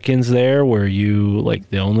Americans there? Were you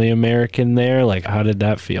like the only American there? Like, how did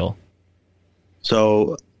that feel?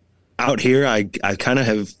 So out here, I kind of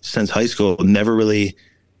have, since high school, never really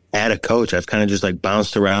had a coach. I've kind of just like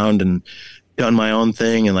bounced around and done my own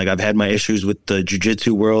thing. And like, I've had my issues with the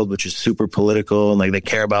jiu-jitsu world, which is super political, and like they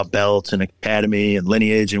care about belts and academy and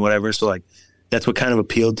lineage and whatever. So like, that's what kind of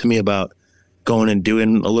appealed to me about going and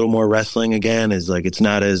doing a little more wrestling again, is like, it's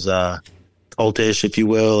not as cultish, if you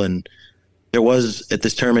will. And there was, at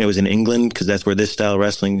this tournament, it was in England, because that's where this style of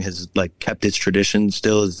wrestling has like kept its tradition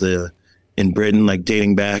still, is in Britain, like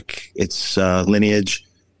dating back its lineage.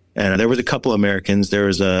 And there was a couple Americans. There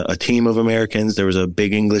was a team of Americans. There was a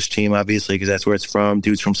big English team, obviously, because that's where it's from.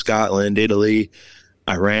 Dudes from Scotland, Italy,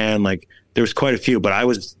 Iran. Like, there was quite a few. But I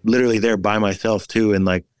was literally there by myself, too. And,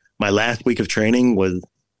 like, my last week of training was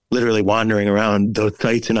literally wandering around those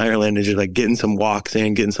sites in Ireland and just like getting some walks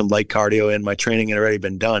in, getting some light cardio in. My training had already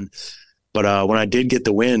been done. But when I did get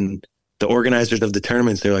the win, the organizers of the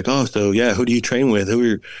tournaments, they're like, oh, so yeah, who do you train with?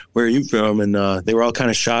 Where are you from? And they were all kind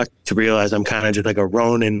of shocked to realize I'm kind of just like a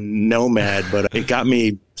Ronin nomad. But it got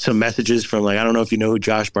me some messages from, like, I don't know if you know who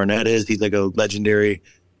Josh Barnett is. He's like a legendary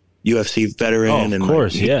UFC veteran. Oh, of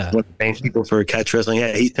course, and yeah. One of the main people for catch wrestling.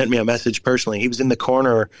 Yeah, he sent me a message personally. He was in the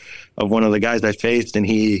corner of one of the guys I faced, and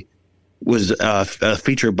he was a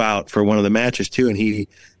feature bout for one of the matches too, and he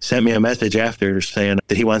sent me a message after saying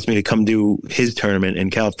that he wants me to come do his tournament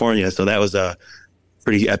in California. So that was a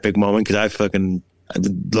pretty epic moment, because I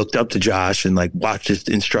looked up to Josh and like watched his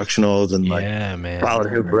instructionals and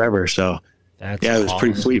followed him forever. So it was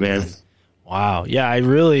pretty sweet, man. Wow. Yeah,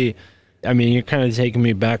 I mean, you're kind of taking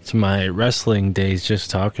me back to my wrestling days,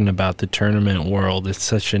 just talking about the tournament world. It's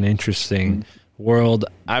such an interesting world.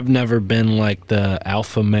 I've never been like the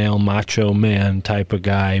alpha male, macho man type of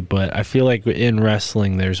guy, but I feel like in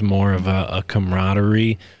wrestling there's more of a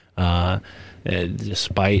camaraderie,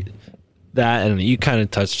 despite that. And you kind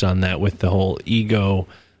of touched on that with the whole ego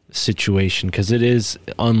situation, because it is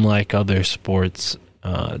unlike other sports,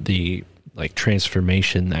 the like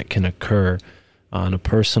transformation that can occur on a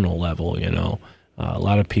personal level. A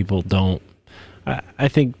lot of people don't. I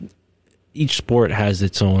think each sport has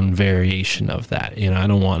its own variation of that. I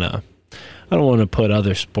don't want to put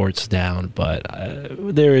other sports down, but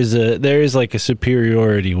there is like a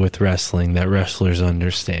superiority with wrestling that wrestlers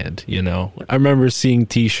understand. I remember seeing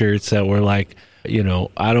T-shirts that were like,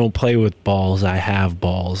 I don't play with balls, I have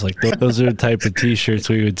balls. Like those are the type of T-shirts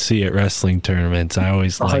we would see at wrestling tournaments. I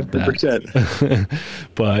always liked that.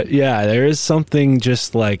 But yeah, there is something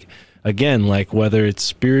just like, again, like whether it's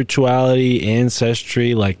spirituality,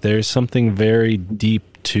 ancestry, like there's something very deep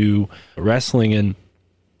to wrestling. And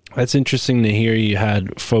that's interesting to hear. You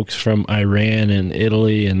had folks from Iran and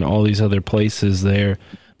Italy and all these other places there.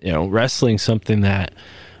 Wrestling, something that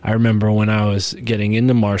I remember when I was getting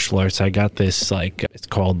into martial arts, I got this, like, it's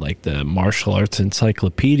called like the Martial Arts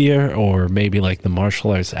Encyclopedia, or maybe like the Martial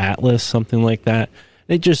Arts Atlas, something like that.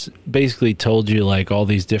 It just basically told you like all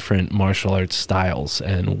these different martial arts styles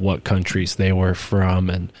and what countries they were from,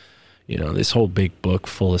 and this whole big book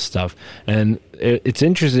full of stuff. And it's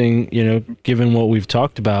interesting, given what we've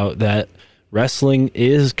talked about, that wrestling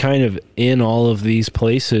is kind of in all of these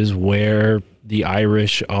places where the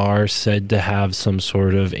Irish are said to have some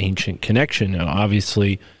sort of ancient connection. Now,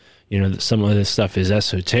 obviously, some of this stuff is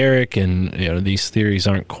esoteric, and these theories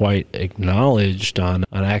aren't quite acknowledged on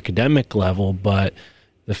an academic level, but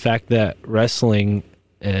the fact that wrestling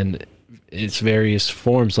and its various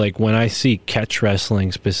forms, like when I see catch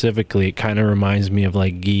wrestling specifically, it kind of reminds me of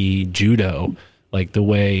like gi judo, like the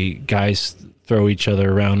way guys throw each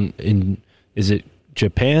other around is it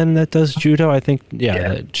Japan that does judo? I think,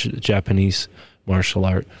 Japanese martial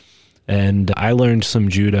art. And I learned some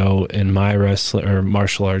judo in my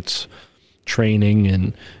martial arts training,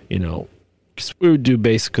 and, 'cause we would do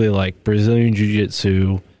basically like Brazilian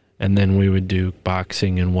jiu-jitsu, and then we would do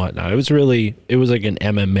boxing and whatnot. It was like an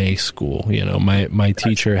MMA school. My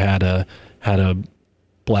teacher had a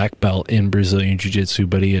black belt in Brazilian jiu-jitsu,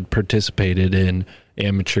 but he had participated in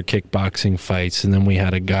amateur kickboxing fights. And then we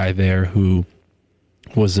had a guy there who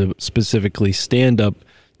was a specifically stand-up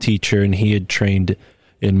teacher, and he had trained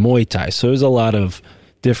in Muay Thai. So there's a lot of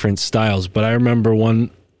different styles. But I remember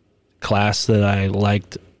one class that I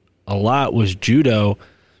liked a lot was judo,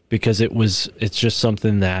 because it's just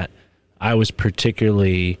something that I wasn't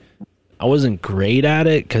great at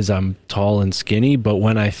it because I'm tall and skinny, but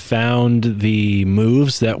when I found the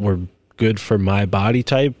moves that were good for my body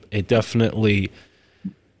type, it definitely,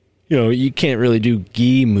 you can't really do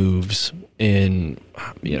gi moves in,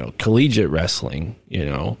 collegiate wrestling,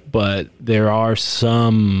 but there are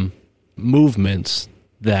some movements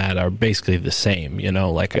that are basically the same,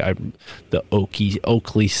 like the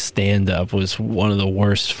Oakley stand-up was one of the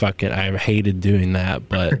worst I hated doing that,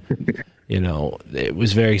 but, it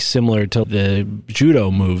was very similar to the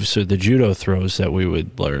judo moves or the judo throws that we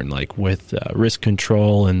would learn, like with wrist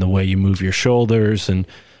control and the way you move your shoulders. And,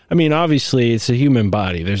 I mean, obviously, it's a human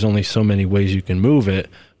body. There's only so many ways you can move it,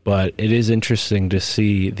 but it is interesting to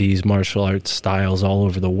see these martial arts styles all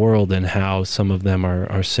over the world and how some of them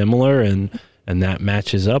are similar, and that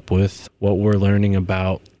matches up with what we're learning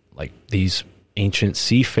about, like, these ancient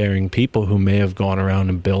seafaring people who may have gone around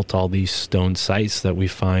and built all these stone sites that we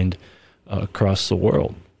find across the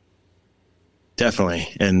world. Definitely.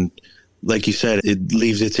 And like you said, it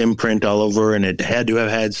leaves its imprint all over, and it had to have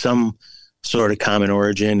had some sort of common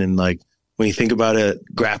origin. And like, when you think about it,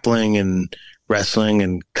 grappling and wrestling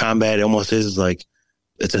and combat, it almost is like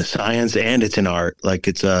it's a science and it's an art. Like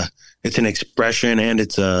it's an expression and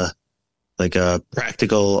it's a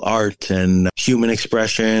practical art and human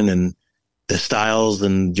expression, and the styles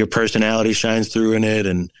and your personality shines through in it.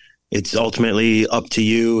 And it's ultimately up to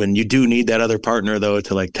you. And you do need that other partner though,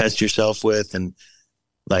 to like test yourself with and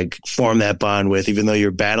like form that bond with, even though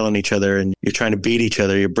you're battling each other and you're trying to beat each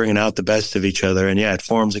other, you're bringing out the best of each other. And yeah, it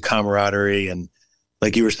forms a camaraderie. And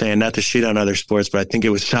like you were saying, not to shit on other sports, but I think it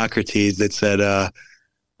was Socrates that said,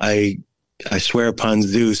 I swear upon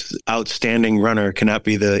Zeus, outstanding runner cannot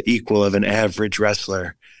be the equal of an average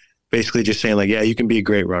wrestler. Basically just saying like, yeah, you can be a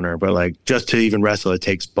great runner, but like just to even wrestle, it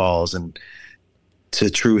takes balls, and it's a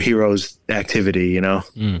true hero's activity, you know?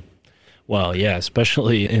 Mm. Well, yeah,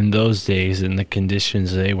 especially in those days in the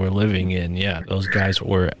conditions they were living in. Yeah, those guys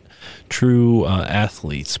were true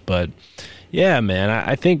athletes. But yeah, man,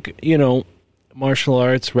 I think, you know, martial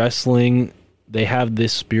arts, wrestling, they have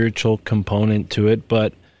this spiritual component to it.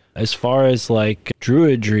 But as far as like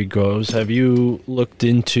Druidry goes, have you looked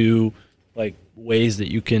into like ways that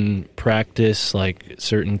you can practice like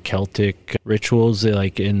certain Celtic rituals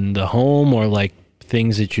like in the home, or like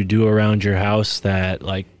things that you do around your house that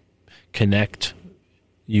like connect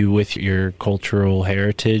you with your cultural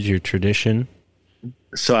heritage, your tradition?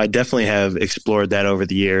 So I definitely have explored that over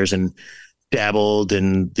the years and dabbled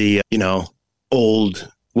in the, you know,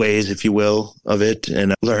 old ways, if you will, of it,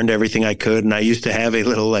 and learned everything I could. And I used to have a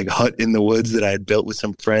little like hut in the woods that I had built with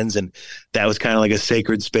some friends, and that was kind of like a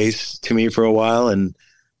sacred space to me for a while, and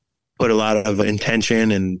put a lot of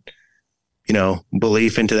intention and, you know,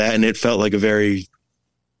 belief into that. And it felt like a very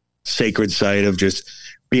sacred site of just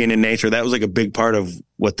being in nature. That was like a big part of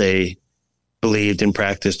what they believed and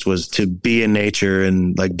practiced, was to be in nature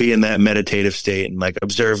and like be in that meditative state and like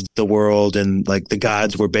observe the world, and like the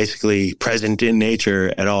gods were basically present in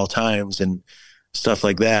nature at all times and stuff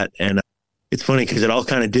like that. And it's funny because it all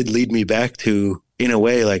kind of did lead me back to, in a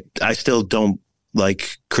way, like I still don't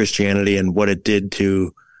like Christianity and what it did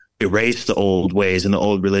to erase the old ways and the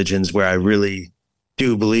old religions, where I really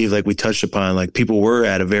do believe, like we touched upon, like people were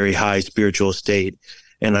at a very high spiritual state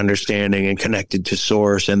and understanding and connected to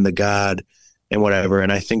source and the God and whatever.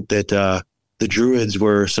 And I think that the Druids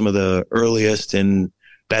were some of the earliest and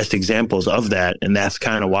best examples of that. And that's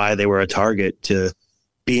kind of why they were a target to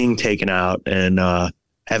being taken out and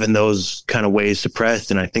having those kind of ways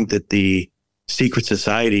suppressed. And I think that the secret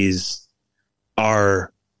societies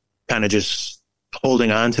are kind of just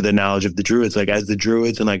holding on to the knowledge of the Druids. Like as the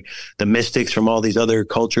Druids and like the mystics from all these other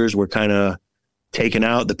cultures were kind of taken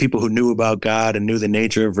out, the people who knew about God and knew the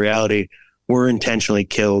nature of reality were intentionally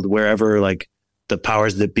killed wherever like the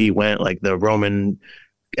powers that be went, like the Roman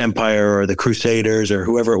Empire or the Crusaders or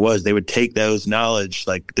whoever it was. They would take those knowledge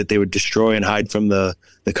like that they would destroy and hide from the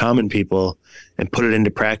common people and put it into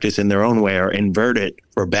practice in their own way, or invert it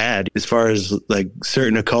for bad. As far as like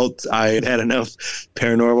certain occults, I had enough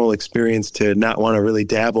paranormal experience to not want to really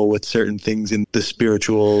dabble with certain things in the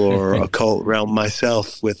spiritual or occult realm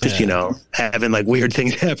myself, with just, you know, having like weird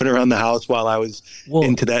things happen around the house while I was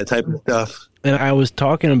into that type of stuff. And I was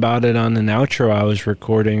talking about it on an outro I was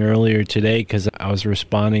recording earlier today, because I was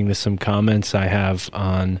responding to some comments I have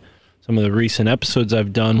on some of the recent episodes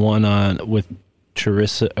I've done. One on with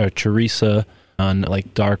Teresa on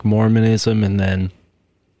like dark Mormonism, and then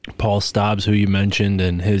Paul Stobbs, who you mentioned,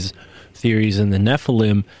 and his theories in the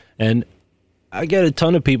Nephilim. And I get a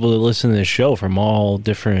ton of people that listen to this show from all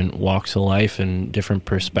different walks of life and different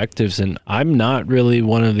perspectives. And I'm not really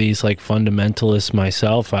one of these like fundamentalists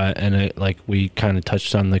myself. Like we kind of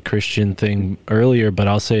touched on the Christian thing earlier, but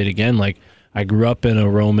I'll say it again. Like I grew up in a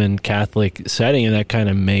Roman Catholic setting, and that kind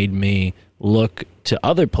of made me look to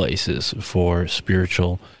other places for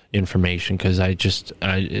spiritual information, because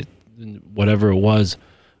whatever it was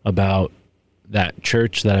about that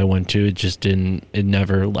church that I went to, it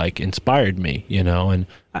never like inspired me, you know. And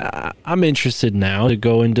I'm interested now to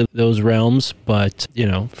go into those realms, but you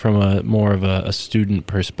know, from a more of a student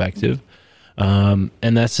perspective. And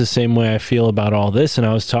that's the same way I feel about all this. And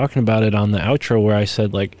I was talking about it on the outro, where I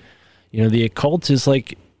said, like, you know, the occult is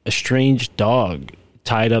like a strange dog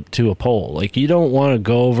tied up to a pole. Like you don't want to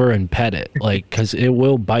go over and pet it, like, because it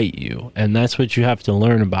will bite you, and that's what you have to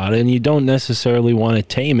learn about it. And you don't necessarily want to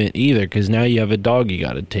tame it either, because now you have a dog you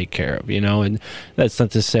got to take care of, you know. And that's not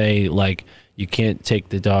to say like you can't take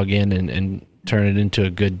the dog in and turn it into a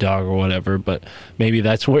good dog or whatever, but maybe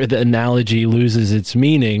that's where the analogy loses its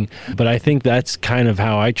meaning. But I think that's kind of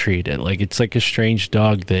how I treat it. Like it's like a strange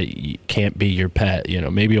dog that can't be your pet, you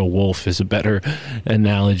know. Maybe a wolf is a better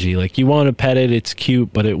analogy. Like you want to pet it, it's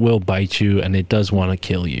cute, but it will bite you, and it does want to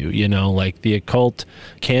kill you, you know. Like the occult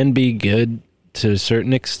can be good to a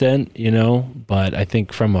certain extent, but I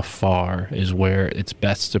think from afar is where it's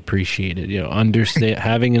best appreciated.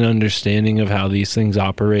 Having an understanding of how these things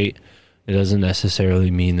operate, it doesn't necessarily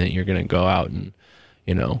mean that you're going to go out and,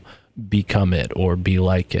 become it or be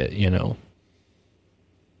like it,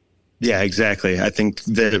 Yeah, exactly. I think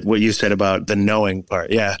that what you said about the knowing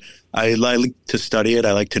part, yeah, I like to study it.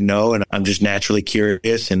 I like to know, and I'm just naturally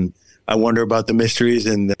curious, and I wonder about the mysteries.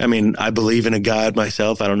 And I mean, I believe in a God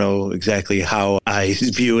myself. I don't know exactly how I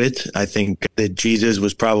view it. I think that Jesus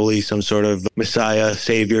was probably some sort of Messiah,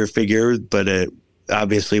 savior figure, but it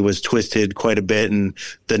obviously was twisted quite a bit. And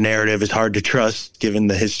the narrative is hard to trust given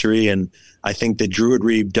the history. And I think that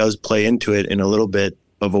Druidry does play into it in a little bit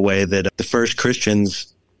of a way that the first Christians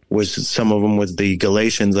some of them was the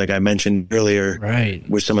Galatians, like I mentioned earlier, right,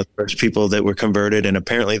 were some of the first people that were converted. And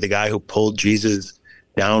apparently the guy who pulled Jesus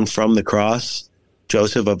down from the cross,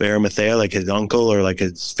 Joseph of Arimathea, like his uncle or like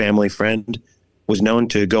his family friend, was known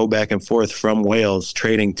to go back and forth from Wales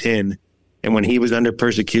trading tin. And when he was under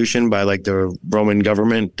persecution by like the Roman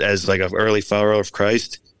government as like an early follower of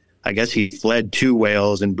Christ, I guess he fled to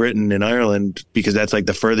Wales and Britain and Ireland because that's like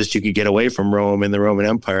the furthest you could get away from Rome and the Roman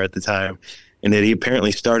Empire at the time. And that he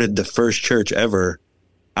apparently started the first church ever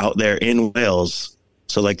out there in Wales.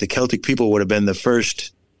 So like the Celtic people would have been the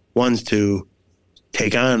first ones to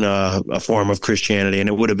take on a form of Christianity, and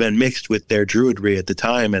it would have been mixed with their Druidry at the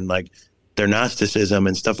time and like their Gnosticism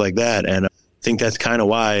and stuff like that. And I think that's kind of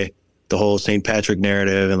why the whole St. Patrick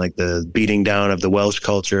narrative and like the beating down of the Welsh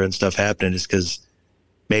culture and stuff happened, is because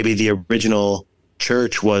maybe the original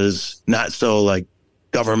church was not so like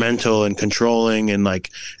governmental and controlling and like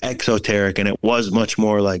exoteric, and it was much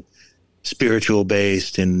more like spiritual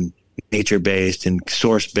based and nature based and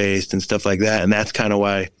source based and stuff like that. And that's kind of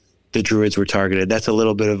why the Druids were targeted. That's a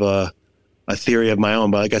little bit of a theory of my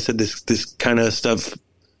own, but like I said, this kind of stuff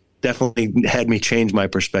definitely had me change my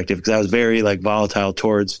perspective, because I was very like volatile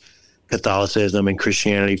towards Catholicism and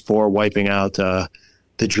Christianity for wiping out the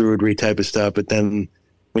Druidry type of stuff. But then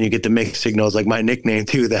when you get the mixed signals, like my nickname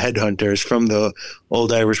too, the Headhunters, from the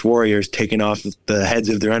old Irish warriors taking off the heads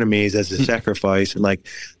of their enemies as a sacrifice, and like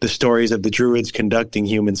the stories of the Druids conducting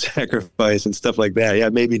human sacrifice and stuff like that. Yeah,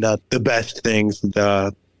 maybe not the best things.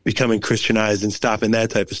 Becoming Christianized and stopping that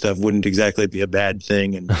type of stuff wouldn't exactly be a bad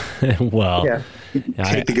thing. And well, yeah,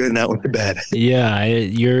 take the good and not with the bad. Yeah,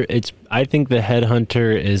 I think the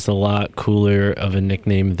Headhunter is a lot cooler of a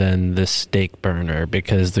nickname than the Stake Burner,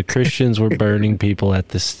 because the Christians were burning people at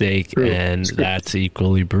the stake, and that's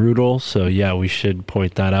equally brutal. So yeah, we should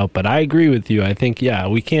point that out. But I agree with you. I think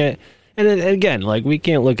we can't. And again, like we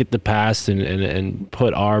can't look at the past and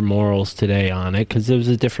put our morals today on it, because it was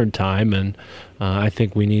a different time, and I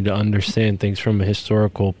think we need to understand things from a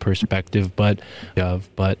historical perspective. But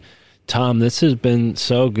Tom, this has been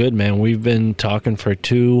so good, man. We've been talking for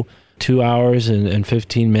 2 hours and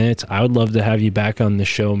 15 minutes. I would love to have you back on the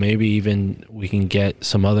show. Maybe even we can get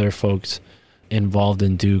some other folks involved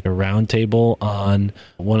and do a roundtable on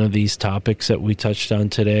one of these topics that we touched on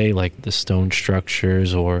today, like the stone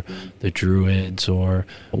structures or the Druids or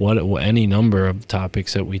any number of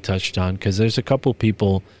topics that we touched on, because there's a couple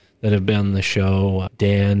people that have been on the show.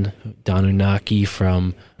 Dan Donunaki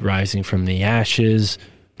from Rising from the Ashes,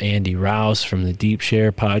 Andy Rouse from the Deep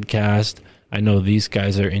Share podcast. I know these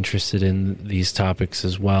guys are interested in these topics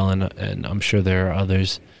as well, and I'm sure there are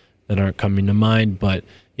others that aren't coming to mind, but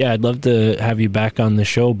yeah, I'd love to have you back on the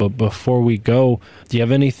show. But before we go, do you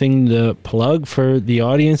have anything to plug for the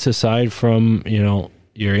audience aside from, your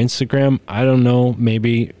Instagram? I don't know.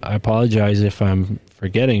 Maybe I apologize if I'm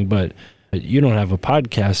forgetting, but you don't have a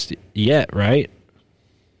podcast yet, right?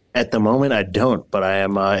 At the moment, I don't, but I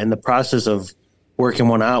am in the process of working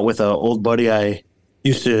one out with an old buddy I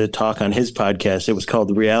used to talk on his podcast. It was called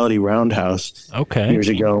The Reality Roundhouse. Okay. Years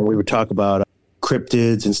ago, we would talk about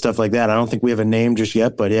cryptids and stuff like that. I don't think we have a name just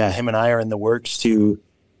yet, but yeah, him and I are in the works to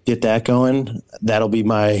get that going. That'll be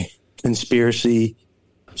my conspiracy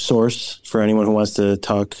source for anyone who wants to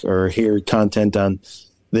talk or hear content on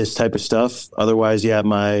this type of stuff. Otherwise, yeah,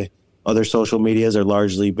 my other social medias are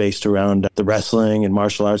largely based around the wrestling and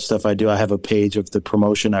martial arts stuff I do. I have a page of the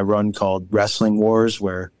promotion I run called Wrestling Wars,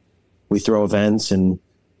 where we throw events and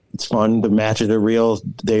it's fun. The matches are real.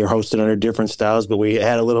 They are hosted under different styles, but we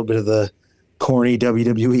add a little bit of the corny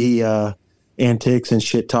WWE antics and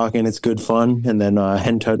shit talking. It's good fun. And then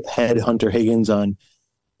Headhunter Higgins on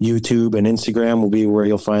YouTube and Instagram will be where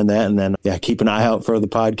you'll find that. And then keep an eye out for the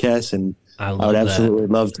podcast. And I would absolutely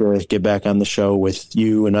love to get back on the show with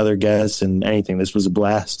you and other guests and anything. This was a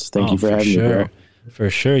blast. Thank you for having me, bro.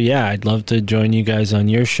 For sure. Yeah, I'd love to join you guys on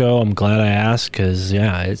your show. I'm glad I asked, because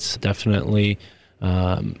it's definitely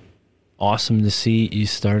awesome to see you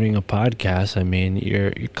starting a podcast. I mean,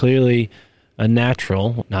 you're clearly a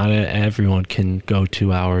natural. Not everyone can go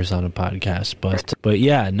 2 hours on a podcast, but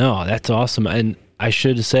yeah, no, that's awesome. And I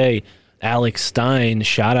should say, Alex Stein,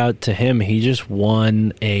 shout out to him. He just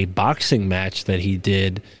won a boxing match that he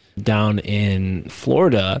did down in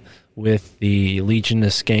Florida with the Legion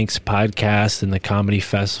of Skanks podcast and the comedy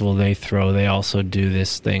festival they throw. They also do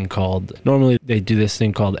this thing called, normally they do this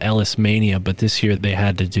thing called Ellis Mania, but this year they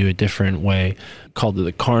had to do a different way called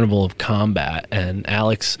the Carnival of Combat. And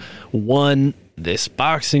Alex won this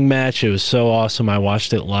boxing match. It was so awesome. I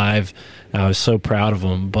watched it live. I was so proud of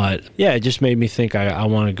him. But yeah, it just made me think I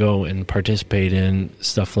want to go and participate in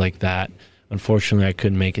stuff like that. Unfortunately, I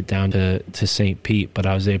couldn't make it down to St. Pete, but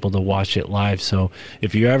I was able to watch it live. So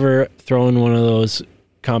if you're ever throwing one of those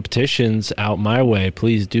competitions out my way,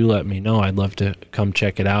 please do let me know. I'd love to come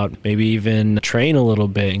check it out. Maybe even train a little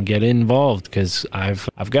bit and get involved, because I've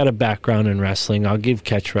got a background in wrestling. I'll give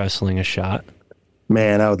catch wrestling a shot.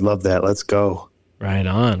 Man, I would love that. Let's go. Right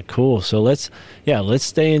on. Cool. So let's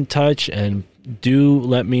stay in touch, and do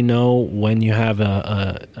let me know when you have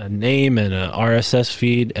a name and a RSS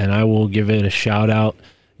feed, and I will give it a shout out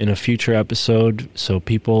in a future episode. So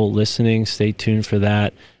people listening, stay tuned for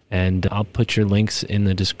that. And I'll put your links in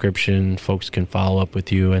the description. Folks can follow up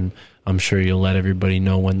with you, and I'm sure you'll let everybody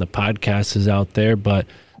know when the podcast is out there. But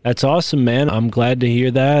that's awesome, man. I'm glad to hear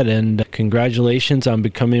that, and congratulations on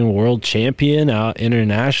becoming a world champion out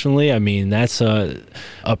internationally. I mean, that's a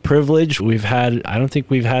privilege. I don't think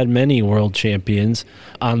we've had many world champions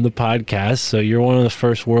on the podcast, so you're one of the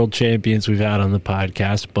first world champions we've had on the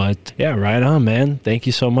podcast. But yeah, right on, man. Thank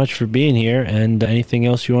you so much for being here. And anything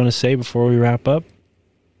else you want to say before we wrap up?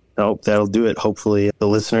 Nope, that'll do it. Hopefully the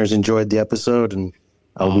listeners enjoyed the episode, and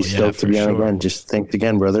I'll be stoked to be on again. Just thanks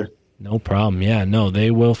again, brother. No problem. Yeah, no, they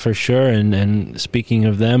will for sure. And speaking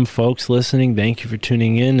of them, folks listening, thank you for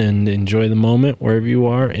tuning in, and enjoy the moment wherever you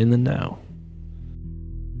are in the now.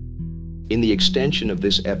 In the extension of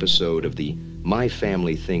this episode of the My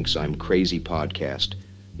Family Thinks I'm Crazy podcast,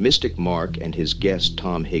 Mystic Mark and his guest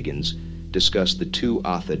Tom Higgins discuss the two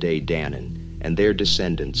Atha Danann and their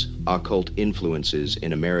descendants' occult influences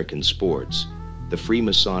in American sports, the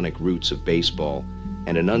Freemasonic roots of baseball,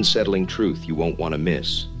 and an unsettling truth you won't want to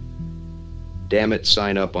miss. Damn it,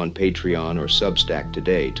 sign up on Patreon or Substack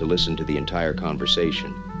today to listen to the entire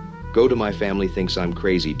conversation. Go to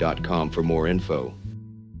myfamilythinksimcrazy.com for more info.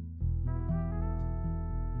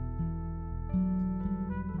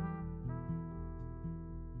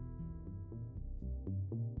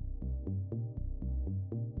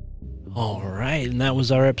 All right, and that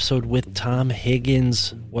was our episode with Tom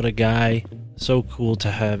Higgins. What a guy. So cool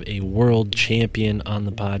to have a world champion on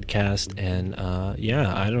the podcast. And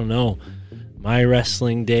yeah, I don't know. My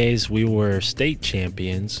wrestling days, we were state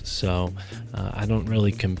champions, so I don't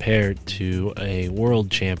really compare to a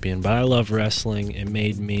world champion, but I love wrestling. It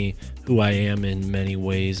made me who I am in many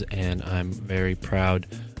ways, and I'm very proud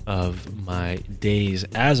of my days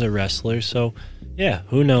as a wrestler. So yeah,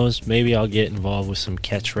 who knows, maybe I'll get involved with some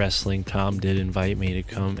catch wrestling. Tom did invite me to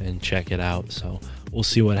come and check it out, so we'll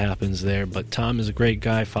see what happens there. But Tom is a great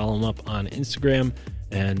guy. Follow him up on Instagram,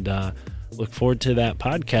 and look forward to that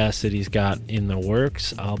podcast that he's got in the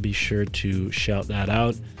works. I'll be sure to shout that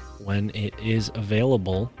out when it is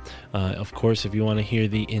available. Of course, if you want to hear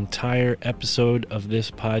the entire episode of this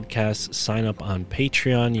podcast, sign up on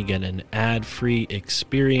Patreon. You get an ad-free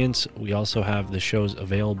experience. We also have the shows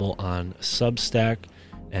available on Substack.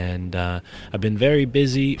 And I've been very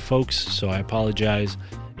busy, folks, so I apologize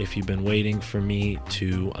if you've been waiting for me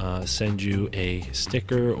to send you a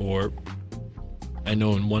sticker, or I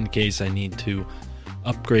know in one case I need to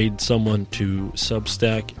upgrade someone to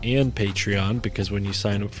Substack and Patreon, because when you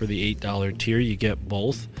sign up for the $8 tier, you get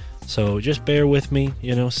both. So just bear with me,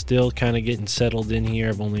 still kind of getting settled in here.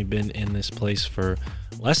 I've only been in this place for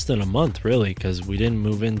less than a month, really, because we didn't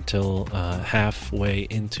move in till halfway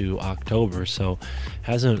into October. So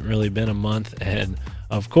hasn't really been a month. And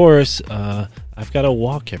of course, I've got to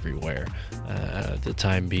walk everywhere at the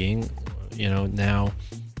time being. Now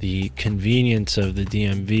the convenience of the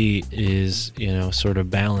DMV is, sort of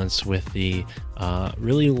balanced with the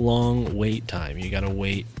really long wait time. You got to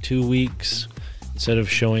wait 2 weeks instead of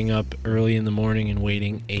showing up early in the morning and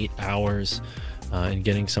waiting 8 hours and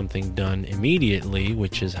getting something done immediately,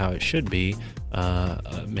 which is how it should be,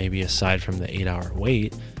 maybe aside from the 8-hour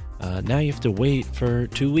wait. Now you have to wait for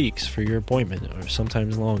 2 weeks for your appointment, or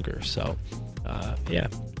sometimes longer. So,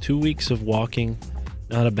 2 weeks of walking,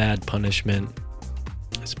 not a bad punishment.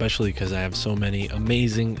 especially because I have so many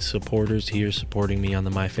amazing supporters here supporting me on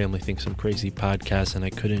the My Family Thinks I'm Crazy podcast, and I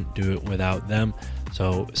couldn't do it without them.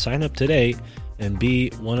 So sign up today and be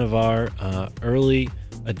one of our early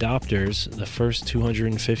adopters. The first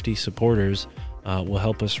 250 supporters will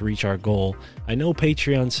help us reach our goal. I know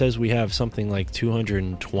Patreon says we have something like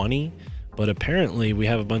 220, but apparently we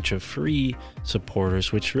have a bunch of free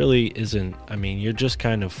supporters, which really isn't. I mean, you're just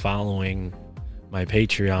kind of following my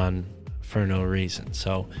Patreon for no reason.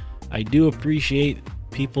 So I do appreciate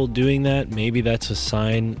people doing that. Maybe that's a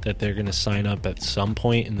sign that they're going to sign up at some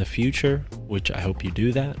point in the future, which I hope you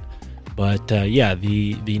do that. But yeah,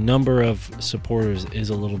 the number of supporters is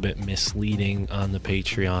a little bit misleading on the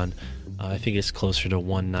Patreon. I think it's closer to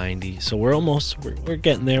 190. So we're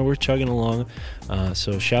getting there. We're chugging along.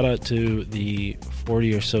 So shout out to the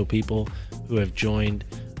 40 or so people who have joined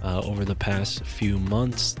over the past few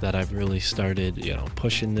months that I've really started,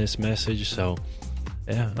 pushing this message. So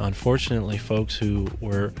yeah, unfortunately, folks who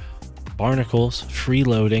were barnacles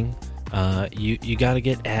freeloading, you got to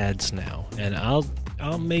get ads now, and I'll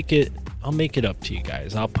make it up to you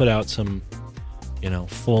guys. I'll put out some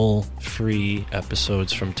full free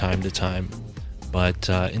episodes from time to time. But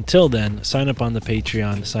until then, sign up on the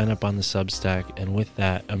Patreon, sign up on the Substack, and with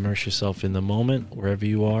that, immerse yourself in the moment wherever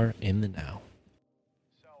you are in the now.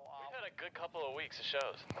 So we've had a good couple of weeks of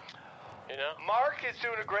shows. Mark is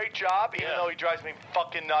doing a great job, even though he drives me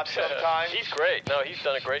fucking nuts sometimes. He's great. No, he's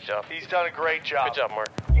done a great job. He's done a great job. Good job, Mark.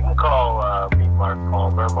 You can call me Mark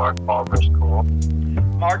Palmer. Mark Palmer's cool.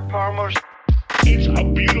 Mark Palmer's. It's a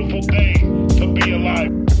beautiful day to be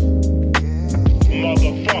alive.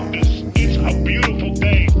 Motherfuckers, it's a beautiful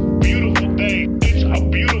day. Beautiful day. It's a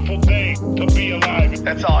beautiful day to be alive.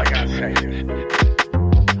 That's all I gotta say, dude.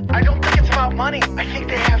 I don't think it's about money. I think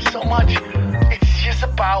they have so much. It's just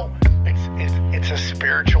about... It's a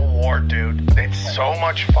spiritual war, dude. It's so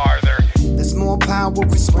much farther. There's more power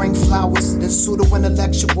in spring flowers than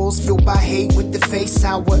pseudo-intellectuals fueled by hate with the face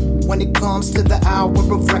sour. When it comes to the hour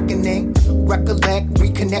of reckoning, recollect,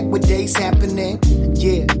 reconnect with days happening.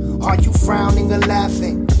 Yeah, are you frowning or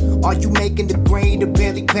laughing? Are you making the grade or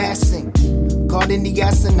barely passing? Caught in the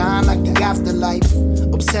asinine like the afterlife.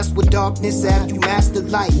 Obsessed with darkness, have you mastered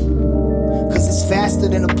light? Cause it's faster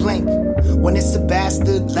than a blink. When it's a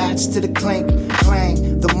bastard, latch to the clink,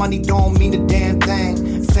 clang. The money don't mean a damn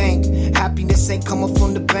thing. Think, happiness ain't coming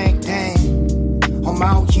from the bank, dang. I'm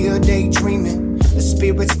out here daydreaming. The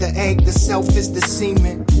spirit's the egg, the self is the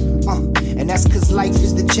semen. And that's cause life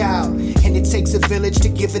is the child, and it takes a village to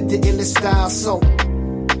give it the illest style. So,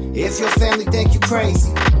 if your family think you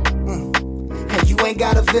crazy, and you ain't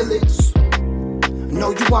got a village,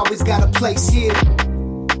 know you always got a place here.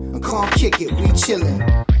 Come kick it, we chillin'.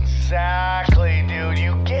 Exactly, dude.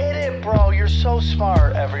 You get it, bro. You're so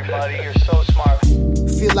smart, everybody. You're so smart.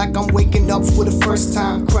 Feel like I'm waking up for the first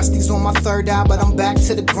time. Krusty's on my third eye, but I'm back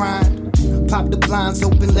to the grind. Pop the blinds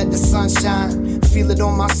open, let the sun shine. Feel it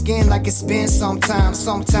on my skin like it's been sometimes.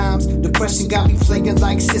 Sometimes depression got me flaking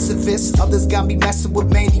like Sisyphus. Others got me messing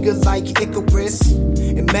with mania like Icarus.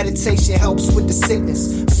 And meditation helps with the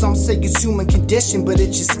sickness. Some say it's human condition, but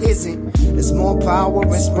it just isn't. There's more power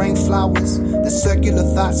in spring flowers. The circular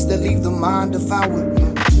thoughts that leave the mind devoured.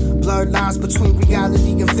 Blurred lines between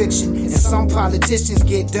reality and fiction. And some politicians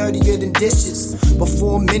get dirtier than dishes. But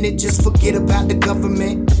for a minute, just forget about the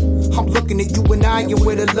government. I'm looking at you and I and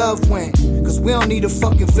where the love went. Cause we don't need a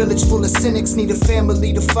fucking village full of cynics. Need a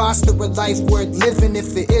family to foster a life worth living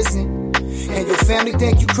if it isn't. And your family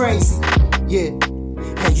think you crazy. Yeah.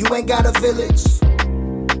 And you ain't got a village.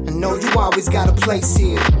 I know you always got a place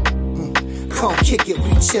here. Come kick it,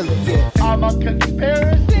 we chillin', yeah. I'm a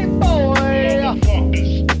conspiracy boy.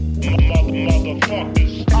 Motherfuckers.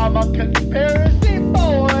 Motherfuckers. I'm a conspiracy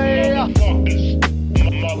boy.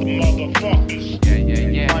 Motherfuckers.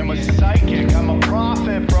 Yeah. I'm a psychic. I'm a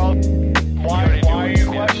prophet, bro. Why are you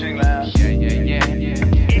questioning that? Yeah.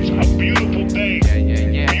 It's a beautiful day.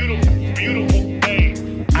 Yeah. Beautiful day.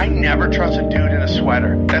 I never trust a dude in a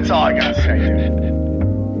sweater. That's all I gotta say, dude.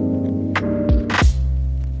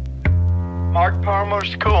 Mark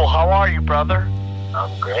Palmer's cool. How are you, brother?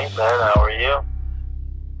 I'm great, man. How are you?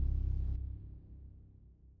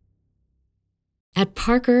 At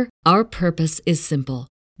Parker, our purpose is simple.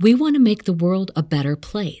 We want to make the world a better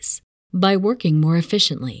place by working more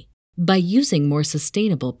efficiently, by using more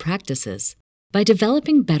sustainable practices, by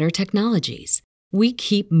developing better technologies. We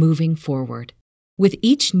keep moving forward. With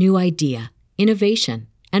each new idea, innovation,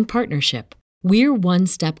 and partnership, we're one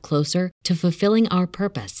step closer to fulfilling our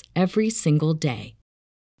purpose every single day.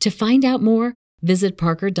 To find out more, visit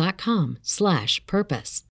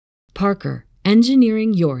parker.com/purpose. Parker,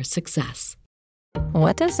 engineering your success.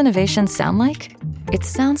 What does innovation sound like? It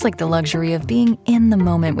sounds like the luxury of being in the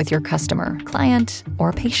moment with your customer, client,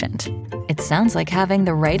 or patient. It sounds like having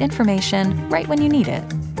the right information right when you need it.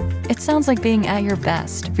 It sounds like being at your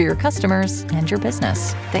best for your customers and your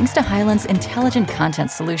business. Thanks to Highland's intelligent content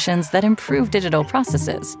solutions that improve digital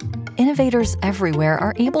processes, innovators everywhere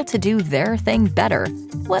are able to do their thing better,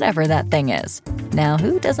 whatever that thing is. Now,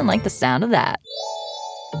 who doesn't like the sound of that?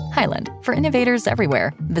 Highland, for innovators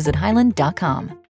everywhere. Visit highland.com.